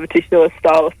a particular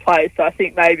style of play. So I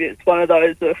think maybe it's one of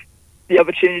those of the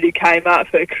opportunity came up,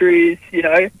 her career's,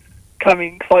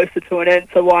 coming closer to an end,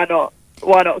 so why not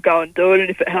go and do it? And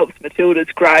if it helps Matilda's,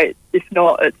 great. If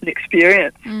not, it's an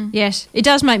experience. Yes. It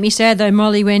does make me sad, though,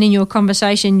 Molly, when in your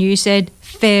conversation you said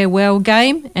farewell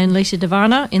game and Lisa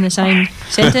Davana in the same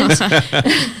sentence.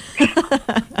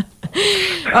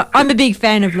 I'm a big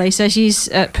fan of Lisa. She's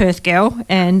a Perth girl,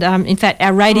 and in fact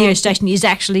our radio station is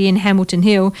actually in Hamilton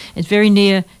Hill. It's very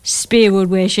near Spearwood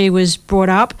where she was brought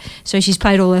up, so she's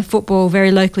played all her football very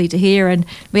locally to here, and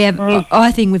we have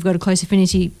I think we've got a close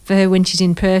affinity for her when she's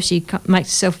in Perth. She makes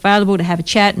herself available to have a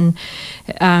chat,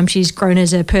 and she's grown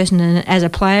as a person and as a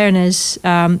player, and as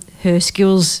her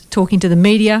skills talking to the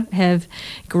media have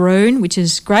grown, which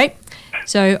is great.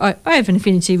 So I have an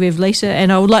affinity with Lisa,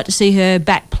 and I would like to see her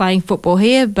back playing football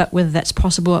here, but whether that's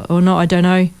possible or not, I don't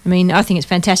know. I mean, I think it's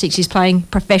fantastic she's playing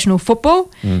professional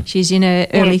football. She's in her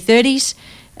early 30s,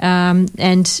 and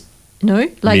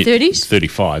late 30s?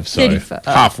 35, so 35.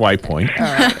 Halfway point. All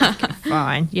right, okay,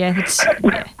 fine. Yeah,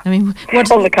 I mean,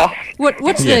 what's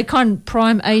the kind of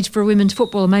prime age for women's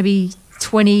football? Maybe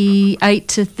 28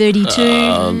 to 32.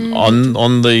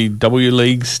 On the W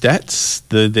League stats,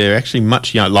 they're actually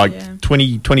much young, like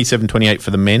 27, 28 for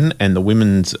the men, and the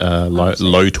women's low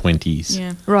 20s.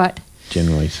 Yeah, right.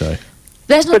 Generally, so.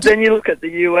 But then you look at the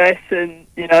US, and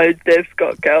they've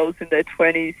got girls in their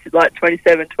 20s, like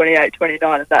 27, 28,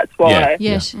 29, and that's why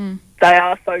they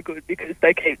are so good, because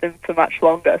they keep them for much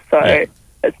longer. So,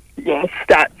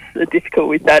 stats are difficult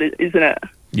with that, isn't it?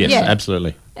 Yes,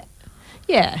 absolutely.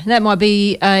 Yeah, that might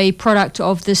be a product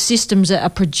of the systems that are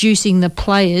producing the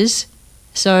players.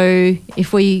 So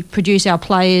if we produce our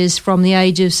players from the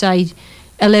age of, say,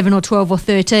 11 or 12 or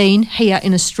 13 here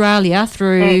in Australia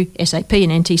through SAP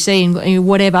and NTC and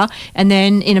whatever, and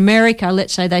then in America,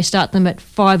 let's say they start them at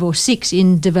 5 or 6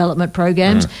 in development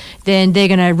programs, then they're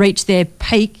going to reach their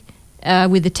peak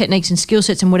with the techniques and skill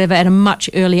sets and whatever at a much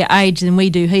earlier age than we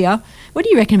do here. What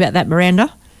do you reckon about that,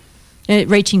 Miranda?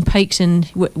 Reaching peaks and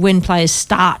when players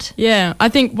start. Yeah, I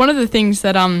think one of the things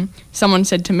that someone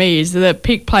said to me is that the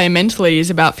peak player mentally is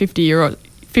about 50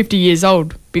 years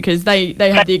old, because they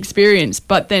have the experience,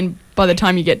 but then by the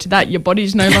time you get to that, your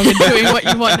body's no longer doing what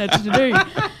you want it to do.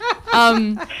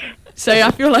 So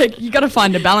I feel like you got to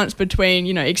find a balance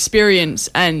between, experience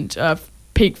and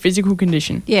peak physical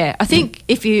condition. Yeah, I think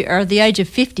if you are at the age of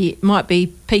 50, it might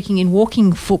be peaking in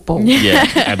walking football. Yeah,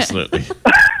 absolutely.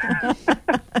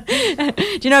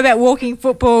 Do you know about walking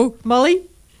football, Molly?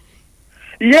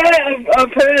 Yeah,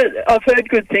 I've heard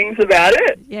good things about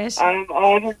it. Yes. I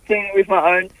haven't seen it with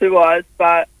my own 2 eyes,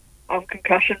 but I'm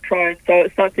concussion prone, so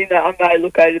it's something that I may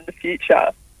look at in the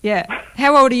future. Yeah.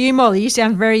 How old are you, Molly? You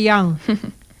sound very young.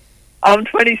 I'm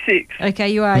 26. Okay,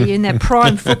 you are. You're in that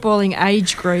prime footballing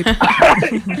age group.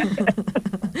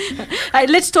 Hey,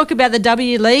 let's talk about the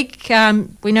W League.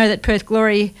 We know that Perth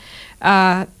Glory,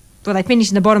 they finished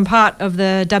in the bottom part of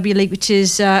the W League, which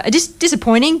is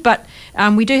disappointing, but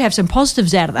we do have some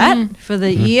positives out of that for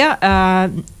the year.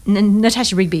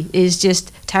 Natasha Rigby is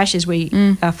just Tash, as we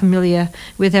are familiar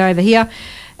with her over here,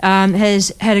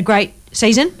 has had a great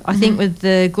season, I think, with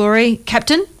the Glory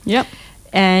captain. Yep.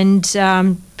 And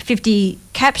 50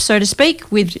 caps, so to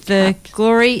speak, with the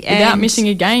Glory. Without and missing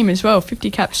a game as well,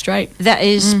 50 caps straight. That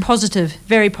is positive,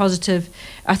 very positive.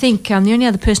 I think the only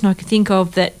other person I can think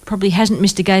of that probably hasn't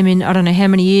missed a game in I don't know how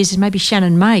many years is maybe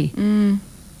Shannon May.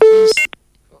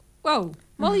 Whoa,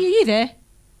 Molly, are you there?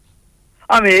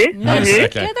 I'm here. I'm here.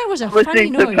 Okay. Yeah, that was a I'm funny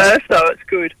listening to noise. Perth, so it's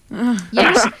good.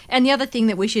 Yes, and the other thing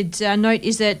that we should note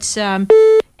is that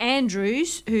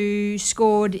Andrews, who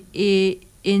scored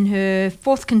in her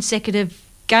 4th consecutive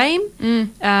game,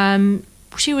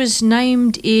 she was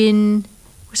named in,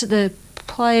 was it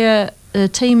the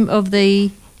team of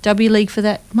the W League for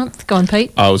that month? Go on,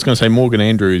 Pete. I was going to say Morgan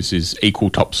Andrews is equal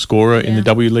top scorer in the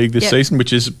W League this season,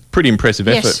 which is a pretty impressive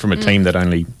effort from a team that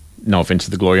only, no offence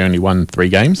to the Glory, only won 3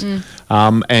 games.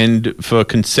 And for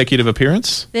consecutive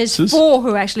appearances... There's 4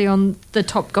 who are actually on the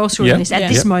top goal scorer list at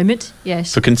this moment.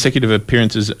 Yes. For consecutive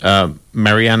appearances,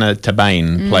 Mariana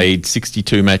Tabane played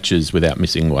 62 matches without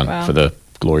missing one for the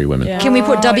Glory women. Yeah. Can we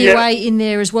put WA in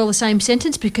there as well, the same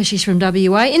sentence, because she's from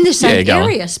WA, in the same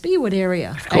area, Spearwood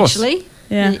area, actually.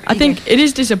 Yeah, I think it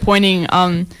is disappointing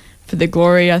for the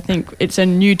Glory. I think it's a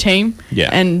new team,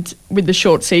 and with the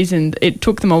short season, it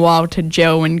took them a while to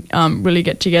gel and really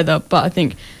get together. But I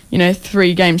think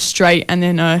 3 games straight, and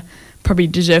then probably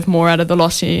deserve more out of the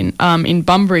loss in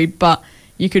Bunbury. But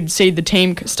you could see the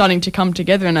team starting to come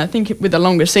together, and I think with a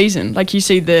longer season, like you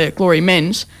see the Glory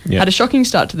men's had a shocking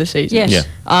start to the season. Yes.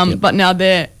 Yeah. But now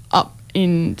they're up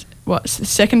in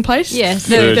second place. Yeah,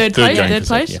 third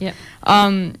place.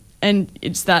 Yeah. And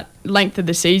it's that length of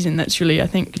the season that's really, I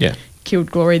think,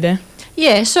 killed Glory there.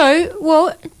 Yeah,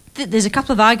 so, there's a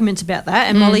couple of arguments about that,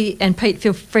 and Molly and Pete,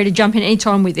 feel free to jump in any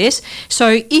time with this.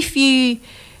 So if you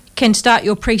can start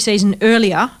your pre-season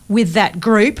earlier with that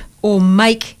group, or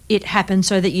make it happen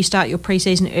so that you start your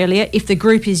pre-season earlier, if the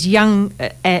group is young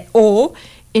or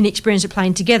inexperienced at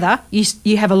playing together,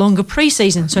 you have a longer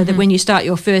pre-season, so that when you start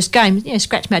your first game,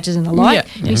 scratch matches and the like,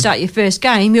 you start your first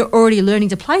game, you're already learning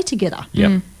to play together.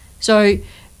 So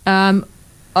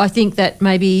I think that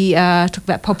maybe talk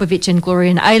about Popovich and Glory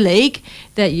in A-League,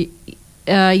 that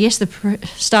yes, the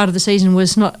start of the season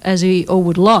was not as we all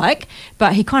would like,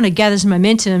 but he kind of gathers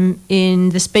momentum in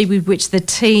the speed with which the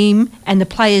team and the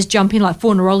players jump in, like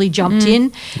Fornaroli jumped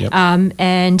in,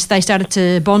 and they started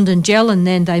to bond and gel, and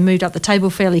then they moved up the table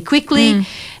fairly quickly.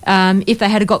 If they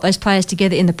had got those players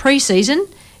together in the pre-season,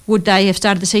 would they have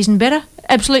started the season better?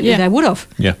 Absolutely, they would have.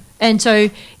 Yeah. And so,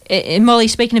 Molly,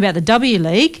 speaking about the W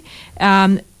League,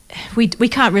 we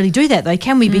can't really do that, though,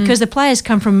 can we? Because the players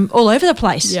come from all over the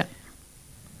place. Yeah.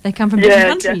 They come from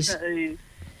different countries.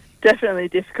 Definitely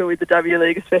difficult with the W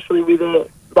League, especially with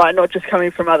not just coming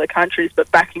from other countries,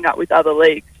 but backing up with other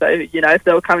leagues. So, if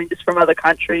they were coming just from other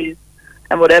countries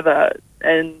and whatever,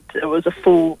 and it was a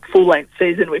full-length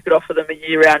season, we could offer them a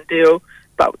year-round deal.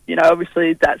 But,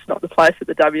 obviously that's not the place that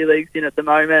the W League's in at the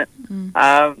moment.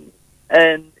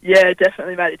 And, it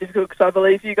definitely made it difficult, because I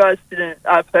believe you guys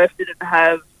Perth didn't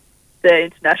have their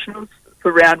internationals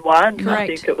for round one. I Correct.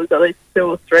 think it was at least 2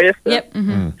 or 3 of them. Yep.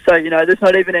 Mm-hmm. So, you know, there's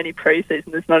not even any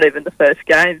pre-season. There's not even the first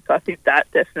game. So I think that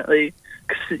definitely,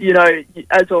 'cause, you know,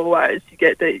 as always, you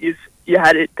get that you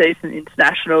had it decent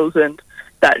internationals, and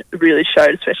that really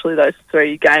showed, especially those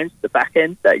 3 games at the back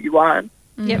end that you won.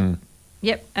 Yep.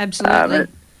 Yep, absolutely.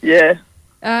 Yeah.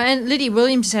 And Lydia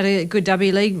Williams has had a good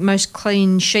W League, most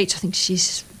clean sheets. I think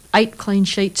she's 8 clean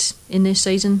sheets in this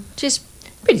season. She's a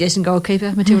pretty decent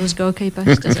goalkeeper, Matilda's goalkeeper.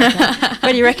 She does okay.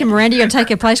 What do you reckon, Miranda? You going to take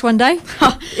her place one day?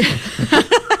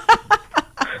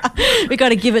 We got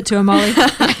to give it to her, Molly.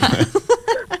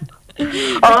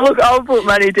 Oh, look, I'll put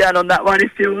money down on that one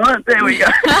if you want. There we go.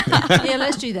 Yeah,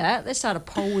 let's do that. Let's start a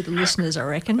poll with the listeners, I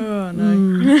reckon. Oh, no.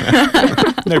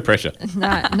 No pressure.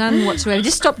 No, none whatsoever.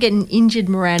 Just stop getting injured,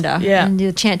 Miranda. Yeah. And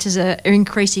the chances are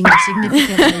increasing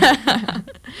significantly.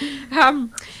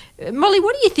 Molly,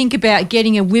 what do you think about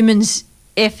getting a women's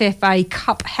FFA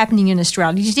Cup happening in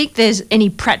Australia? Do you think there's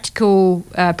any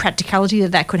practicality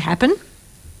that could happen?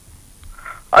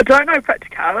 I don't know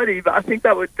practicality, but I think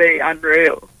that would be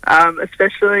unreal,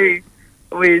 especially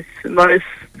with most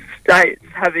states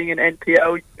having an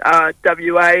NPL.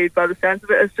 WA, by the sounds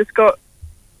of it, has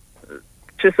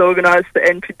just organised the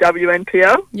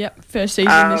WNPL. Yep, first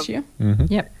season this year. Mm-hmm.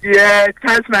 Yep. Yeah,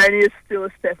 Tasmania's still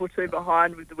a step or 2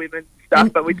 behind with the women's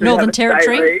stuff, but we do Northern have a state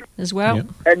Territory league as well. Yep.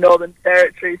 and Northern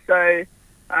Territory. So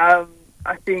I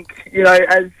think, you know,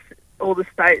 as all the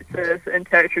states and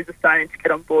territories are starting to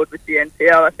get on board with the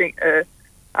NPL, I think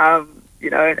you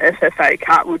know, an FFA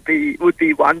Cup would be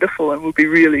wonderful and would be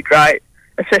really great,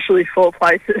 especially for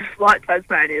places like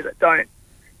Tasmania that don't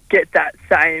get that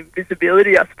same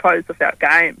visibility, I suppose, of our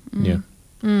game.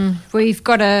 Yeah. We've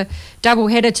got a double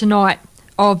header tonight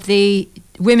of the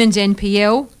women's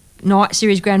NPL night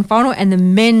series grand final and the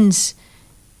men's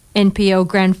NPL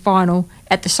grand final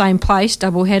at the same place,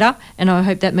 double header, and I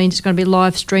hope that means it's going to be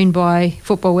live streamed by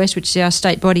Football West, which is our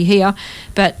state body here.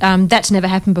 But that's never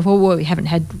happened before. Well, we haven't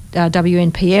had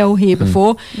WNPL here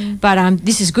before, but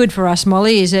this is good for us,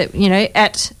 Molly. Is that, you know,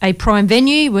 at a prime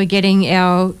venue, we're getting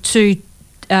our 2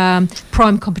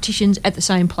 prime competitions at the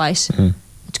same place.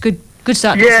 It's good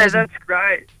start. To the Yeah, season. that's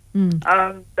great.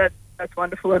 That's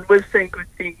wonderful, and we've seen good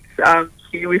things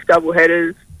here with double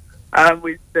headers,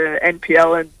 with the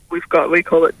NPL, and we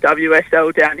call it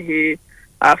WSL down here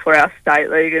for our state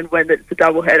league. And when it's a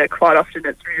double header, quite often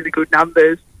it's really good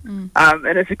numbers, and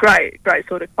it's a great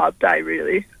sort of club day,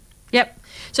 really. Yep.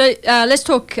 So let's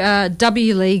talk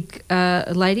W League,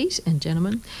 ladies and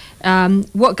gentlemen.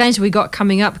 What games have we got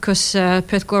coming up? Because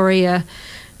Perth Glory,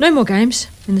 no more games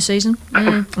in the season,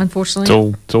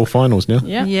 unfortunately. It's all finals now.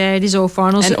 Yeah, it is all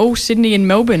finals. And all Sydney and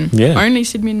Melbourne. Yeah. Only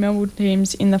Sydney and Melbourne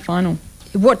teams in the final.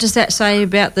 What does that say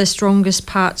about the strongest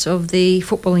parts of the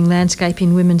footballing landscape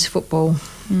in women's football?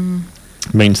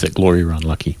 Means that Glory are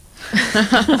unlucky.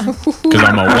 Because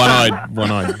I'm a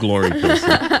one-eyed Glory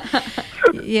person.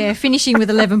 Yeah, finishing with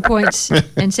 11 points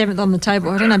and 7th on the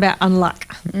table. I don't know about unluck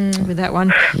with that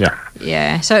one. Yeah.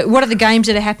 Yeah. So what are the games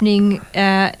that are happening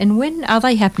and when are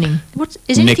they happening?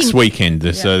 Next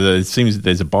weekend. So it seems that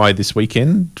there's a bye this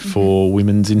weekend for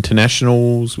women's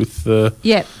internationals with the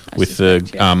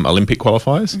Olympic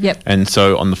qualifiers. Yep. And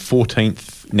so on the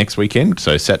 14th next weekend,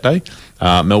 so Saturday,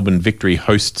 Melbourne Victory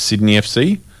hosts Sydney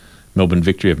FC. Melbourne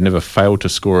Victory have never failed to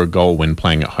score a goal when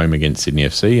playing at home against Sydney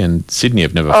FC, and Sydney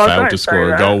have never failed to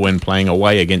score a goal when playing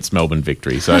away against Melbourne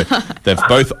Victory. So they've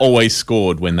both always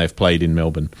scored when they've played in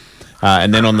Melbourne.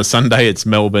 And then on the Sunday, it's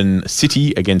Melbourne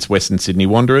City against Western Sydney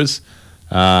Wanderers.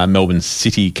 Melbourne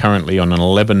City currently on an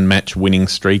 11-match winning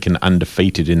streak and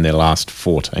undefeated in their last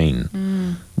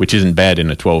 14, which isn't bad in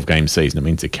a 12-game season. It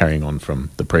means they're carrying on from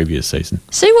the previous season.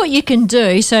 See what you can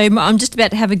do. So I'm just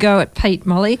about to have a go at Pete,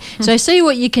 Molly. So see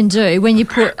what you can do when you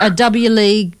put a W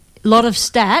League lot of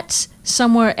stats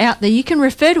somewhere out there. You can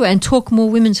refer to it and talk more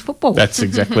women's football. That's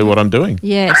exactly what I'm doing.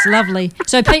 Yeah, it's lovely.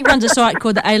 So Pete runs a site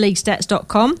called the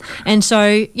aleaguestats.com, and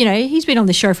so, you know, he's been on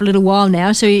the show for a little while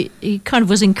now, so he kind of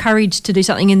was encouraged to do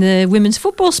something in the women's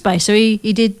football space, so he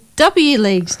did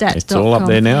WLeagueStats.com. It's all up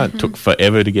there now. It took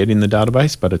forever to get in the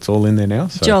database, but it's all in there now.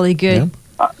 So, jolly good.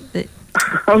 Yeah.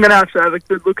 I'm going to have a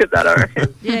good look at that, I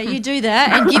reckon. Yeah, you do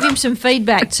that, and give him some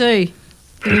feedback too.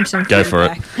 Give him some Go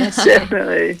feedback. for it. That's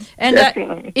Definitely. And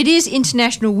it is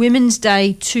International Women's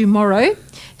Day tomorrow.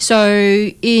 So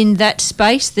in that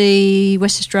space, the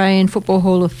West Australian Football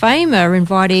Hall of Fame are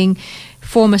inviting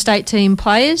former state team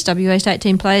players, WA state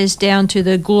team players, down to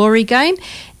the Glory game.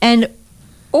 And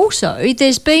also,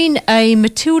 there's been a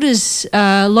Matildas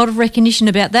lot of recognition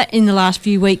about that in the last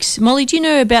few weeks. Molly, do you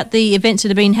know about the events that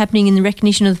have been happening in the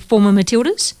recognition of the former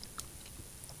Matildas?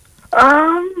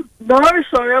 No,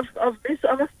 sorry, I must have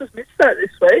missed that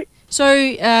this week. So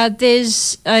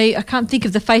there's I can't think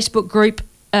of the Facebook group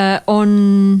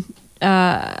on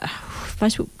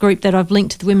Facebook group that I've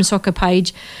linked to the women's soccer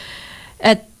page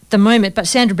at the moment, but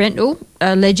Sandra Brentnell,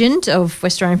 a legend of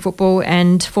West Australian football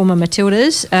and former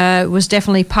Matildas, was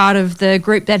definitely part of the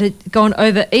group that had gone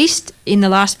over east in the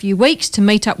last few weeks to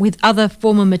meet up with other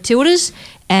former Matildas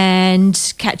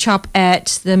and catch up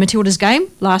at the Matildas game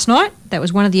last night. That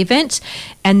was one of the events.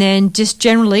 And then just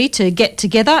generally to get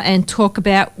together and talk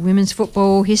about women's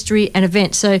football history and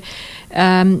events. So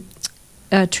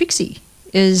Trixie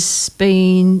has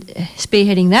been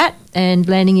spearheading that and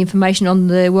landing information on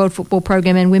the World Football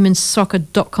Program and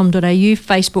womenssoccer.com.au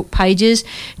Facebook pages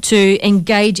to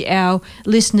engage our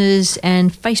listeners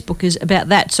and Facebookers about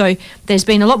that. So there's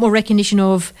been a lot more recognition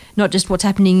of not just what's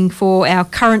happening for our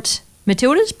current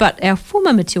Matildas, but our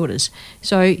former Matildas.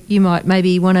 So you might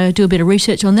maybe want to do a bit of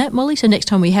research on that, Molly, so next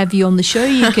time we have you on the show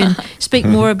you can speak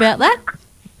more about that.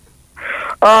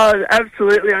 Oh,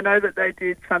 absolutely. I know that they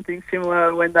did something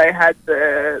similar when they had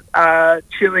the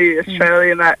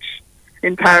Chile-Australia match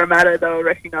in Parramatta. They were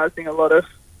recognising a lot of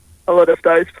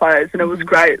those players, and it was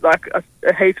great. Like a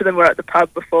heap of them were at the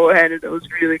pub beforehand, and it was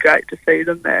really great to see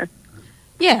them there.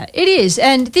 Yeah, it is.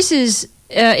 And this is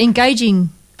engaging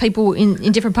people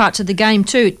in different parts of the game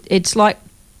too. It's like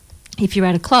if you're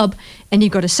at a club and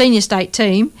you've got a senior state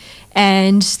team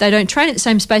and they don't train at the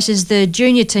same space as the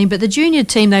junior team, but the junior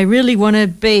team, they really want to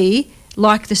be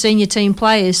like the senior team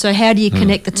players. So how do you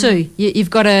connect the two? You've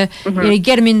got to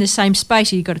get them in the same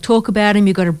space. You've got to talk about them.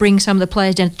 You've got to bring some of the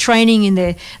players down to training in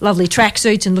their lovely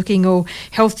tracksuits and looking all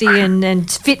healthy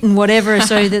and fit and whatever,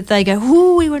 so that they go,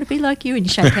 "Ooh, we want to be like you," and you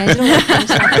shake hands and all that kind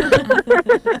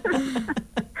of stuff.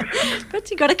 But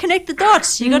you've got to connect the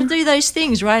dots. You've got to do those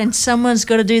things, right? And someone's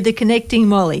got to do the connecting,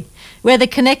 Molly. We're the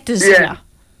connectors here.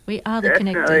 We are the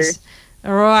connectors.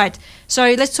 All right.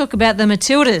 So let's talk about the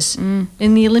Matildas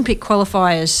in the Olympic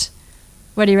qualifiers.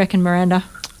 What do you reckon, Miranda?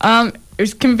 It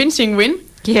was a convincing win.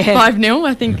 Yeah. 5-0.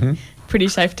 I think pretty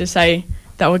safe to say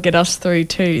that will get us through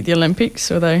to the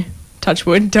Olympics, although, touch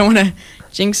wood, don't want to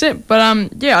jinx it. But,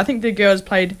 I think the girls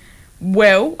played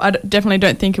well. I definitely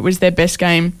don't think it was their best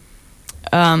game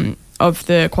of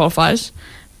the qualifiers.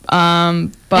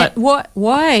 But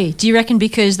why? Do you reckon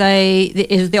because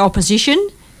the opposition,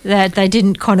 that they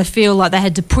didn't kind of feel like they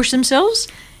had to push themselves?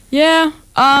 Yeah,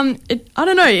 I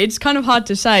don't know. It's kind of hard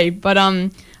to say, but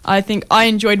I think I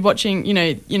enjoyed watching.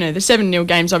 The 7-0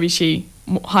 games, obviously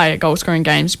higher goal scoring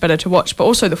games, better to watch, but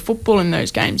also the football in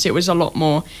those games. It was a lot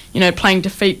more, playing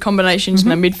defeat combinations in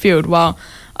the midfield. While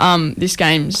this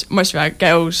game's most of our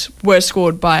goals were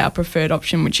scored by our preferred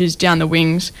option, which is down the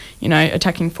wings.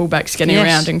 Attacking fullbacks, getting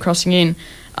around and crossing in.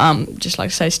 Just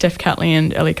like say, Steph Catley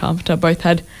and Ellie Carpenter both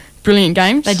had brilliant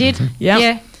games. They did.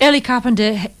 Yeah. Ellie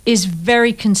Carpenter is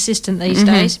very consistent these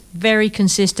days, very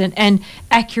consistent, and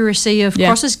accuracy of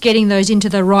crosses, getting those into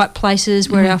the right places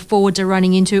where our forwards are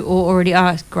running into or already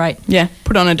are. Great. Yeah,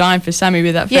 put on a dime for Sammy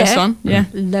with that first one. Yeah.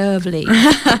 Lovely.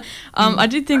 I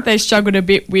did think they struggled a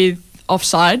bit with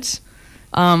offsides.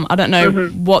 I don't know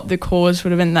what the cause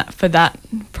would have been for that.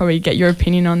 Probably get your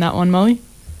opinion on that one, Molly.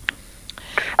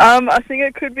 I think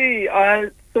it could be,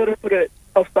 I sort of put it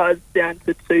offsides down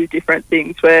to two different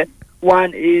things, where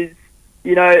one is,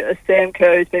 a Sam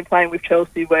Kerr who's been playing with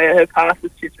Chelsea where her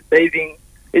passes she's receiving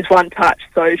is one touch,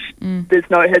 so there's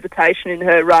no hesitation in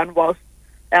her run, whilst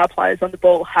our players on the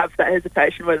ball have that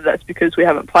hesitation, whether that's because we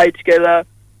haven't played together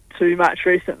too much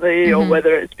recently or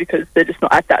whether it's because they're just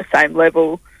not at that same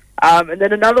level. And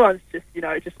then another one's just,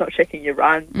 just not checking your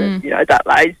runs and, that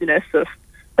laziness of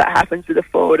that happens with a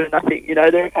forward. And I think,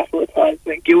 there are a couple of times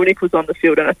when Gilnick was on the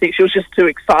field and I think she was just too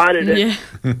excited.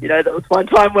 And, there was one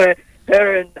time where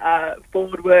her and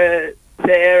forward were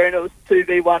there and it was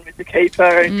 2v1 with the keeper,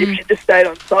 and if she just stayed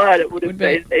on side it would have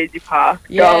been an easy pass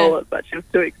goal, but she was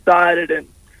too excited and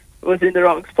was in the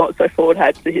wrong spot, so forward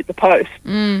had to hit the post.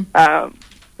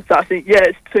 So I think,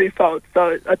 it's twofold.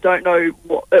 So I don't know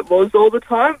what it was all the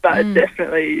time, but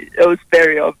it was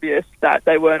very obvious that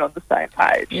they weren't on the same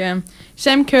page. Yeah.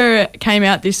 Sam Kerr came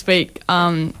out this week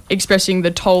expressing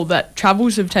the toll that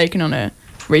travels have taken on her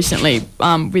recently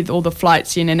with all the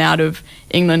flights in and out of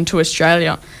England to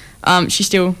Australia. She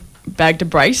still bagged a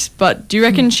brace, but do you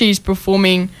reckon she's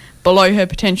performing below her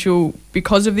potential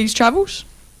because of these travels?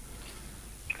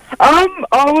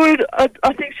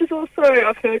 I think she's also,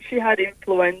 I've heard she had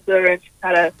influenza and she's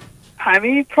had a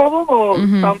hammy problem or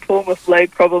some form of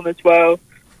leg problem as well.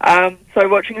 So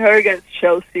watching her against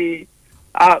Chelsea,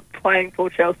 playing for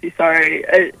Chelsea,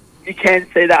 you can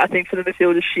see that. I think for the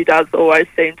midfielders, she does always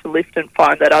seem to lift and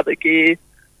find that other gear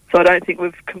So I don't think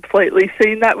we've completely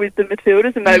seen that with the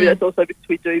Matildas, and maybe that's also because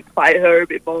we do play her a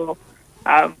bit more.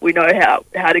 We know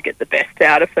how to get the best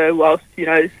out of her whilst,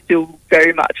 still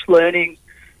very much learning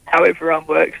how everyone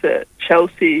works at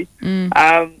Chelsea. So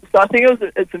I think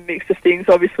it's a mix of things.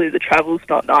 Obviously, the travel's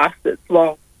not nice. It's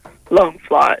long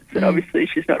flights, and obviously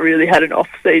she's not really had an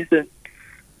off-season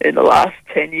in the last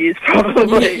 10 years,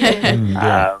 probably.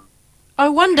 I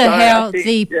wonder So how I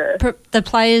think, the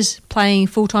players playing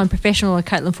full-time professional, like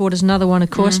Caitlin Ford is another one,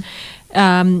 of course,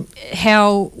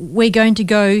 how we're going to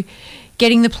go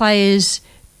getting the players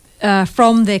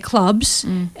from their clubs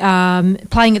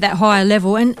playing at that higher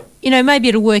level. And, maybe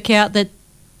it'll work out that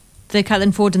the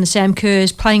Caitlin Ford and the Sam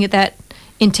Kerrs playing at that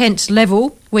intense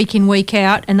level week in, week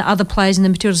out, and the other players in the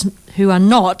Matildas who are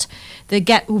not, the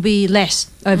gap will be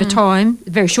less over time, a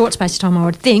very short space of time, I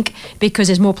would think, because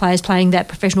there's more players playing that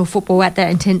professional football at that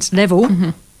intense level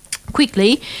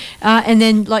quickly. And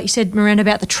then, like you said, Miranda,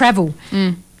 about the travel,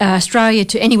 Australia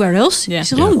to anywhere else,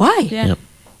 it's a long way. Yeah.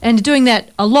 And doing that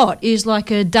a lot is like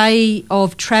a day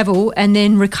of travel and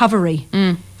then recovery.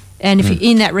 And if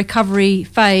you're in that recovery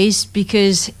phase,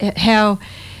 because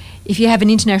if you have an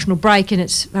international break and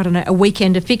it's, a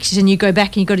weekend of fixtures and you go back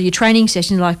and you go to your training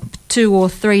session like 2 or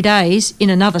 3 days in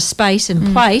another space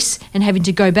and place and having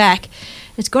to go back,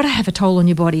 it's got to have a toll on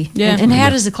your body. Yeah. And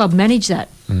how does the club manage that?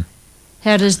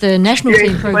 How does the national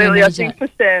team program manage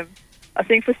that? I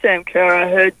think for Sam Kerr,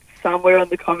 I heard somewhere on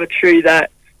the commentary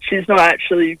that she's not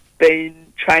actually been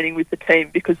training with the team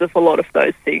because of a lot of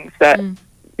those things that,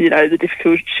 the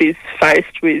difficulties she's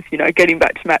faced with, getting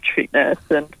back to match fitness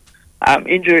and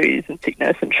injuries and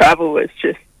sickness and travel. It's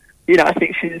just, I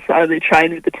think she's only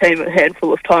trained with the team a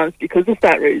handful of times because of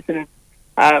that reason.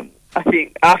 And I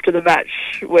think after the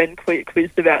match, when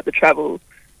quizzed about the travel,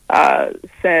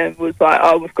 Sam was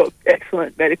like, we've got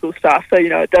excellent medical staff. So,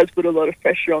 it does put a lot of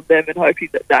pressure on them and hoping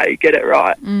that they get it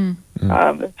right,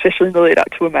 especially in the lead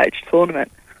up to a major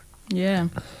tournament. Yeah.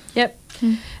 Yep.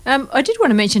 I did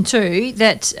want to mention too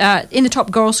that in the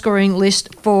top goal scoring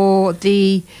list for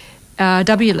the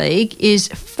W League is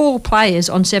 4 players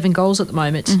on 7 goals at the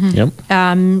moment.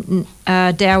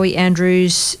 Dowie,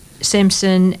 Andrews,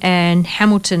 Sampson and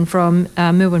Hamilton from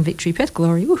Melbourne Victory, Perth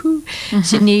Glory, woohoo,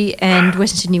 Sydney and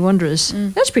Western Sydney Wanderers.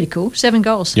 That's pretty cool. 7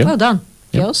 goals. Well done,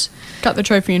 girls. Cut the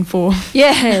trophy in 4.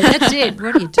 Yeah, that's it.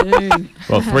 What do you do?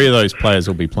 Well, 3 of those players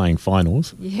will be playing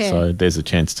finals, so there's a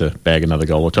chance to bag another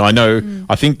goal or two. I know.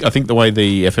 I think the way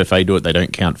the FFA do it, they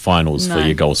don't count finals for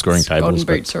your goal scoring tables.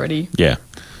 Golden boots already. Yeah.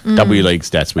 W League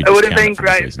stats. It would have been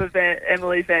great for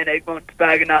Emily Van Egmond to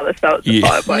bag another, so it's a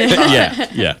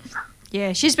 5-way.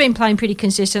 Yeah, she's been playing pretty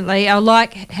consistently. I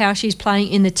like how she's playing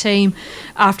in the team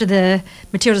after the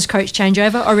Matildas coach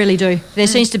changeover. I really do. There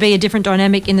seems to be a different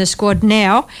dynamic in the squad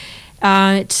now.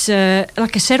 It's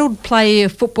like a settled play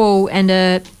of football, and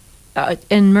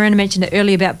Miranda mentioned it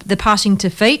earlier about the passing to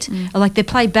feet. Like they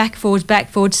play back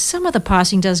forwards. Some of the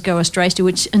passing does go astray still,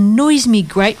 which annoys me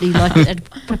greatly, like a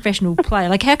professional player.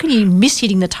 Like, how can you miss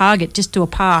hitting the target just to a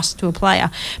pass to a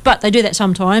player? But they do that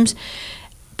sometimes.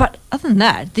 But other than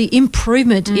that, the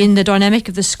improvement in the dynamic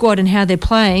of the squad and how they're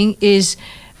playing is,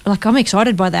 like, I'm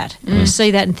excited by that. I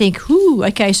see that and think,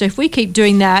 okay, so if we keep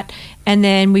doing that and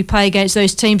then we play against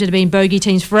those teams that have been bogey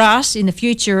teams for us in the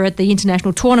future at the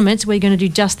international tournaments, we're going to do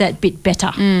just that bit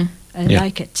better. I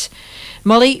like it.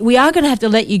 Molly, we are going to have to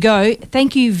let you go.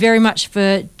 Thank you very much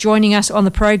for joining us on the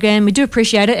program. We do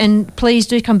appreciate it, and please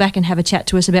do come back and have a chat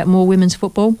to us about more women's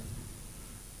football.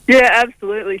 Yeah,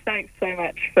 absolutely. Thanks so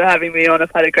much for having me on.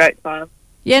 I've had a great time.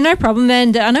 Yeah, no problem.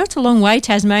 And I know it's a long way,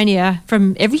 Tasmania,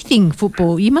 from everything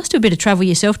football. You must do a bit of travel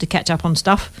yourself to catch up on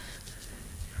stuff.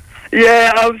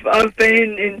 Yeah, I've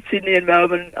been in Sydney and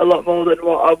Melbourne a lot more than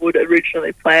what I would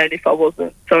originally plan if I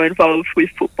wasn't so involved with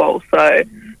football. So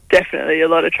definitely a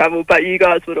lot of travel. But you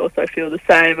guys would also feel the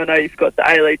same. I know you've got the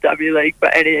A-League, W League,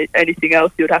 but anything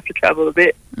else you would have to travel a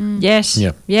bit. Yes.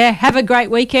 Yeah, have a great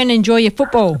weekend. Enjoy your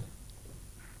football.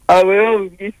 I will.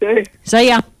 You too. See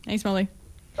ya. Thanks, Molly.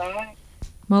 Bye.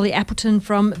 Molly Appleton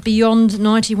from Beyond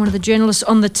 90, one of the journalists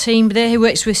on the team there, who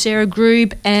works with Sarah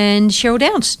Grube and Cheryl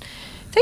Downs.